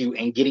saying to you?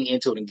 And getting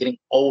into it and getting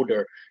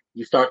older,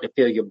 you start to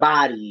feel your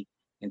body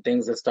and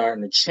things are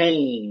starting to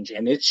change.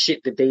 And it's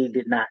shit that they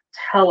did not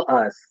tell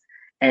us.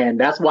 And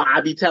that's why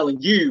I be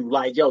telling you,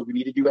 like, yo, you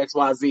need to do X,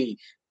 Y, Z.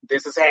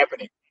 This is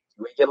happening.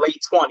 You in your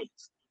late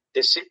 20s.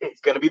 This shit is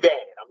going to be bad.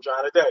 I'm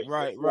trying to tell you.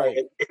 Right.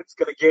 It's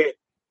going to get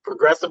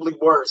progressively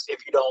worse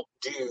if you don't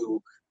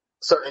do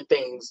certain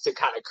things to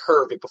kind of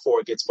curb it before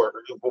it gets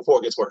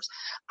worse.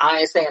 I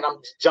ain't saying I'm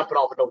jumping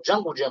off of no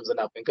jungle gyms or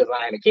nothing because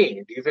I ain't a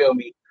kid. Do you feel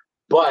me?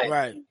 But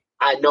right.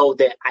 I know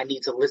that I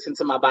need to listen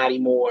to my body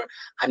more.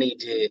 I need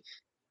to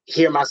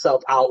hear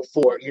myself out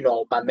for,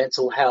 my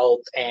mental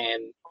health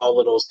and all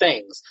of those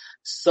things.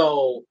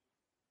 So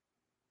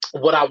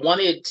what I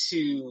wanted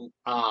to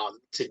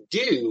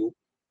do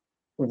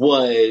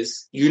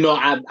was,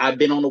 I've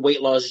been on a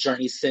weight loss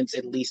journey since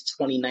at least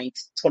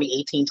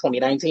 2018,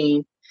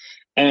 2019.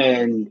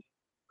 And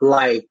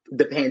like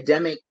the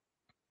pandemic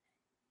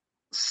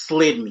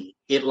slid me.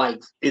 It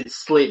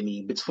slid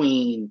me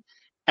between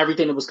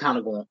everything that was kind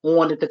of going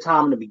on at the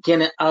time, in the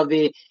beginning of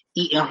it,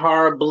 eating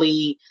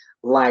horribly,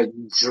 like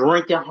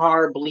drinking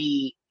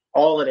horribly,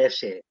 all of that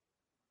shit.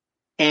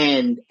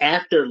 And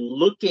after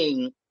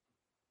looking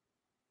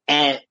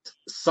at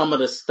some of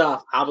the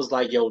stuff, I was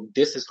like, yo,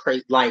 this is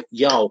crazy. Like,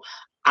 yo,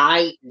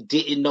 I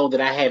didn't know that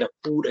I had a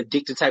food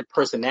addicted type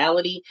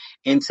personality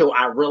until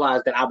I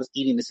realized that I was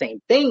eating the same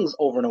things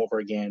over and over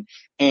again.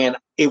 And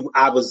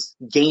I was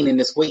gaining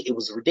this weight. It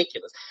was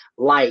ridiculous.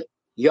 Like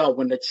Yo,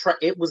 when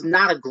it was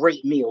not a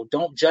great meal.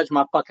 Don't judge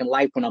my fucking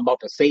life when I'm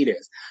about to say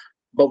this.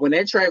 But when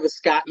that Travis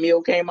Scott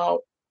meal came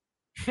out,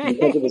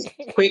 because it was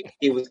quick,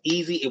 it was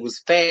easy, it was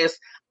fast,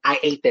 I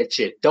ate that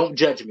shit. Don't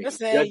judge me. Judge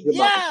your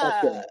mother.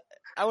 Fuck that.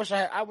 I wish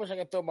I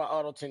could throw my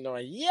auto tune on.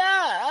 I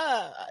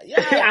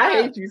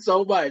hate you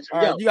so much.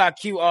 Yo, you got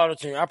cue auto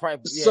tune. I'll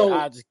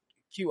just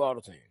cue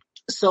auto tune.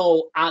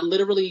 So I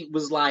literally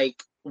was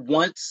like,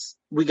 once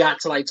we got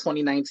to like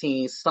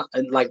 2019,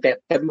 like that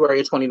February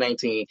of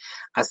 2019,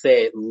 I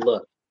said,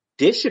 look,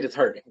 this shit is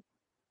hurting.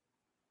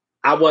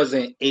 I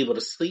wasn't able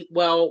to sleep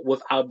well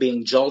without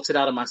being jolted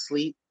out of my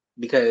sleep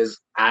because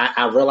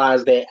I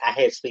realized that I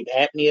had sleep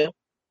apnea.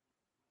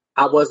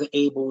 I wasn't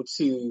able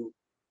to,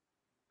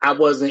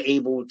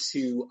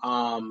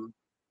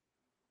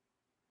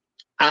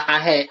 I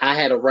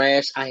had a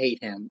rash. I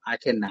hate him. I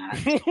cannot.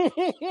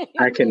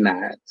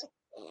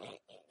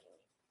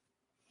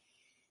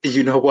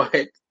 You know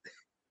what?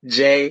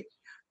 Jay,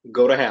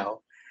 go to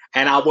hell.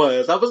 And I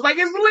was like,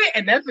 it's lit.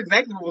 And that's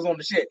exactly what was on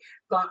the shit.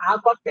 So I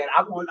fuck that.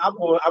 I'm going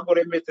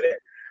to admit to that.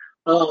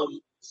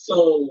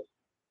 So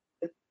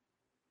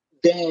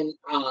then,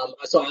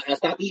 so I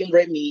stopped eating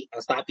red meat. I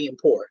stopped eating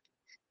pork.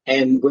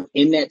 And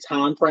within that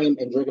time frame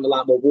and drinking a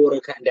lot more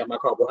water, cutting down my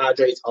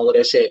carbohydrates, all of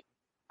that shit,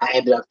 I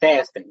ended up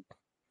fasting,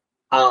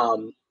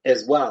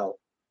 as well.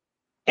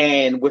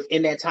 And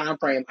within that time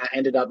frame, I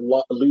ended up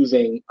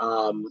losing,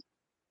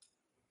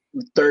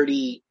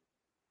 30.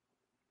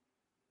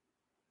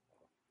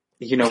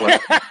 You know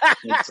what?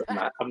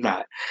 I'm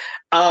not.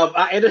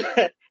 I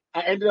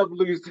ended up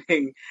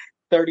losing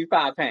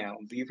 35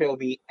 pounds. You feel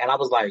me? And I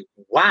was like,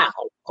 wow,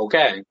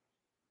 okay.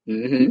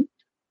 Mm-hmm.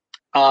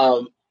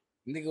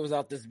 Nigga was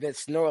out this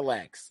bitch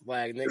Snorlax.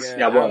 Like, nigga.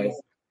 Yeah,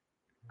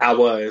 I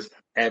was.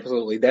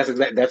 Absolutely. That's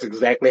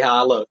exactly how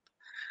I looked.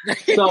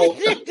 So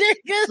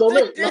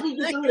look, let me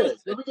get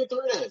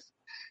through this.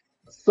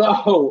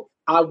 So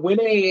I went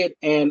ahead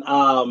and,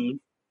 I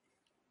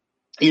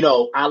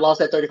lost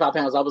that 35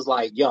 pounds. I was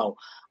like, yo,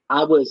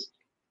 I was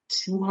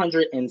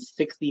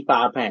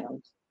 265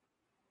 pounds.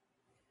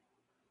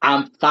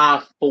 I'm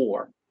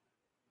 5'4".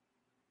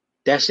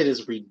 That shit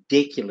is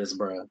ridiculous,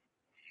 bro.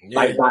 Yeah,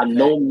 like, by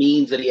no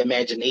means of the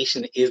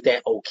imagination is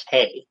that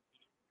okay.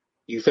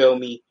 You feel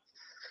me?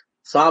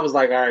 So I was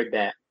like, all right,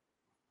 bet.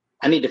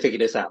 I need to figure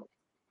this out.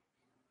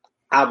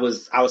 I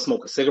was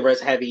smoking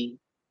cigarettes heavy.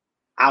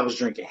 I was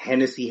drinking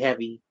Hennessy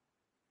heavy.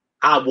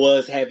 I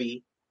was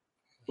heavy.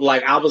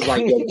 Like, I was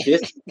like, yo,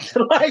 this,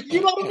 like,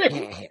 you know what I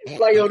mean?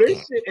 Like, yo,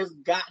 this shit has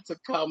got to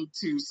come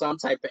to some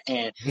type of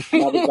end.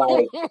 And I was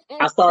like,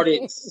 I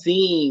started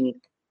seeing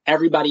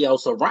everybody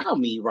else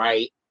around me,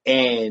 right?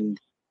 And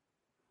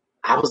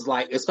I was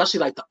like,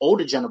 especially like the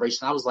older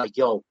generation, I was like,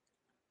 yo,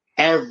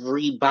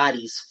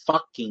 everybody's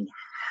fucking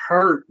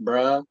hurt,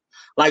 bruh.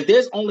 Like,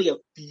 there's only a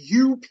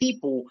few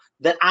people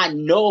that I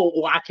know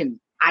or I can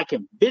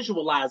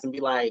visualize and be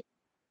like,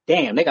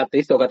 damn,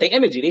 they still got their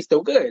energy. They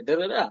still good. Da,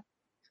 da, da.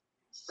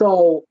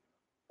 So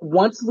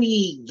once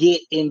we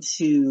get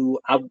into,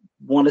 I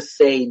want to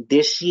say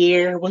this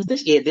year,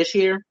 this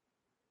year,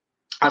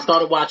 I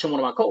started watching one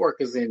of my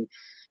coworkers and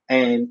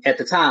at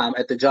the time,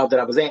 at the job that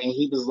I was at, and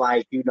he was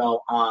like,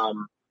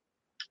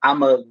 I'm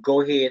going to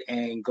go ahead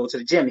and go to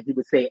the gym. And he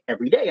would say it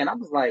every day. And I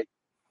was like,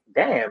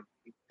 damn,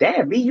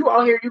 me, you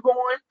out here, you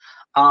going?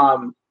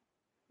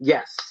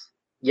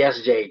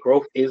 Yes, Jay,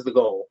 growth is the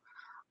goal.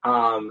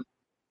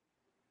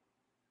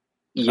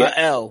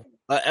 Yeah.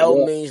 A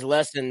L means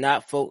lesson,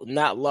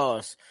 not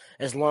loss.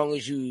 As long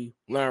as you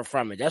learn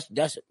from it.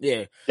 That's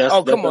yeah.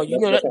 Come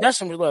on, that's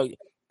some look.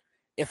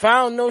 If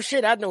I don't know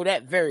shit, I know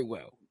that very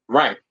well.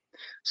 Right.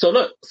 So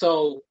look,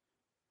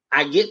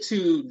 I get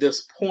to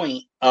this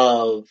point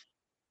of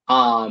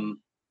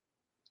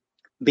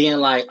being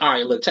like, all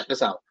right, look, check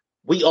this out.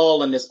 We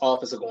all in this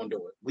office are going to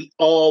do it. We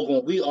all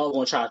going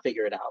to try to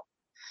figure it out.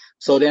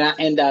 So then I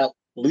end up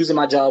losing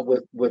my job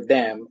with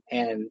them,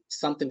 and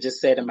something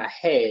just said in my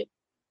head,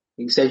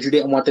 you said you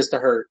didn't want this to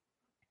hurt.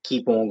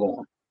 Keep on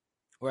going.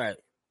 Right.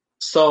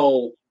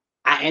 So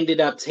I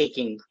ended up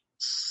taking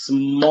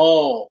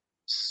small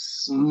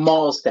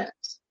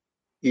steps.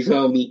 You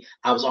feel me?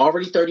 I was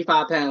already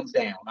 35 pounds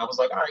down. I was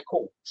like, all right,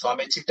 cool. So I'm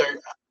at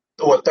 230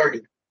 or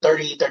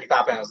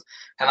 35 pounds.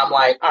 And I'm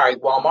like, all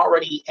right, well, I'm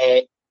already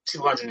at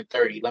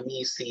 230. Let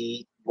me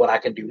see what I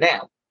can do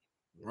now.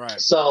 Right.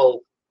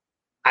 So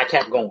I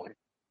kept going.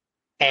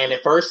 And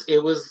at first it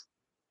was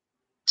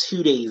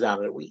 2 days out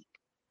of the week.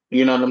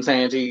 You know what I'm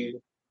saying to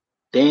you?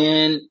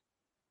 Then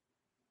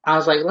I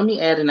was like, let me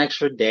add an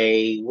extra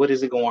day. What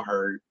is it going to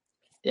hurt?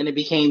 Then it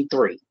became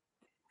 3.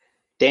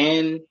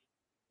 Then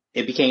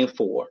it became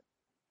 4.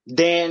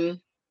 Then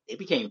it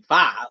became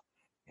 5,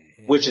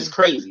 which is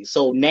crazy.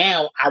 So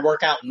now I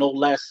work out no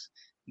less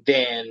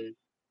than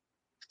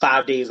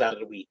 5 days out of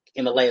the week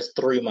in the last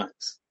 3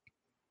 months.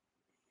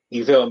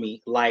 You feel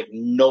me? Like,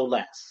 no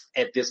less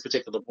at this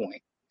particular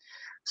point.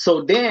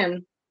 So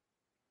then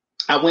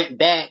I went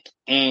back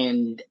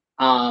and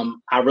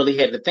I really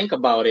had to think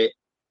about it.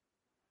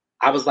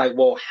 I was like,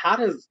 well, how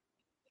does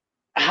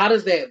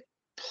that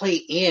play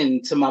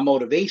into my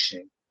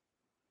motivation.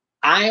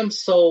 I am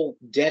so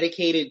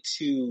dedicated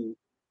to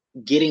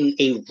getting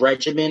a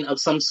regimen of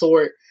some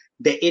sort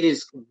that it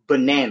is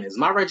bananas.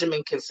 My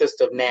regimen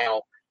consists of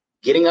now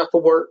getting up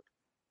for work,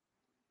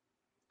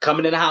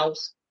 coming in the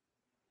house,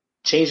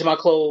 changing my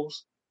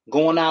clothes,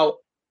 going out,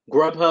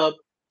 Grubhub,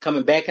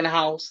 coming back in the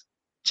house,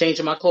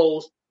 changing my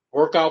clothes,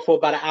 work out for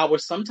about an hour,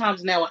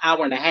 sometimes now an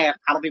hour and a half.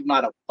 I don't even know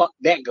how the fuck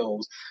that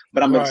goes,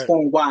 but I'm going to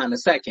explain why in a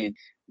second.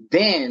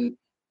 Then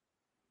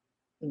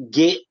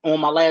get on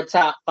my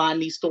laptop,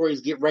 find these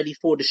stories, get ready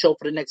for the show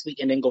for the next week,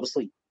 and then go to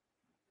sleep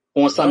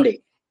on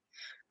Sunday.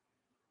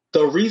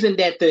 The reason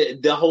that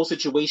the whole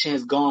situation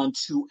has gone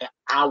to an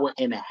hour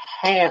and a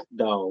half,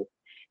 though,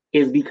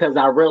 is because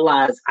I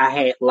realized I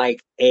had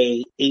like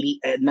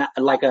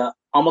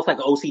almost like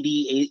an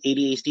OCD,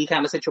 ADHD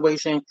kind of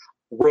situation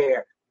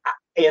where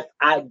if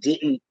I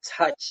didn't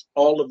touch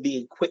all of the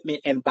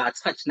equipment, and by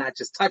touch, not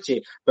just touch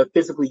it, but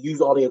physically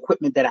use all the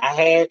equipment that I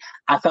had,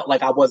 I felt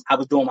like I was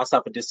doing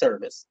myself a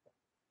disservice.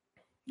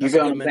 You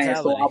feel what I'm saying?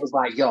 So I was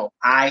like, yo,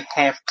 I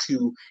have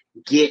to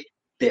get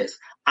this.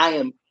 I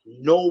am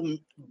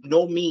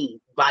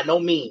by no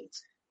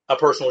means a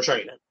personal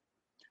trainer.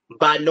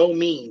 By no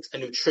means a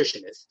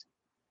nutritionist.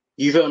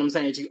 You feel what I'm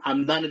saying to you?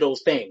 I'm none of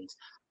those things.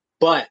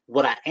 But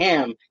what I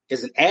am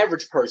is an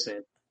average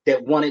person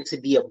that wanted to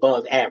be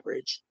above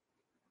average.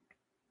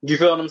 You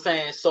feel what I'm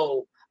saying?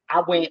 So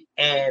I went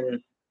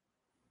and,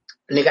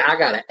 nigga, I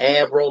got an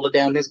ab roller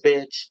down this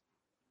bitch.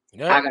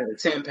 Yep. I got a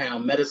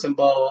 10-pound medicine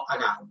ball. I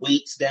got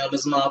weights down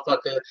this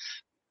motherfucker.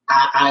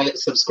 I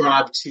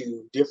subscribe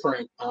to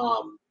different,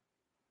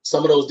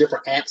 some of those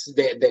different apps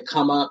that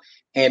come up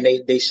and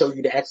they show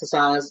you the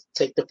exercise.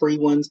 Take the free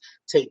ones.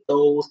 Take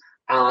those.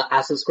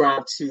 I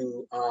subscribe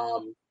to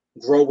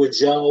Grow with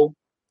Joe.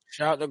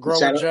 Shout out to Grow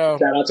with Joe.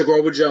 Shout out to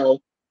Grow with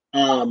Joe.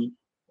 I'm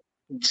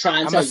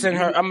gonna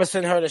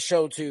send her the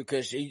show too,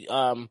 because she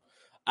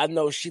I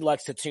know she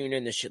likes to tune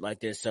in to shit like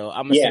this. So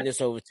I'm gonna send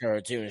this over to her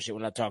too and shit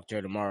when I talk to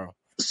her tomorrow.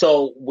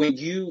 So when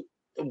you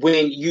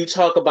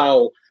talk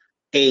about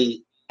a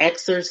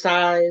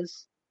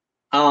exercise,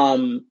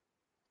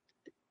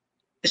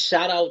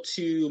 shout out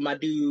to my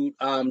dude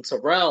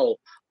Terrell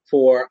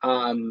for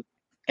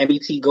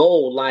MBT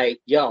Gold. Like,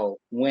 yo,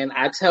 when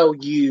I tell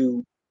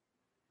you,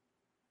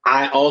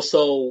 I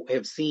also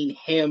have seen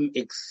him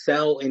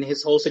excel in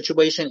his whole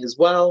situation as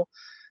well.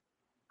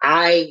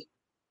 I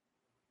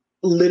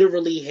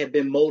literally have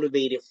been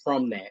motivated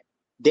from that.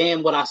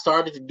 Then what I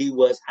started to do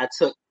was I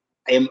took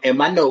in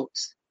my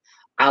notes,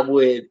 I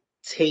would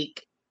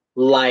take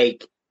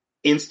like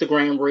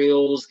Instagram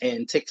reels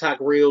and TikTok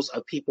reels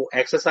of people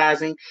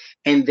exercising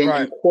and then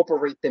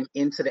incorporate them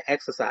into the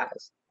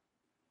exercise.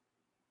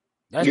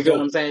 You feel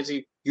what I'm saying to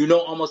you? You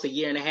know, almost a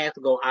year and a half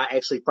ago, I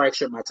actually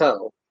fractured my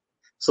toe.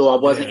 So I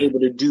wasn't able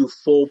to do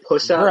full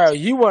push-ups. Bro,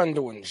 you wasn't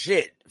doing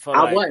shit for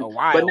a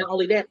while. But not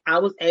only that, I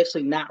was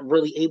actually not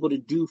really able to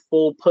do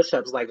full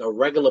push-ups, like a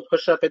regular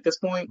push-up at this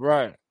point.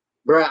 Right.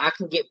 Bro, I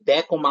can get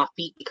back on my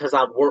feet because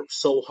I worked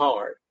so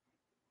hard.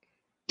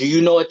 Do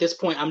you know at this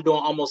point I'm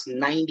doing almost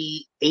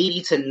 80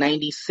 to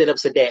 90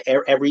 sit-ups a day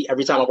every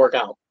time I work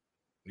out?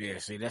 Yeah,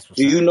 see, that's what's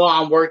Do you know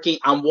I'm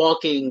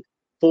walking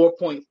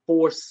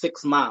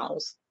 4.46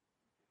 miles.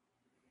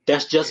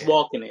 That's just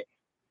walking it.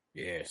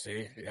 Yeah,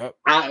 see, yep.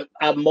 I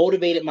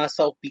motivated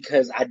myself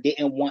because I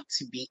didn't want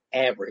to be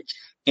average.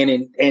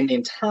 And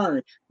in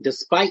turn,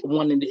 despite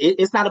wanting to,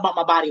 it's not about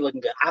my body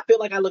looking good. I feel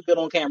like I look good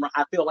on camera.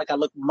 I feel like I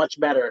look much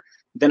better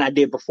than I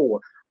did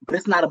before. But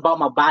it's not about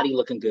my body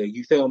looking good.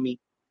 You feel me?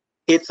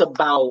 It's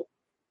about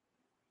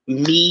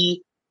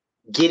me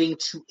getting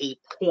to a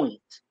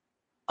point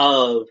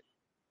of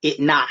it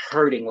not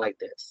hurting like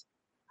this.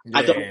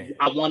 Yeah.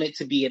 I want it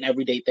to be an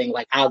everyday thing.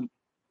 Like I've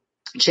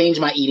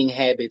changed my eating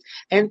habits,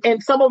 and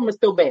some of them are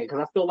still bad because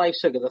I still like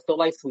sugars, I still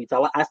like sweets,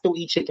 I still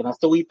eat chicken, I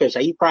still eat fish,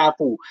 I eat fried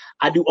food,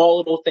 I do all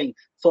of those things.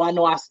 So I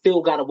know I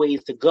still got a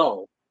ways to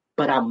go,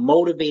 but I'm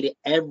motivated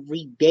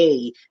every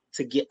day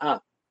to get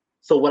up.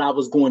 So what I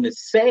was going to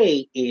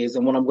say is,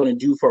 and what I'm going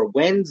to do for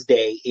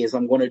Wednesday is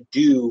I'm going to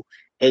do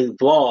a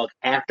vlog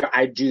after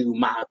I do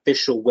my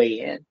official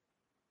weigh-in.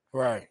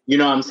 Right. You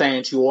know what I'm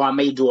saying to you? Or I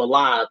may do a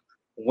live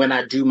when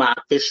I do my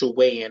official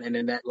weigh-in, and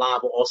then that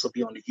live will also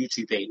be on the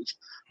YouTube page.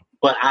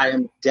 But I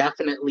am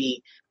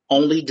definitely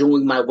only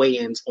doing my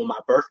weigh-ins on my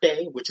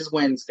birthday, which is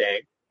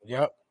Wednesday.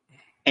 Yep.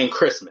 And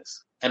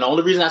Christmas. And the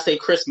only reason I say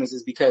Christmas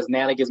is because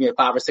now that gives me a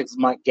 5 or 6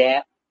 month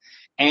gap.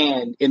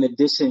 And in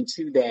addition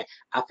to that,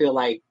 I feel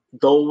like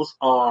those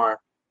are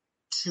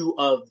two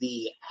of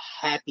the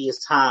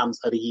happiest times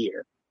of the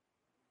year.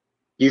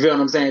 You feel what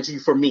I'm saying to you?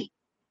 For me,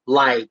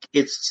 like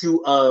it's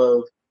two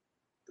of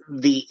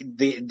the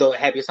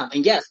happiest time.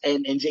 And yes,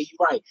 and Jay,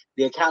 you're right.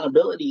 The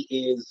accountability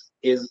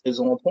is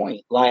on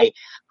point. Like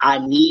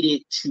I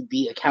needed to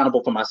be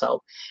accountable for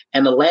myself.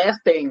 And the last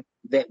thing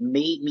that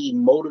made me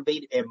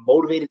motivated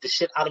the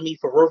shit out of me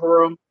for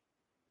River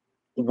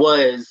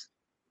was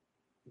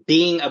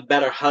being a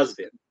better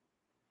husband,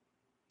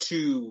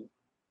 to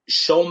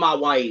show my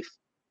wife,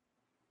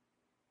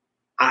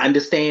 I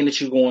understand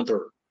that you're going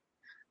through.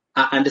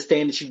 I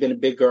understand that you've been a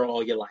big girl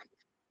all your life.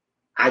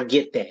 I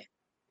get that.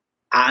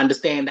 I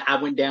understand that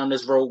I went down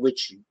this road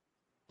with you.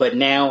 But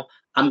now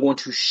I'm going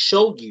to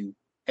show you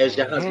as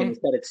your husband,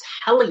 instead of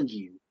telling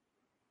you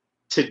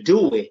to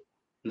do it,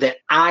 that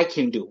I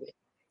can do it.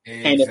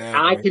 Exactly. And if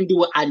I can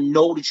do it, I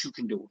know that you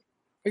can do it.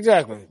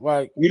 Exactly.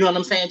 Like, you know what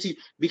I'm saying to you?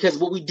 Because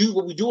what we do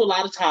a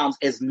lot of times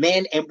as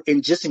men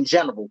and just in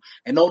general,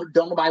 and don't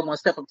nobody want to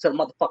step up to the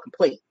motherfucking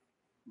plate.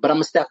 But I'm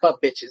gonna step up,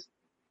 bitches.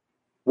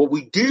 What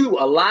we do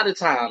a lot of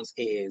times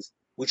is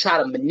we try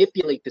to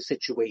manipulate the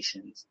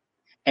situations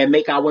and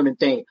make our women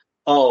think,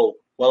 oh,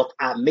 well, if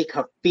I make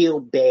her feel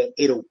bad,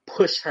 it'll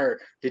push her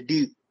to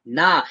do.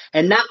 Nah.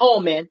 And not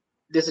all men.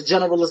 There's a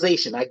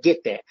generalization. I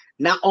get that.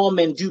 Not all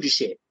men do the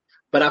shit.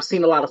 But I've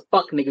seen a lot of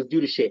fuck niggas do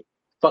the shit.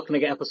 Fuck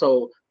nigga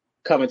episode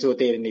coming to a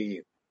theater near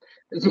you.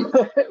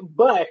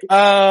 But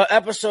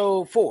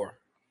episode 4.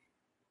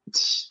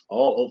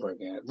 All over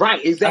again.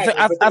 Right, exactly.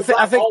 I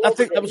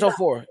think episode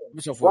 4.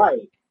 Episode 4. Right.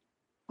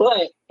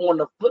 But on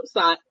the flip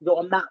side, though,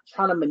 I'm not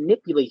trying to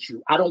manipulate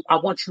you. I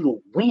want you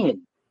to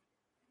win.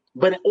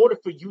 But in order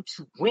for you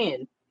to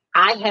win,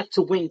 I have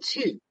to win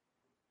too.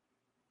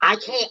 I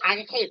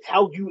can't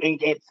tell you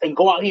and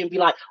go out here and be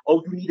like,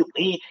 oh, you need to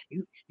win.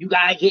 You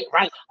gotta get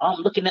right. I'm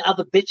looking at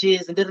other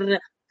bitches and da-da-da.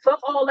 Fuck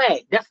all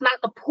that. That's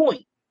not the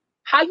point.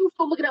 How you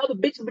still looking at other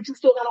bitches, but you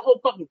still got a whole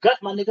fucking gut,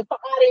 my nigga?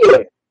 Fuck out of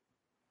here.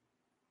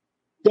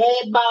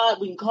 Dad bod,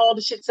 we can call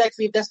the shit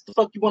sexy if that's the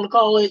fuck you want to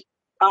call it.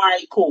 All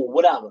right, cool,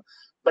 whatever.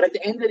 But at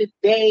the end of the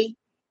day,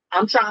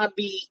 I'm trying to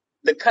be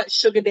the cut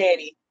sugar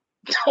daddy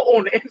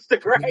on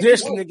Instagram.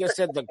 This nigga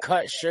said the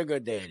cut sugar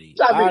daddy.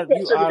 You out of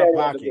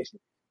pocket.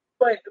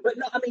 But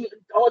no, I mean,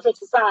 all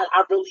jokes aside,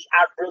 I really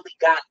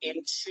got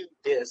into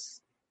this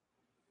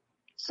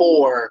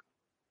for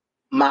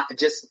my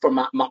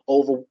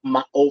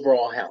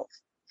overall health.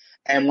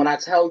 And when I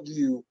tell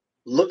you,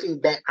 looking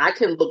back, I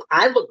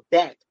look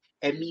back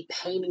at me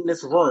painting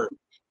this room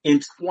in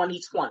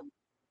 2020.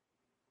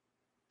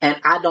 And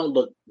I don't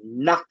look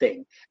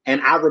nothing.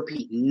 And I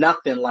repeat,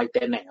 nothing like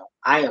that now.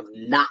 I am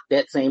not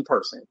that same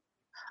person.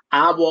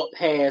 I walked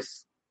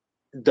past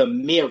the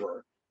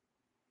mirror.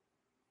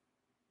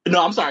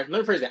 No, I'm sorry. Let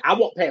me phrase that. I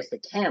walked past the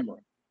camera.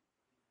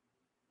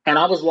 And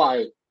I was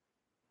like,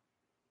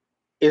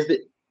 is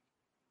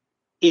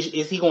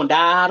he gonna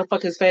die? How the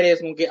fuck his fat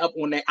ass gonna get up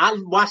on that? I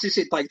watched this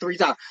shit like 3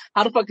 times.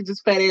 How the fuck is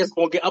this fat ass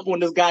gonna get up on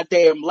this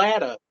goddamn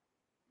ladder?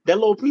 That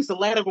little piece of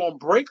ladder gonna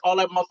break all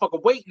that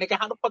motherfucking weight, nigga.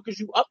 How the fuck is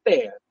you up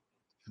there?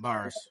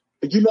 Bars.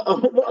 You know,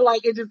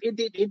 like it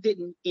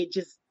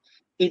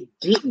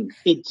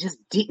just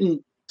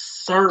didn't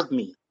serve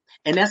me.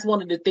 And that's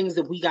one of the things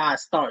that we gotta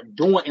start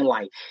doing in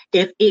life.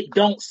 If it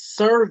don't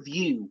serve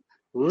you,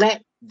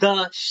 let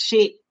the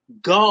shit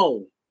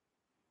go.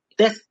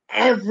 That's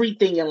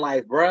everything in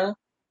life, bruh.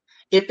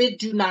 If it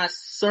do not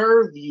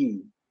serve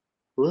you,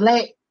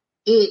 let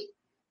it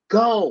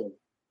go.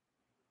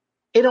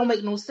 It don't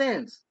make no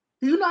sense.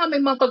 Do you know how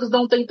many motherfuckers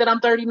don't think that I'm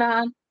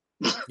 39?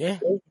 Yeah.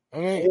 I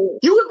mean,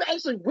 you have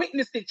actually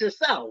witnessed it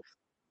yourself.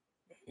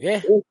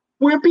 Yeah.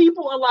 Where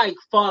people are like,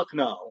 fuck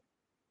no.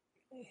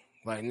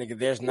 Like, nigga,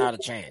 there's not a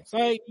chance.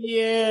 Like,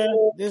 yeah.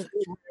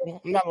 I'm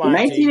not lying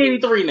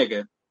 1983,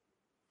 nigga.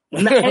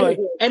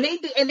 and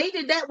they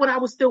did that when I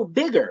was still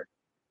bigger.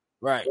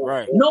 Right.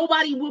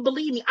 Nobody would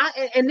believe me.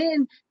 And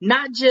then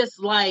not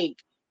just like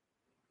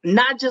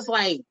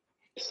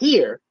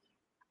here.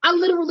 I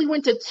literally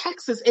went to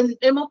Texas and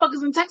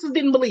motherfuckers in Texas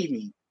didn't believe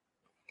me.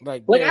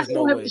 Like I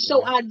still have to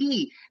show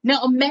ID.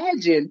 Now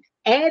imagine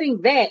adding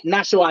that,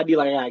 not show ID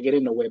like I get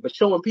in the way, but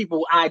showing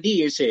people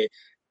ID and shit.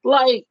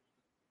 Like,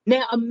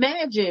 now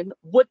imagine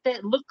what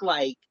that looked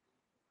like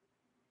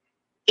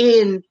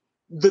in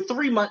the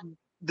 3 month,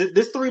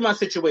 this 3 month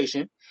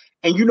situation.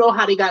 And you know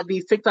how they got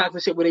these TikToks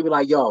and shit where they be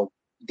like, yo,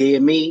 dear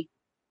me,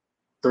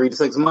 3 to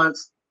 6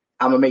 months,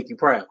 I'm gonna make you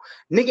proud.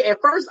 Nigga, at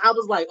first I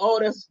was like, oh,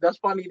 that's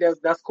funny,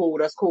 that's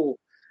cool.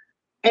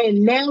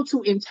 And now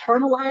to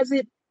internalize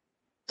it,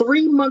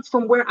 3 months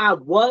from where I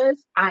was,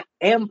 I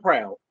am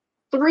proud.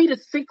 3 to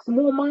 6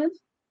 more months,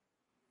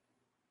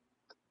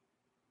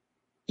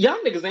 y'all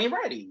niggas ain't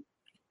ready.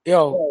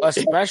 Yo,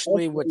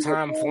 especially with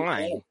time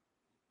flying.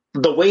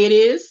 The way it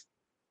is.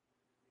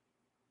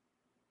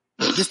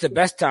 This the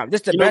best time.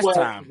 This the best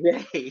time.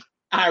 Hey,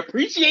 I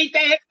appreciate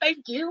that.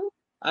 Thank you.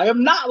 I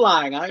am not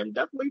lying. I am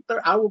definitely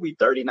I will be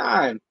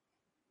 39.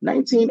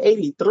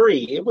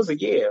 1983. It was a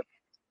year.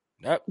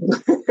 Yep.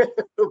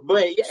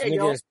 But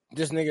yeah,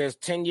 this nigga is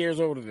 10 years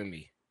older than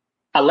me.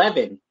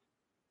 11.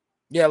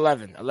 Yeah,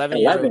 11. 11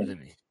 years older than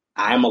me.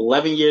 I am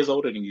 11 years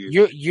older than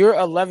you. You're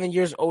 11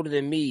 years older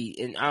than me,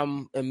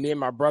 and me and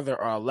my brother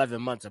are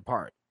 11 months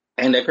apart.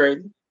 Ain't that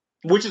crazy?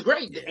 Which is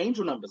great. Yeah. The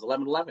angel numbers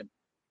 11-11.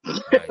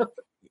 Right.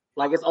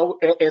 Like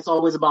it's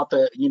always about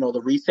the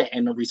the reset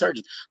and the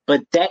resurgence.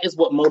 But that is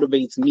what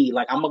motivates me.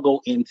 Like I'm gonna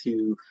go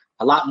into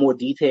a lot more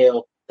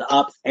detail, the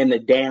ups and the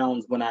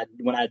downs when I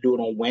do it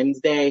on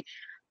Wednesday.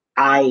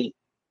 I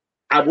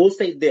will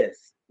say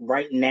this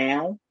right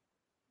now.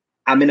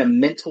 I'm in a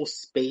mental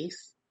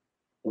space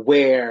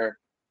where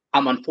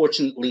I'm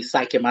unfortunately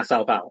psyching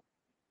myself out.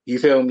 You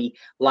feel me?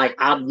 Like,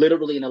 I'm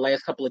literally in the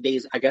last couple of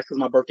days, I guess because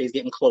my birthday's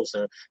getting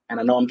closer, and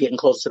I know I'm getting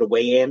closer to the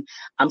weigh-in,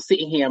 I'm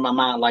sitting here in my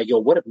mind like, yo,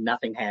 what if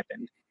nothing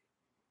happened?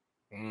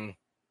 Mm.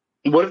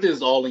 What if this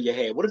is all in your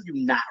head? What if you're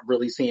not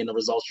really seeing the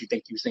results you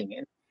think you're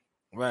seeing?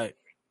 Right.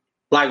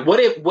 Like, what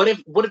if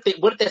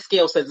that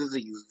scale says it's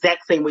the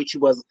exact same weight you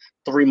was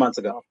 3 months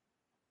ago?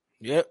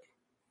 Yep.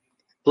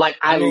 Like,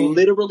 I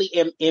literally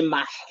am in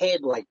my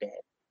head like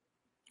that.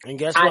 And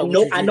guess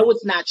what? I know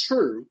it's not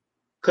true.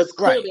 Because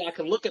clearly I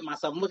can look at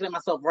myself. I'm looking at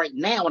myself right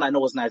now and I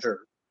know it's not true.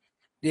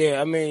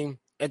 Yeah, I mean,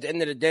 at the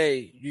end of the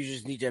day, you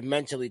just need to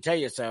mentally tell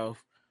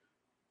yourself,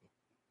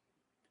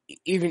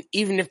 even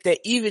if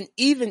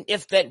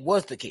that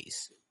was the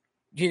case,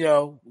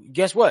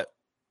 guess what?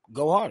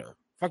 Go harder.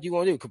 Fuck you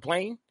gonna do?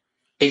 Complain?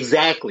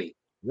 Exactly.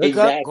 Wake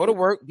up, go to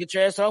work, get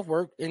your ass off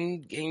work,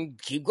 and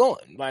keep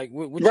going. Like,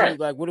 what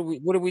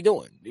are we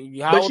doing?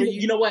 How old are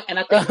you? You know what? And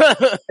I think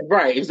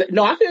right.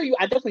 No, I feel you.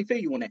 I definitely feel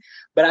you on that.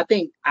 But I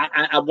think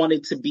I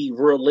wanted to be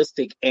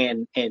realistic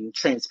and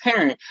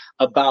transparent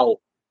about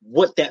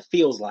what that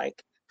feels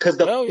like. Because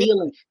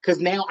feeling, because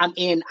now I'm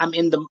in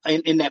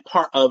that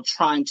part of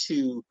trying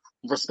to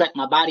respect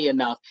my body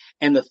enough,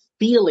 and the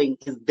feeling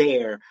is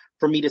there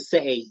for me to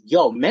say,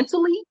 yo,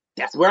 mentally,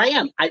 that's where I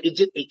am.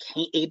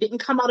 It didn't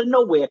come out of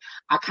nowhere.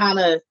 I kind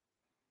of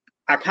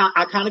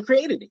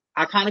created it.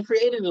 I kind of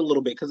created it a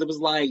little bit because it was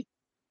like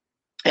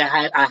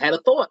I had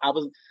a thought.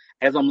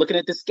 As I'm looking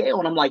at the scale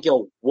and I'm like,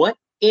 yo, what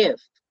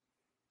if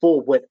for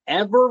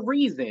whatever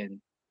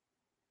reason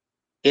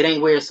it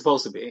ain't where it's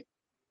supposed to be?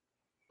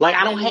 Like,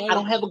 I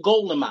don't have a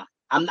goal in mind.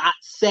 I'm not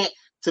set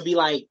to be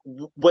like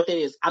what that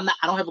is. I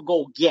don't have a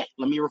goal yet.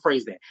 Let me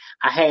rephrase that.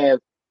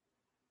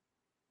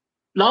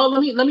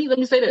 Let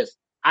me say this.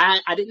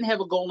 I didn't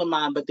have a goal in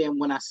mind, but then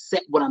when I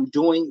set what I'm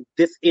doing,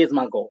 this is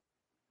my goal.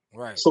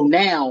 Right. So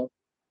now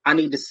I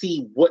need to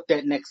see what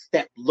that next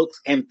step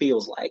looks and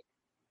feels like.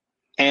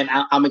 And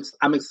I'm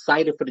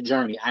excited for the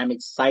journey. I'm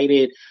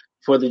excited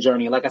for the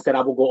journey. Like I said,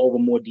 I will go over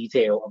more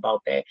detail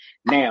about that.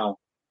 Now,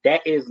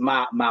 that is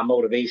my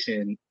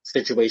motivation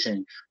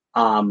situation.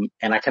 And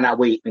I cannot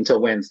wait until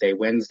Wednesday.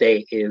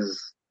 Wednesday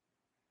is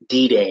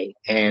D-Day,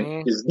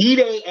 and it's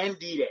D-Day and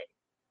D-Day.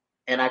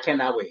 And I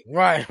cannot wait.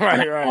 Right.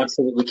 I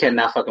absolutely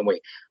cannot fucking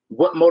wait.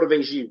 What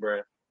motivates you,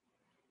 bro?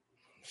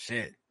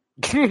 Shit.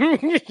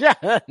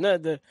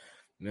 Man,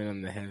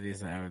 I'm the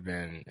heaviest I've ever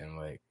been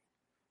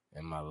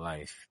in my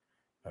life.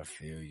 I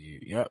feel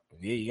you. Yep.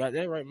 Yeah, you got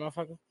that right,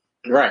 motherfucker.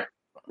 Right.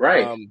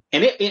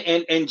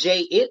 And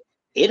Jay,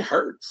 it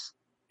hurts,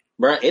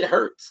 bro. It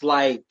hurts.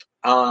 Like,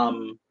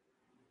 nigga,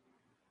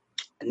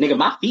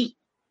 my feet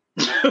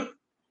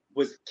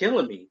was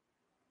killing me.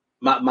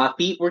 My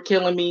feet were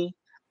killing me.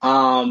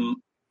 I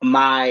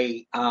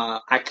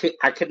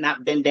could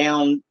not bend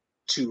down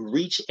to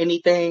reach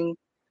anything.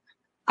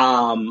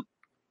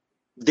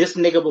 This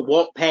nigga would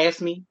walk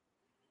past me.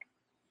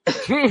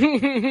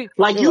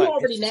 Like, you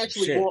already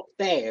naturally walk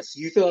fast.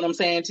 You feel what I'm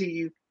saying to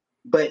you?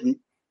 But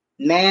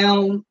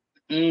now,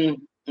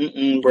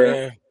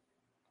 bro.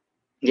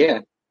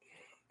 Yeah.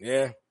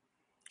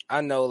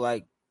 I know,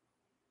 like,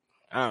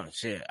 I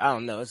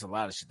don't know. It's a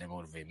lot of shit that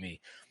motivate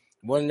me.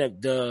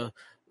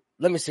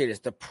 Let me say this: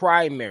 the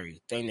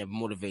primary thing that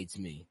motivates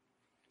me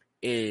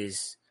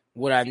is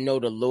what I know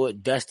the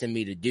Lord destined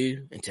me to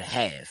do and to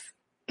have.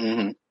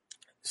 Mm-hmm.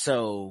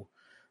 So,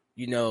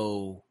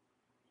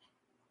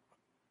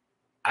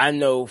 I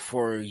know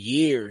for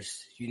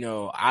years,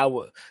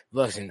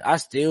 I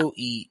still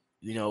eat,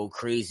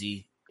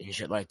 crazy and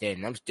shit like that.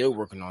 And I'm still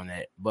working on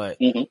that. But,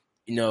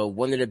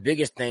 one of the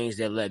biggest things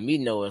that let me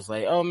know is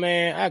like, oh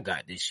man, I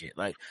got this shit.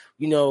 Like,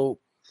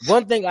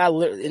 one thing I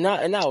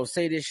will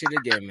say this shit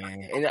again,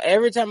 man. And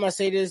every time I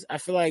say this, I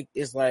feel like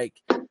it's like,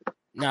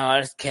 no,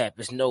 that's cap.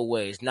 It's no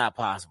way. It's not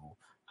possible.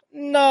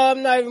 No,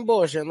 I'm not even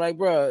bullshitting. Like,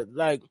 bro,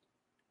 like,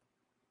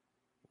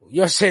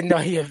 you're saying no,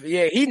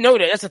 yeah, he know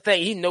that. That's the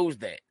thing. He knows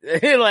that.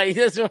 Like,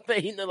 that's one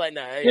thing. He know, like,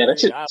 nah. Yeah, that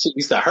shit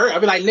used to hurt.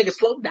 I'd be like, nigga,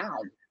 slow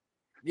down.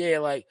 Yeah,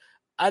 like,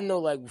 I know,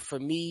 like, for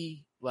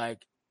me, like,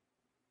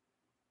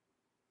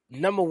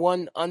 number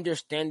one,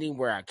 understanding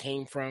where I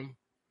came from,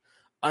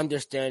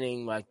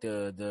 understanding like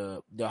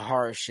the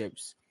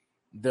hardships,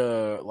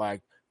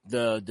 the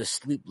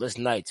sleepless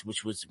nights,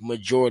 which was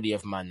majority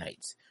of my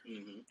nights.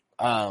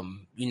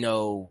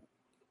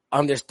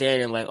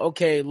 Understanding like,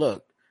 okay,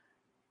 look,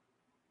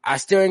 I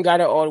still ain't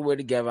got it all the way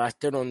together. I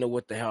still don't know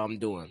what the hell I'm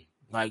doing.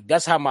 Like,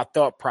 that's how my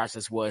thought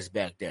process was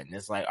back then.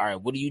 It's like, all right,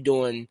 what are you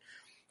doing?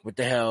 What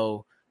the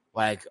hell?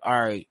 Like, all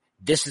right,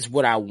 this is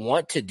what I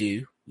want to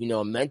do,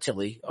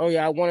 mentally. Oh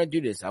yeah, I want to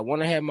do this. I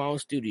want to have my own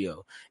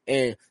studio.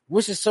 And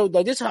which is so,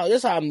 like, this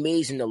how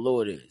amazing the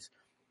Lord is.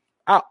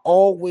 I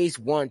always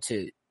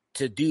wanted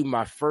to do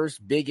my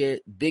first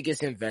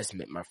biggest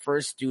investment, my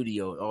first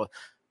studio. Or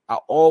I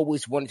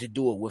always wanted to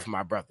do it with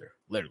my brother,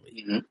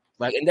 literally. Mm-hmm.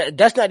 Like, and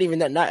that's not even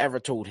that. Not ever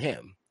told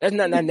him. That's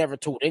not. I never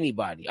told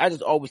anybody. I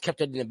just always kept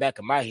it in the back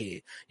of my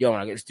head. Yo,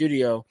 when I get the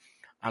studio,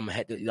 I'm gonna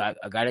have to. Like,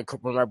 I gotta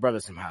cook with my brother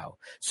somehow.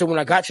 So when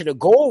I got to the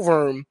gold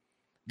room,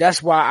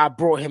 That's why I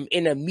brought him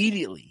in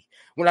immediately.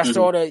 When I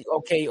saw that,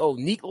 okay,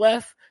 Neek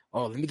left.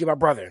 Oh, let me get my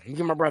brother.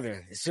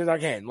 As soon as I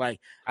can. Like,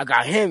 I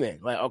got him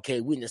in. Like, okay,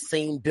 we in the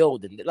same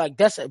building. Like,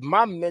 that's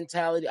my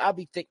mentality. I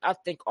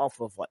think off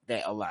of like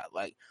that a lot.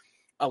 Like,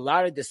 a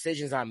lot of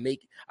decisions I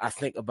make, I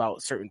think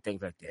about certain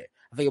things like that.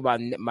 I think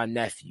about my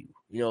nephew.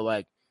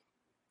 Like,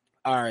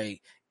 all right,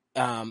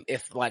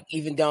 if like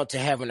even down to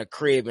having a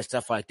crib and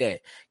stuff like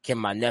that, can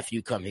my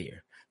nephew come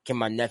here? Can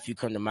my nephew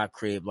come to my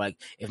crib? Like,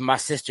 if my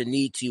sister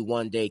needs to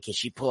one day, can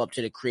she pull up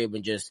to the crib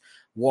and just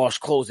wash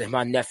clothes and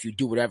my nephew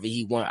do whatever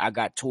he want? I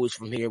got toys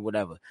from here,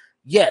 whatever.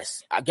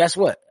 Yes, guess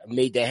what? I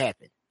made that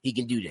happen. He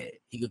can do that.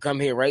 He could come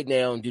here right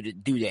now and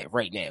do that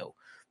right now.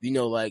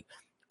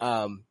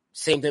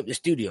 Same thing with the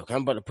studio.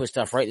 I'm about to put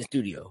stuff right in the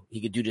studio. He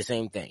could do the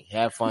same thing.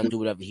 Have fun, do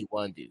whatever he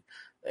want to do.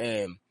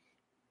 And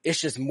it's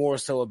just more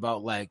so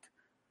about like,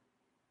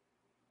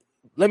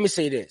 let me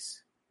say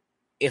this.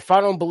 If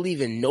I don't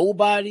believe in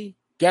nobody,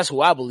 guess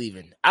who I believe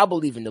in? I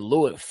believe in the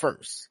Lord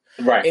first.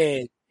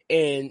 Right.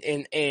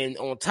 And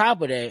on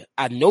top of that,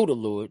 I know the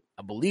Lord.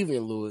 I believe in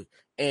the Lord.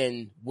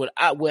 And what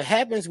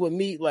happens with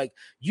me, like,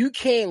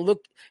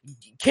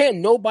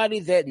 can't nobody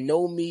that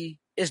know me,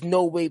 it's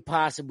no way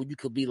possible you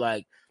could be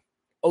like,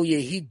 oh yeah,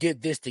 he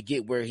did this to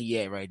get where he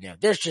at right now.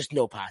 There's just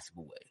no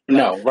possible way.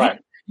 No,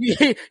 right.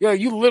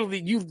 You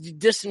literally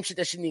there's some shit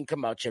that shouldn't even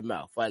come out your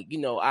mouth. Like,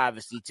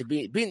 obviously to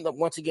being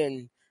once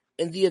again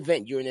in the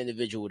event you're an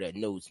individual that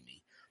knows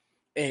me.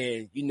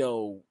 And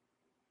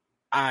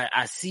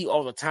I see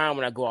all the time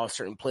when I go out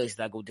certain places,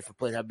 I go different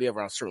places, I'll be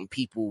around certain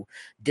people,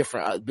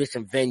 different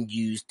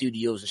venues,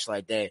 studios and shit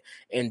like that.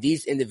 And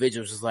these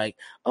individuals is like,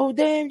 oh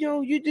damn, yo,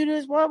 you do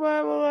this, blah,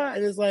 blah, blah, blah.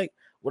 And it's like,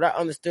 what I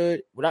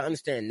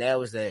understand now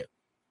is that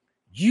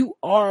you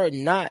are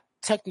not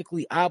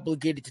technically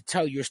obligated to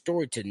tell your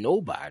story to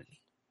nobody.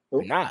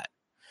 Nope. You're not.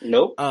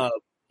 Nope.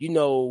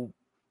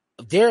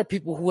 There are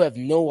people who have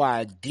no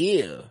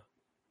idea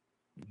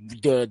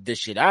the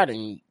shit I had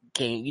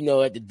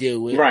to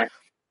deal with. Right.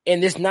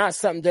 And it's not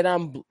something that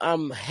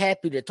I'm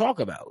happy to talk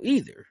about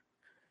either.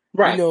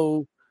 Right.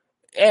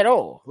 At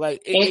all.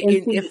 Like,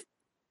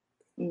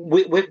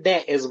 with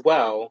that as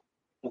well,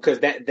 because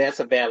that's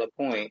a valid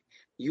point.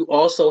 You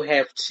also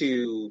have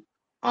to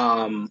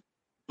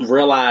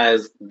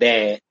realize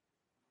that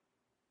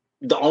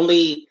the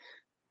only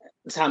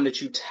time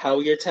that you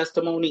tell your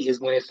testimony is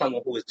when it's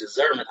someone who is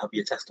deserving of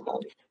your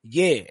testimony.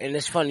 Yeah, and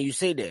it's funny you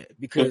say that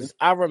because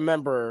I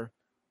remember.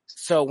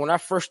 So when I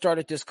first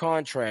started this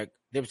contract,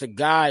 there was a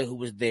guy who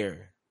was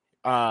there.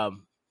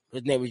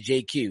 His name was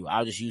JQ.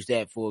 I'll just use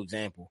that for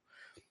example.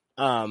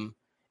 And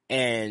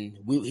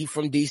he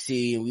from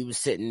DC, and we was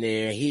sitting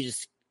there, and he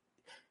just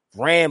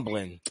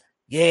rambling.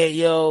 Yeah,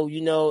 yo,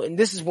 and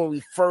this is when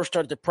we first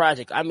started the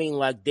project. I mean,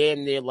 like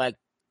damn near like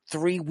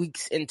 3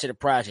 weeks into the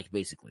project,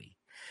 basically.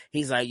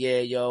 He's like, yeah,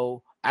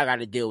 yo, I got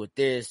to deal with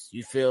this.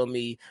 You feel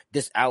me?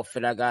 This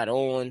outfit I got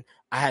on,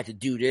 I had to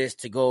do this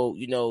to go,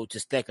 to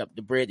stack up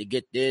the bread to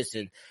get this.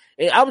 And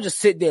I was just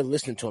sitting there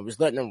listening to him,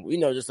 just letting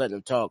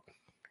him talk.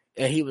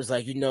 And he was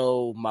like,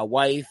 my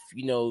wife,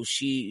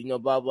 she,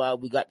 blah, blah,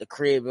 we got the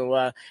crib and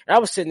blah. And I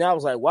was sitting there, I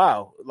was like,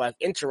 wow, like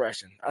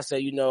interesting. I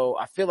said,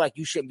 I feel like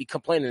you shouldn't be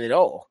complaining at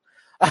all.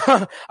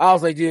 I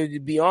was like, dude, to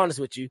be honest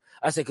with you,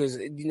 I said, cause,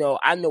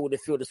 I know what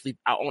it feels to sleep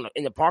out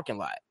in the parking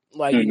lot.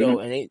 Like, and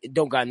it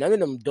don't got none of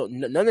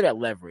that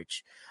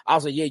leverage. I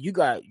was like, yeah, you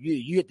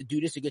have to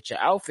do this to get your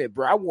outfit,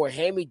 bro. I wore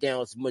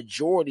hand-me-downs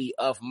majority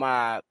of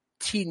my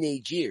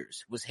teenage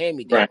years was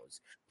hand-me-downs. Right.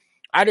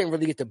 I didn't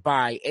really get to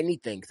buy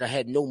anything because I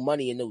had no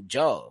money and no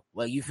job.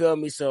 Like, you feel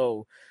me?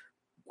 So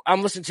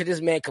I'm listening to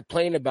this man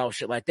complain about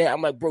shit like that.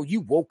 I'm like, bro,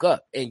 you woke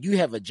up and you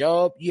have a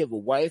job, you have a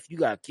wife, you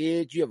got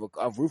kids, you have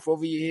a roof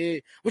over your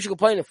head. What you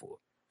complaining for?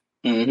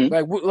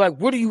 Like,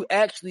 what do you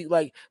actually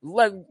like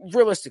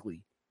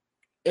realistically?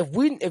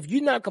 If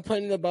you're not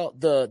complaining about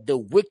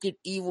the wicked,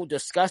 evil,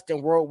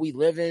 disgusting world we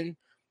live in,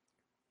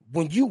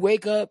 when you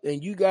wake up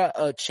and you got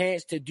a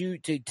chance to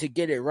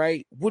get it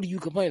right, what are you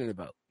complaining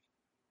about?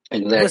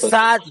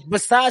 Exactly.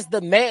 Besides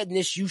the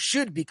madness you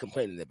should be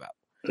complaining about.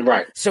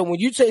 Right. So when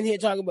you sitting here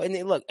talking about,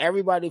 and look,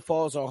 everybody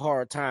falls on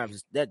hard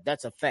times.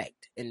 That's a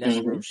fact, and that's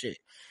real shit.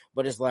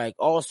 But it's like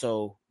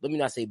also, let me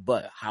not say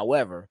but,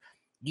 however,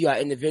 you got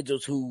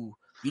individuals who,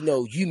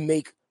 you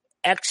make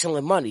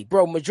excellent money.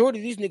 Bro, majority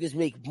of these niggas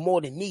make more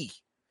than me.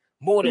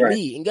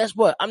 And guess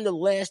what? I'm the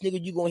last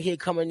nigga you gonna hear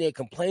coming there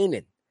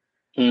complaining.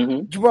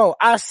 Bro,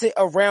 I sit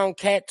around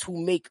cats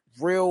who make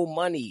real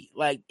money,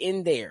 like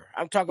in there.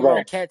 I'm talking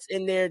about cats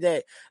in there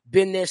that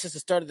been there since the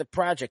start of the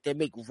project. They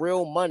make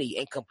real money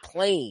and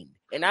complain.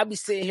 And I be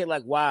sitting here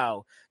like,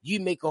 wow, you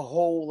make a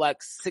whole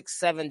like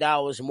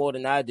 $6-7 more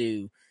than I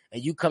do,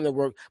 and you come to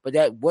work. But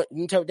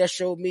that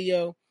showed me,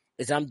 yo,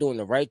 is I'm doing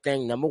the right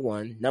thing, number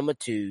one. Number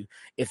two,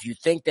 if you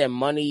think that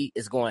money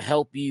is going to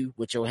help you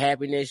with your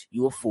happiness,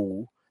 you a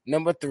fool.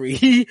 Number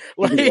three,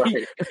 like,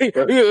 we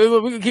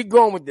can keep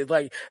going with this.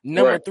 Like,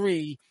 number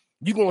three,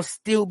 you're going to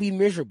still be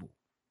miserable.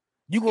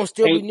 You're going to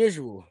still be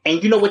miserable.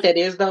 And you know what that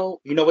is, though?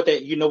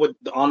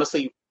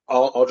 Honestly,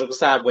 all jokes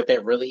aside, what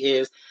that really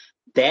is?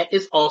 that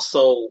is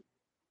also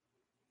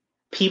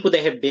people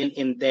that have been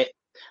in that.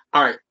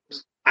 All right,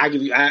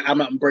 I'm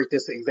gonna break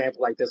this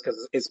example like this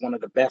because it's one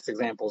of the best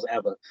examples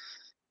ever.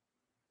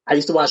 I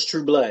used to watch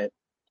True Blood.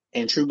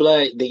 In True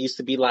Blood, they used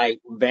to be like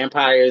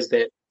vampires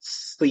that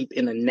sleep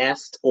in a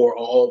nest or are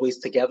always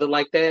together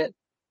like that.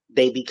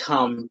 They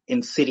become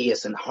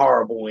insidious and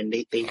horrible, and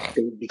they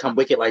become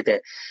wicked like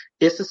that.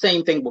 It's the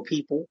same thing with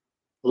people.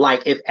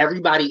 Like if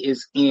everybody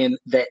is in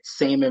that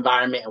same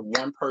environment and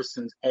one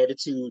person's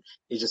attitude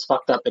is just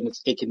fucked up and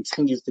it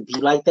continues to be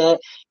like that,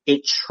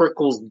 it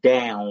trickles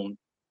down.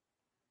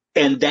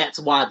 And that's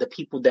why the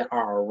people that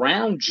are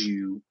around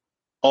you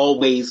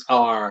always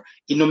are,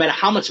 no matter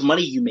how much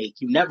money you make,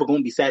 you're never going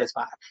to be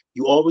satisfied.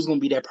 You always going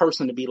to be that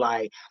person to be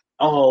like,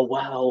 oh,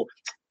 well,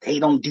 they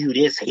don't do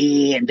this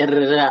here and da da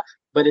da.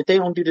 But if they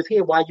don't do this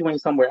here, why you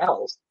ain't somewhere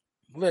else?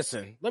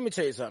 Listen, let me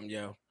tell you something,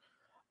 yo.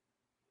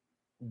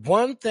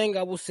 One thing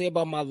I will say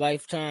about my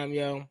lifetime,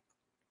 yo,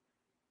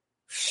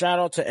 shout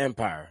out to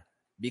Empire,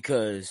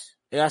 because,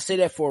 and I say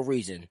that for a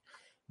reason,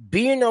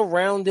 being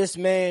around this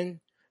man,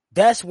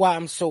 that's why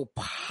I'm so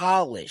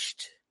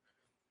polished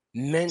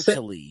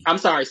mentally. I'm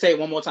sorry, say it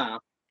one more time.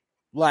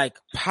 Like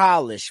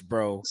polished,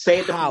 bro.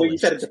 Say it the way you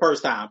said it the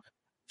first time.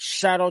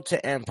 Shout out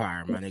to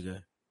Empire, my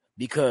nigga,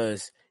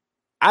 because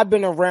I've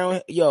been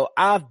around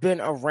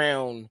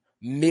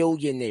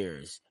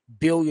millionaires,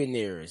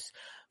 billionaires.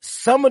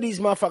 Some of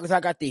these motherfuckers, I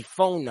got their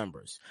phone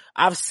numbers.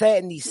 I've sat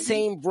in these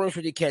same rooms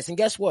with the cats, and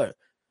guess what?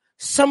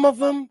 Some of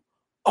them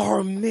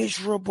are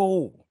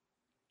miserable.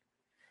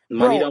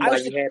 Money don't buy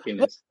you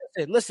happiness.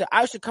 Listen, I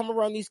used to come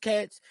around these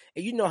cats,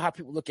 and you know how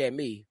people look at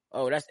me.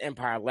 Oh, that's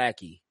Empire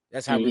lackey.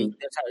 That's how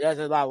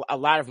a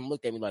lot of them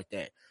looked at me like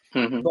that.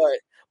 Mm-hmm.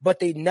 But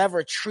they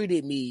never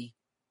treated me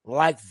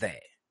like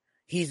that.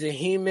 He's a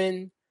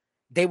human.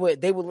 They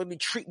would let me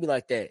treat me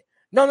like that.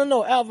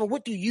 No, Alvin,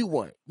 what do you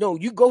want? No,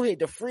 you go ahead.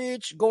 The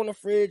fridge, go in the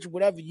fridge,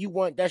 whatever you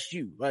want, that's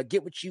you. Like,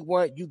 get what you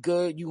want. You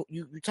good. You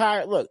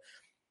tired. Look,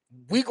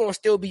 we gonna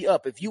still be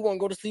up. If you want to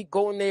go to sleep,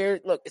 go in there.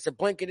 Look, it's a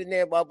blanket in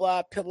there, blah,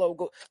 blah, pillow.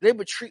 Go. They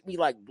would treat me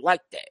like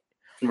that.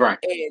 Right.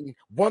 And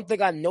one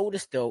thing I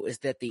noticed, though, is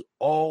that they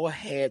all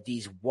have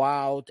these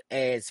wild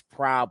ass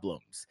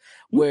problems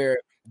where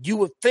you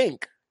would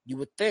think,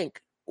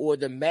 or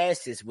the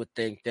masses would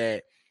think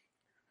that,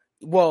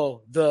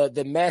 well,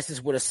 the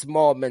masses with a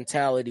small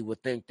mentality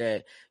would think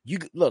that you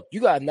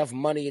got enough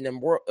money in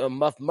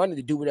enough money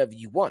to do whatever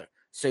you want,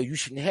 so you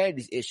shouldn't have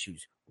these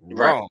issues.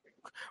 Wrong.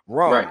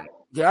 Right.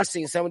 Yeah, I've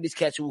seen some of these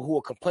cats who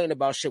are complaining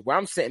about shit where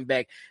I'm sitting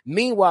back.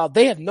 Meanwhile,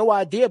 they have no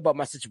idea about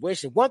my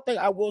situation. One thing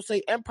I will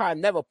say, Empire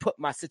never put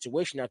my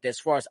situation out there as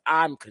far as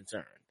I'm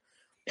concerned.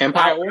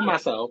 Empire or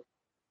myself.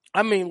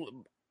 I mean,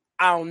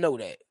 I don't know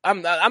that.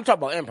 I'm talking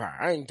about Empire.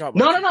 I ain't talking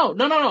about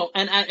No.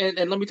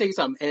 And let me tell you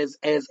something.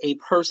 As a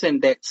person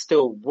that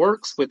still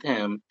works with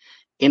him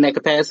in that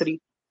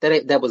capacity,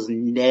 that was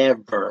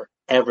never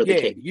ever the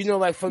case. You know,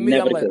 like for me,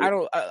 never,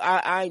 I'm like,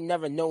 I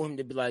never know him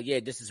to be like, yeah,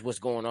 this is what's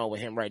going on with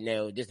him right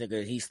now. This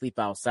nigga, he sleep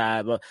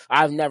outside, but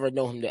I've never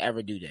known him to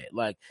ever do that.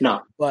 Like,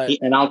 no,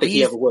 and I don't think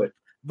he ever would.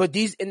 But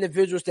these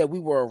individuals that we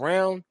were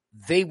around,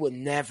 they would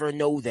never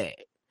know that.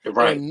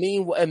 Right.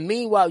 And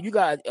meanwhile, you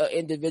got an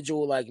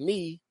individual like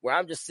me where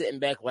I'm just sitting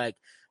back like,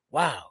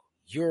 wow,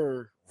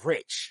 you're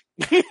rich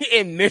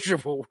and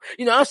miserable.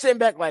 You know, I'm sitting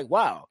back like,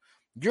 wow,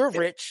 you're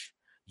rich,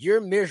 you're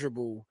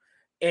miserable,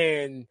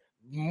 and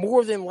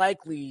more than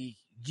likely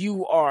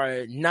you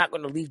are not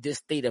going to leave this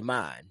state of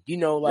mind, you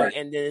know, like, right.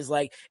 And then it's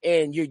like,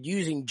 and you're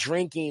using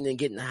drinking and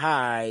getting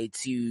high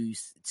to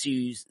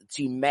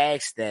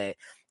mask that.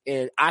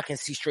 And I can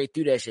see straight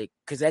through that shit.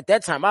 Cause at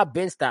that time I've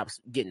been stopped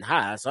getting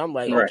high. So I'm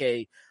like, right.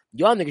 Okay,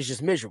 y'all niggas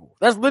just miserable.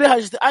 That's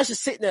literally how I should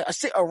sit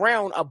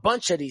around a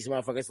bunch of these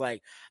motherfuckers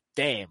like,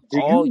 damn,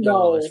 all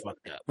y'all is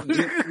fucked up.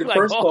 Like,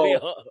 first of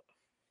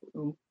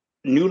all,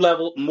 new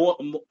levels,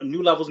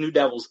 new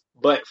devils.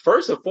 But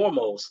first and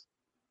foremost,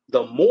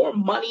 the more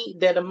money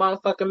that a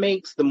motherfucker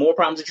makes, the more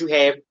problems that you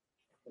have.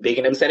 Big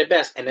and them said it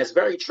best. And that's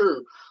very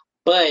true.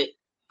 But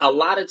a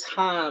lot of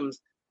times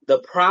the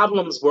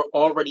problems were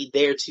already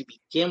there to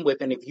begin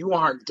with. And if you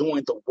aren't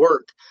doing the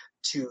work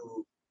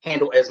to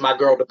handle, as my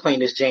girl, the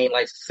plainest Jane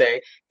likes to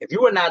say, if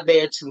you are not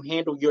there to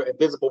handle your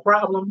invisible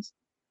problems,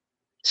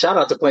 shout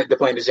out to the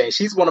plainest Jane.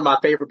 She's one of my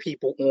favorite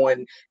people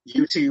on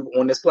YouTube,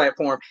 on this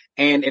platform.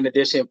 And in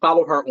addition,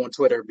 follow her on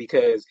Twitter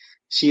because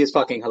she is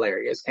fucking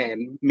hilarious.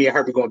 And me and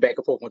her be going back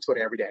and forth on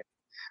Twitter every day.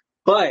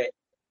 But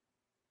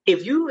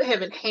if you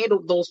haven't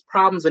handled those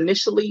problems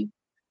initially,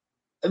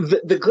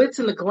 the glitz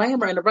and the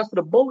glamour and the rest of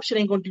the bullshit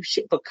ain't gonna do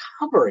shit but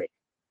cover it.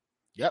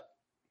 Yep.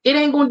 It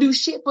ain't gonna do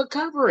shit but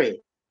cover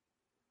it.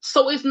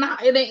 So it's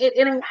not. It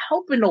ain't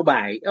helping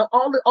nobody.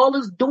 All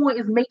it's doing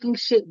is making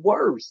shit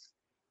worse.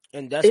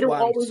 And that's why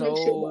always make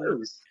shit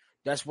worse.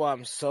 That's why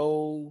I'm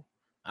so.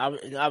 I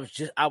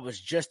was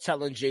just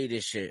telling Jay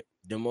this shit.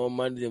 The more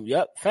money,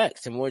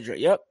 facts. The more,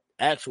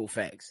 actual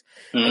facts.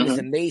 Mm-hmm. And it's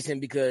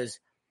amazing because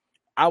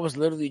I was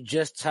literally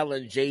just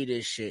telling Jay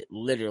this shit,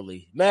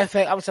 literally. Matter of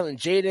fact, I was telling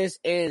Jay this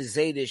and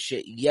Zay this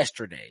shit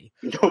yesterday.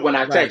 When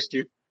I text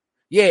you.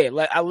 Yeah,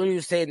 like I literally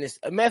was saying this.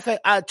 Matter of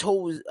fact,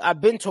 I've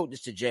been told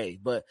this to Jay,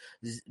 but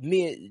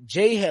me and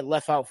Jay had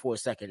left out for a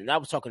second, and I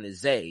was talking to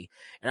Zay,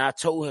 and I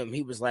told him,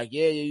 he was like,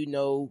 "Yeah, you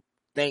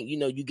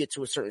you get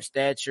to a certain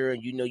stature,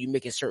 and you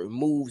making certain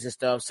moves and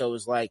stuff." So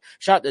it's like,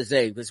 shout out to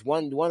Zay, because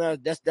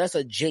that's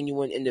a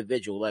genuine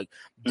individual. Like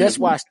that's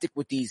why I stick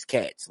with these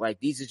cats. Like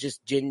these are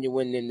just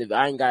genuine, and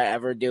I ain't gotta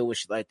ever deal with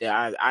shit like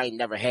that. I ain't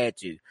never had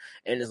to,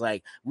 and it's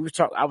like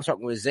I was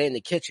talking with Zay in the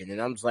kitchen, and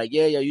I'm just like,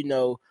 yeah,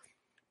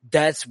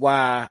 that's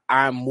why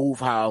I move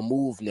how I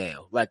move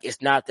now. Like,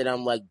 it's not that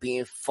I'm like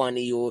being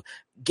funny or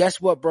guess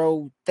what,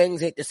 bro?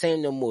 Things ain't the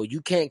same no more. You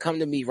can't come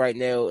to me right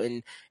now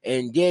and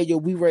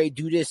we ready to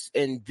do this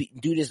and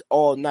do this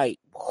all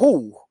night.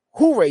 Who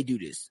ready to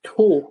do this?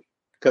 Who?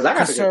 Because I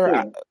got to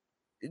sir,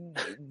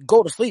 get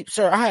go to sleep,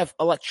 sir. I have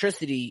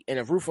electricity and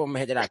a roof over my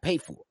head that I pay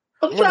for.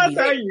 I'm trying to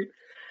tell you.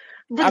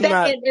 But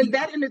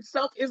that in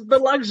itself is the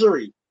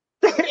luxury.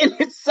 That in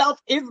itself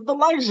is the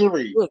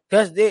luxury. Look,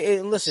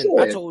 listen,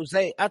 sure.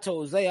 I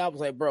told Zay, I was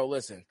like, bro,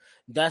 listen,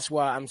 that's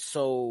why I'm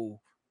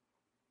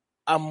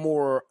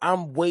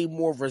way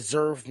more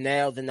reserved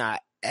now than I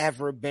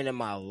ever been in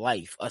my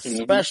life,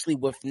 especially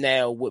with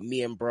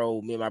me and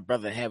my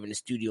brother having the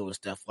studio and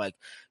stuff. Like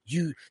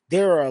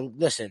there are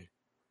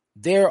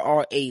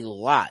a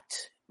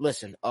lot.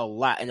 Listen, a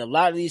lot. And a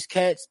lot of these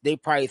cats, they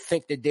probably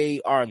think that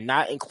they are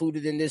not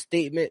included in this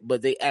statement,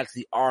 but they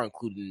actually are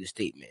included in the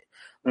statement.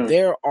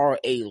 There are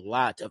a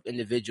lot of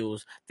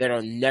individuals that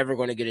are never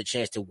going to get a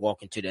chance to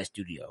walk into that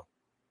studio.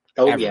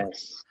 Oh, ever.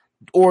 Yes.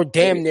 Or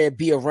damn near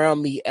be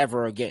around me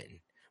ever again.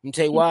 Let me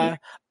tell you why.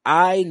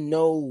 I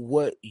know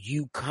what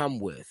you come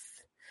with.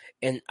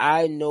 And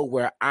I know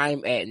where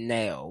I'm at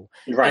now.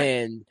 Right.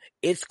 And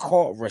it's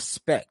called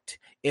respect.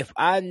 If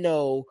I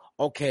know,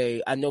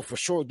 okay, I know for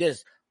sure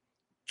this,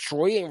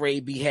 Troy ain't ready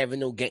to be having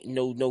no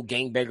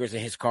gangbangers in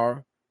his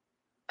car.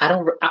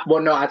 No,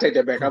 I take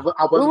that back. I was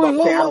about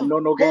to say I don't know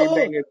no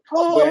gangbangers,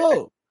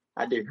 but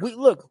I do.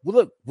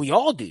 We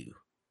all do.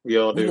 We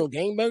all do. We know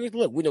gangbangers.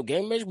 Look, we know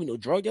gangbangers. We know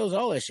drug dealers,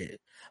 all that shit.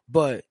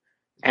 But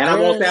I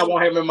won't say I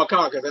won't have him in my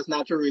car because that's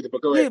not true either.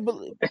 But go ahead. But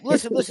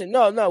listen.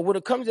 No. What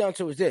it comes down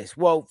to is this.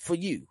 Well, for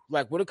you,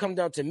 like what it comes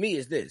down to me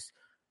is this.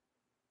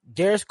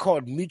 There's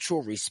called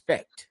mutual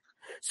respect.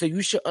 So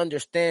you should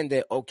understand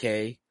that,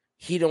 okay,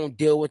 he don't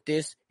deal with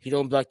this. He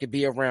don't like to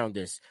be around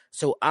this.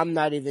 So I'm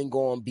not even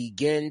going to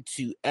begin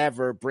to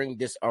ever bring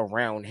this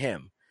around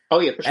him. Oh,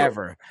 yeah, for sure.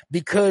 Ever.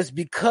 Because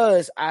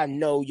I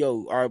know,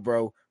 all right,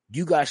 bro,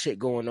 you got shit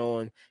going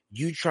on.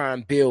 You try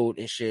and build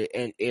and shit.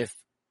 And if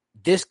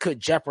this could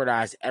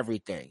jeopardize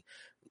everything,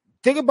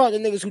 think about the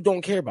niggas who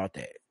don't care about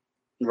that.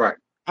 Right.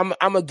 I'm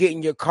gonna get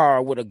in your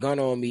car with a gun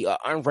on me, an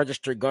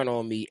unregistered gun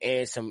on me,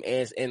 and some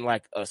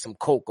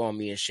coke on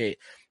me and shit.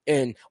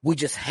 And we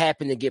just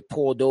happen to get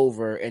pulled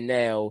over, and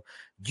now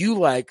you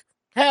like,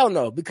 hell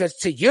no, because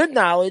to your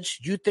knowledge,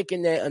 you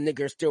thinking that a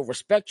nigga still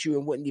respect you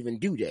and wouldn't even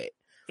do that.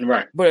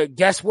 Right. But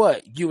guess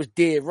what? You was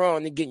dead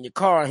wrong to get in your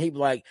car, and he be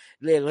like,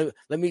 let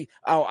me,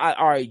 all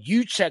right,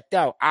 you checked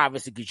out,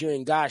 obviously, because you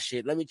ain't got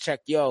shit. Let me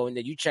check and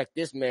then you check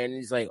this man, and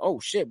he's like, oh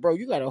shit, bro,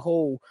 you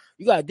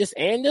got this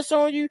and this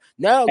on you?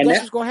 Now, guess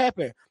what's gonna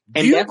happen?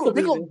 They're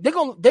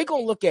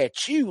gonna look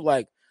at you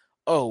like,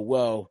 oh,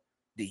 well,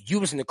 you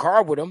was in the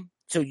car with him,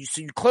 so you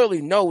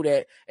clearly know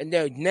that, and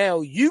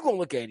now you gonna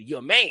look at it,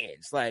 your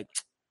man's like,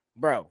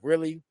 bro,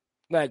 really?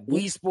 Like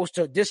we supposed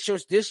to this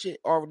shit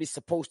already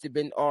supposed to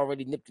been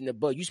already nipped in the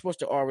bud. You supposed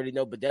to already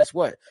know, but that's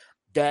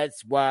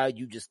why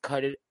you just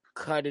cut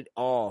it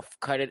off.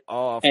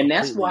 And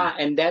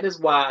that is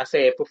why I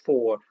said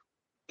before,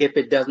 if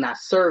it does not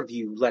serve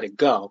you, let it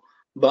go.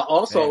 But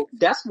also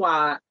that's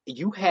why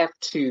you have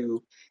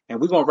to,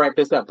 and we're gonna wrap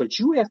this up, but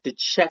you have to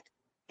check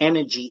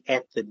energy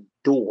at the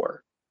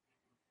door.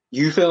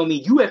 You feel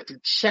me? You have to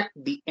check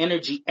the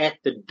energy at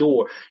the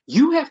door.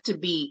 You have to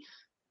be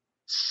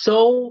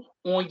so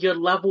on your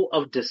level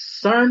of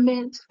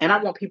discernment, and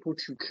I want people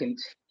to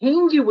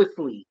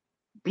continuously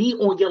be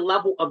on your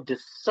level of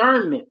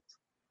discernment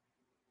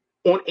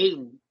on a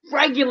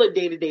regular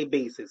day-to-day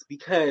basis,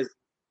 because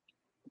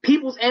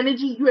people's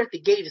energy, you have to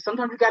gauge it.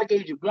 Sometimes you got to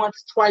gauge it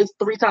once, twice,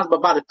 3 times,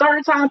 but by the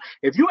 3rd time,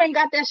 if you ain't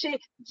got that shit,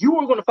 you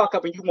are going to fuck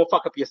up, and you're going to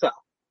fuck up yourself.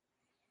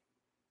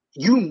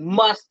 You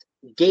must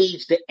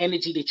gauge the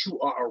energy that you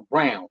are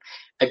around.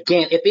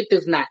 Again, if it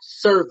does not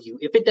serve you,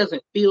 if it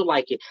doesn't feel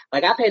like it,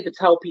 like I've had to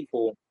tell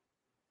people,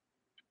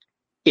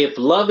 if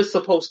love is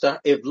supposed to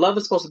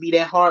be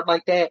that hard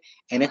like that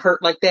and it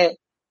hurt like that,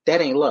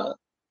 that ain't love.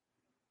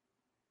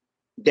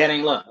 That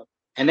ain't love.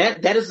 And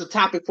that is a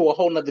topic for a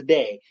whole nother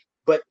day.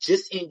 But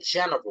just in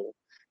general,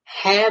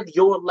 have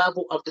your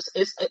level of this.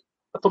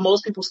 For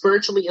most people,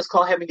 spiritually, it's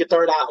called having your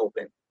 3rd eye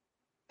open.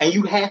 And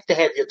you have to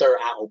have your 3rd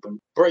eye open,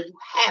 bro. You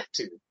have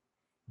to.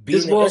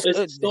 This world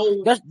is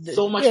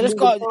so much moving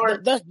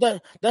part.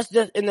 That's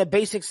just in the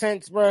basic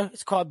sense, bro.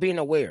 It's called being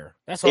aware.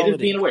 That's all. It is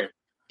being aware.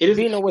 It is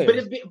being aware.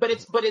 But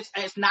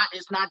it's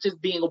not just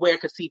being aware,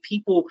 because see,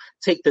 people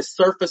take the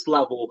surface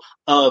level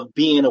of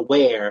being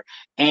aware,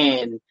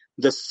 and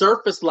the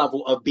surface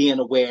level of being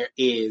aware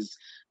is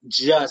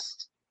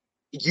just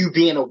you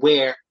being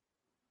aware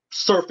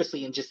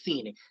surfacely and just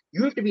seeing it.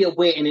 You have to be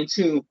aware and in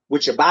tune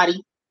with your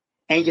body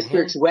and your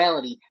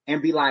spirituality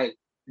and be like,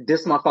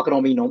 this motherfucker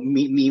don't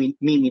mean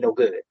me no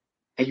good.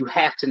 And you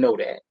have to know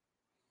that.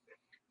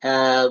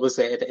 Let's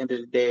say at the end of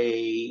the day,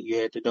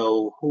 you have to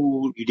know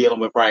who you're dealing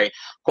with, right?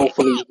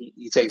 Hopefully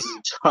he takes you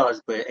in charge,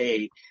 but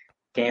hey,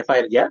 can't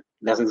fight it. Yeah,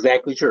 that's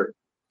exactly true.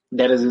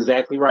 That is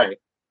exactly right.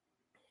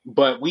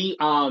 But you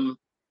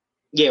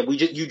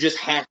just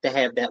have to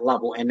have that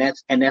level, and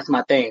that's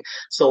my thing.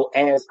 So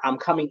as I'm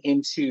coming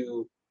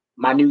into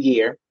my new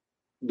year,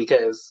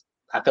 because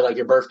I feel like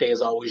your birthday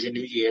is always your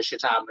new year, it's your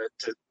time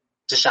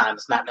to shine.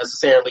 It's not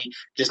necessarily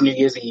just New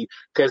Year's Eve,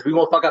 because we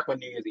gonna fuck up on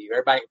New Year's Eve.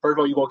 Everybody, first of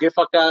all, you gonna get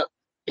fucked up.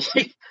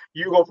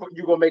 you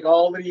gonna make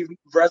all of these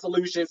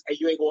resolutions, and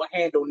you ain't gonna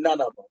handle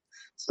none of them.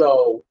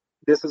 So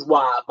this is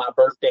why my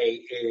birthday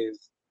is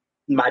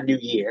my new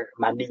year,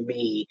 my new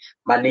me,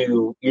 my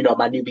new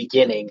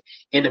beginning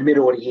in the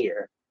middle of the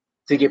year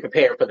to get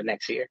prepared for the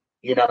next year.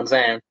 You know what I'm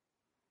saying?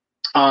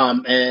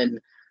 And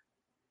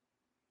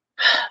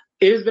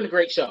it has been a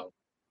great show.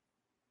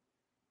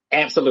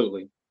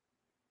 Absolutely.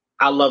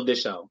 I love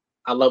this show.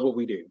 I love what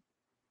we do.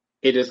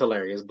 It is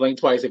hilarious. Blink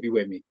twice if you're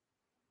with me.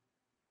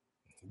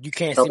 You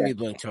can't see me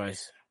blink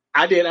twice.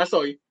 I did. I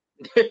saw you.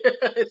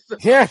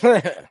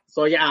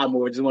 Saw your eye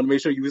more. Just want to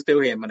make sure you were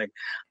still here, my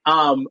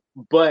nigga.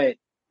 But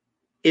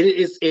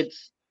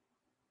it's.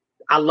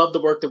 I love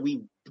the work that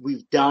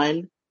we've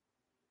done.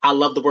 I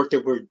love the work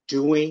that we're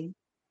doing,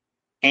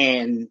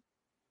 and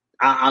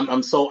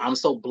I'm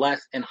so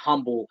blessed and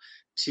humble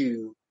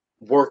to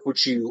work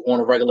with you on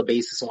a regular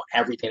basis on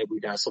everything that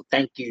we've done. So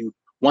thank you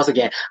once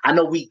again. I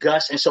know we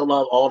gush and show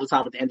love all the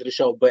time at the end of the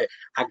show, but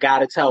I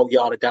gotta tell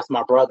y'all that that's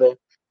my brother.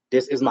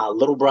 This is my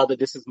little brother.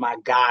 This is my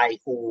guy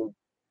who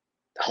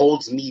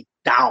holds me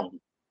down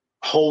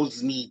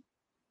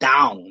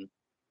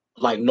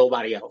like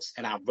nobody else.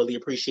 And I really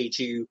appreciate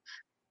you.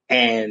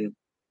 And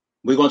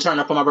we're going to turn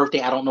up for my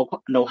birthday. I don't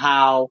know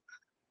how.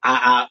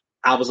 I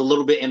was a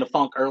little bit in the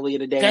funk earlier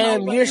today.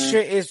 Damn, your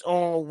shit is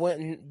went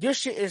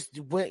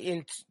in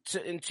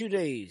 2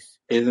 days.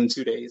 It's in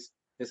 2 days.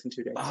 It's in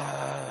 2 days.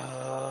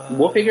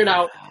 We'll figure it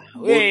out.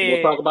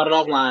 We'll talk about it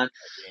offline.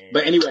 Yeah.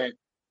 But anyway,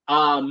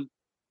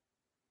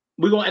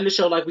 we're going to end the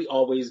show like we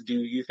always do.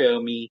 You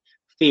feel me?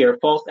 Fear,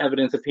 false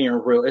evidence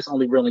appearing real. It's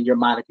only real in your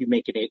mind if you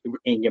make it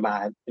in your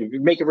mind. If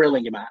you make it real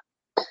in your mind.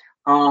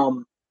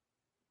 I'm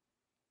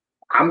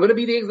going to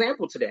be the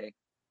example today.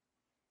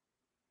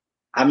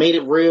 I made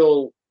it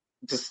real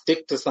to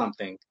stick to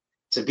something,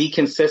 to be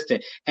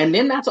consistent. And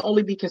then not to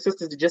only be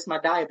consistent to just my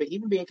diet, but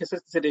even being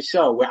consistent to this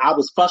show where I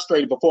was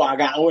frustrated before I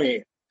got on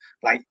here.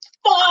 Like,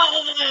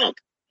 fuck!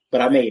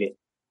 But I made it.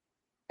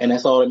 And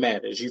that's all that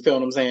matters. You feel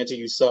what I'm saying to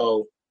you?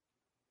 So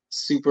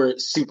super,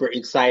 super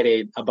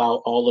excited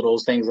about all of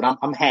those things. And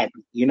I'm happy.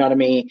 You know what I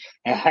mean?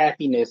 And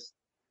happiness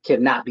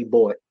cannot be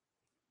bought.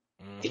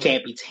 It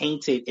can't be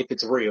tainted if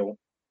it's real.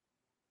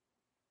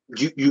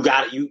 You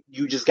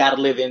just gotta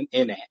live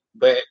in that.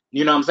 But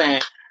you know what I'm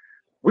saying?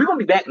 We're gonna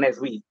be back next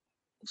week.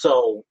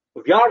 So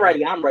if y'all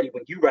ready, I'm ready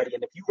when you ready.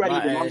 And if you ready,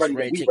 then I'm ready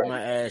when we take ready.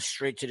 My ass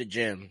straight to the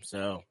gym.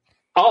 So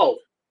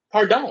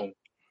pardon.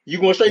 You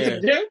going straight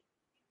to the gym?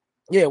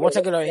 Yeah, once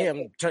I get out here,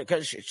 I'm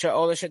shut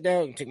all this shit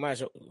down and take my ass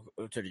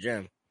to the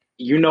gym.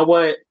 You know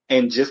what?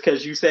 And just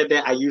because you said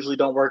that, I usually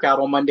don't work out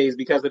on Mondays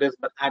because of this,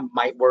 but I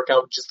might work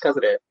out just because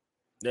of that.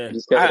 Yeah,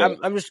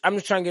 I'm just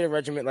trying to get a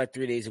regiment like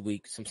 3 days a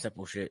week, some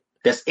simple shit.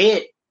 That's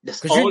it. That's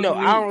because I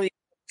don't really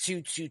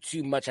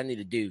too much I need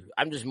to do.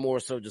 I'm just more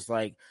so just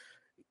like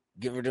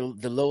get rid of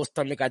the low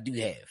stomach I do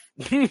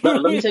have.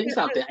 But let me tell you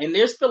something. And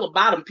there's still a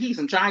bottom piece.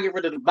 I'm trying to get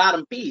rid of the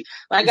bottom piece.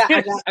 I got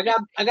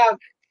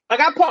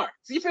parts.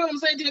 You feel what I'm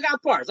saying? I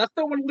got parts. I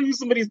still want to lose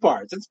some of these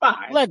parts. It's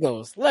fine.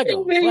 Legos.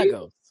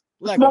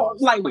 Small,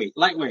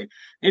 lightweight.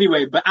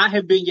 Anyway, but I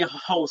have been your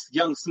host,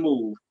 Young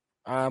Smooth.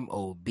 I'm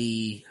OB.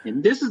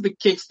 And this is the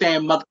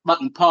Kickstand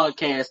Motherfucking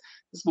Podcast.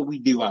 This is what we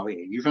do out here.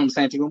 You feel what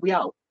I'm saying? When we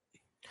out.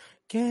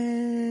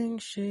 Gang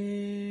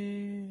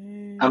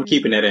shit. I'm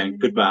keeping that in.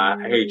 Goodbye.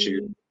 I hate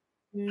you.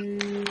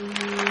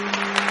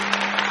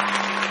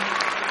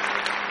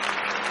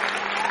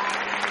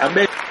 I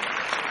bet.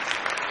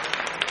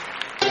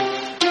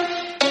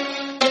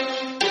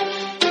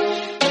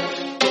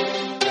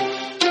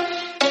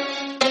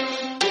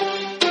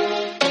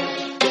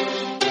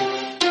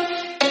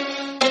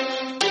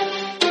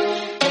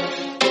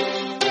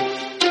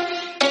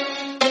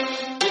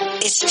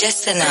 It's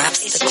just an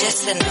obstacle. It's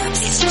just an obstacle.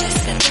 It's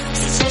just an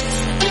obstacle.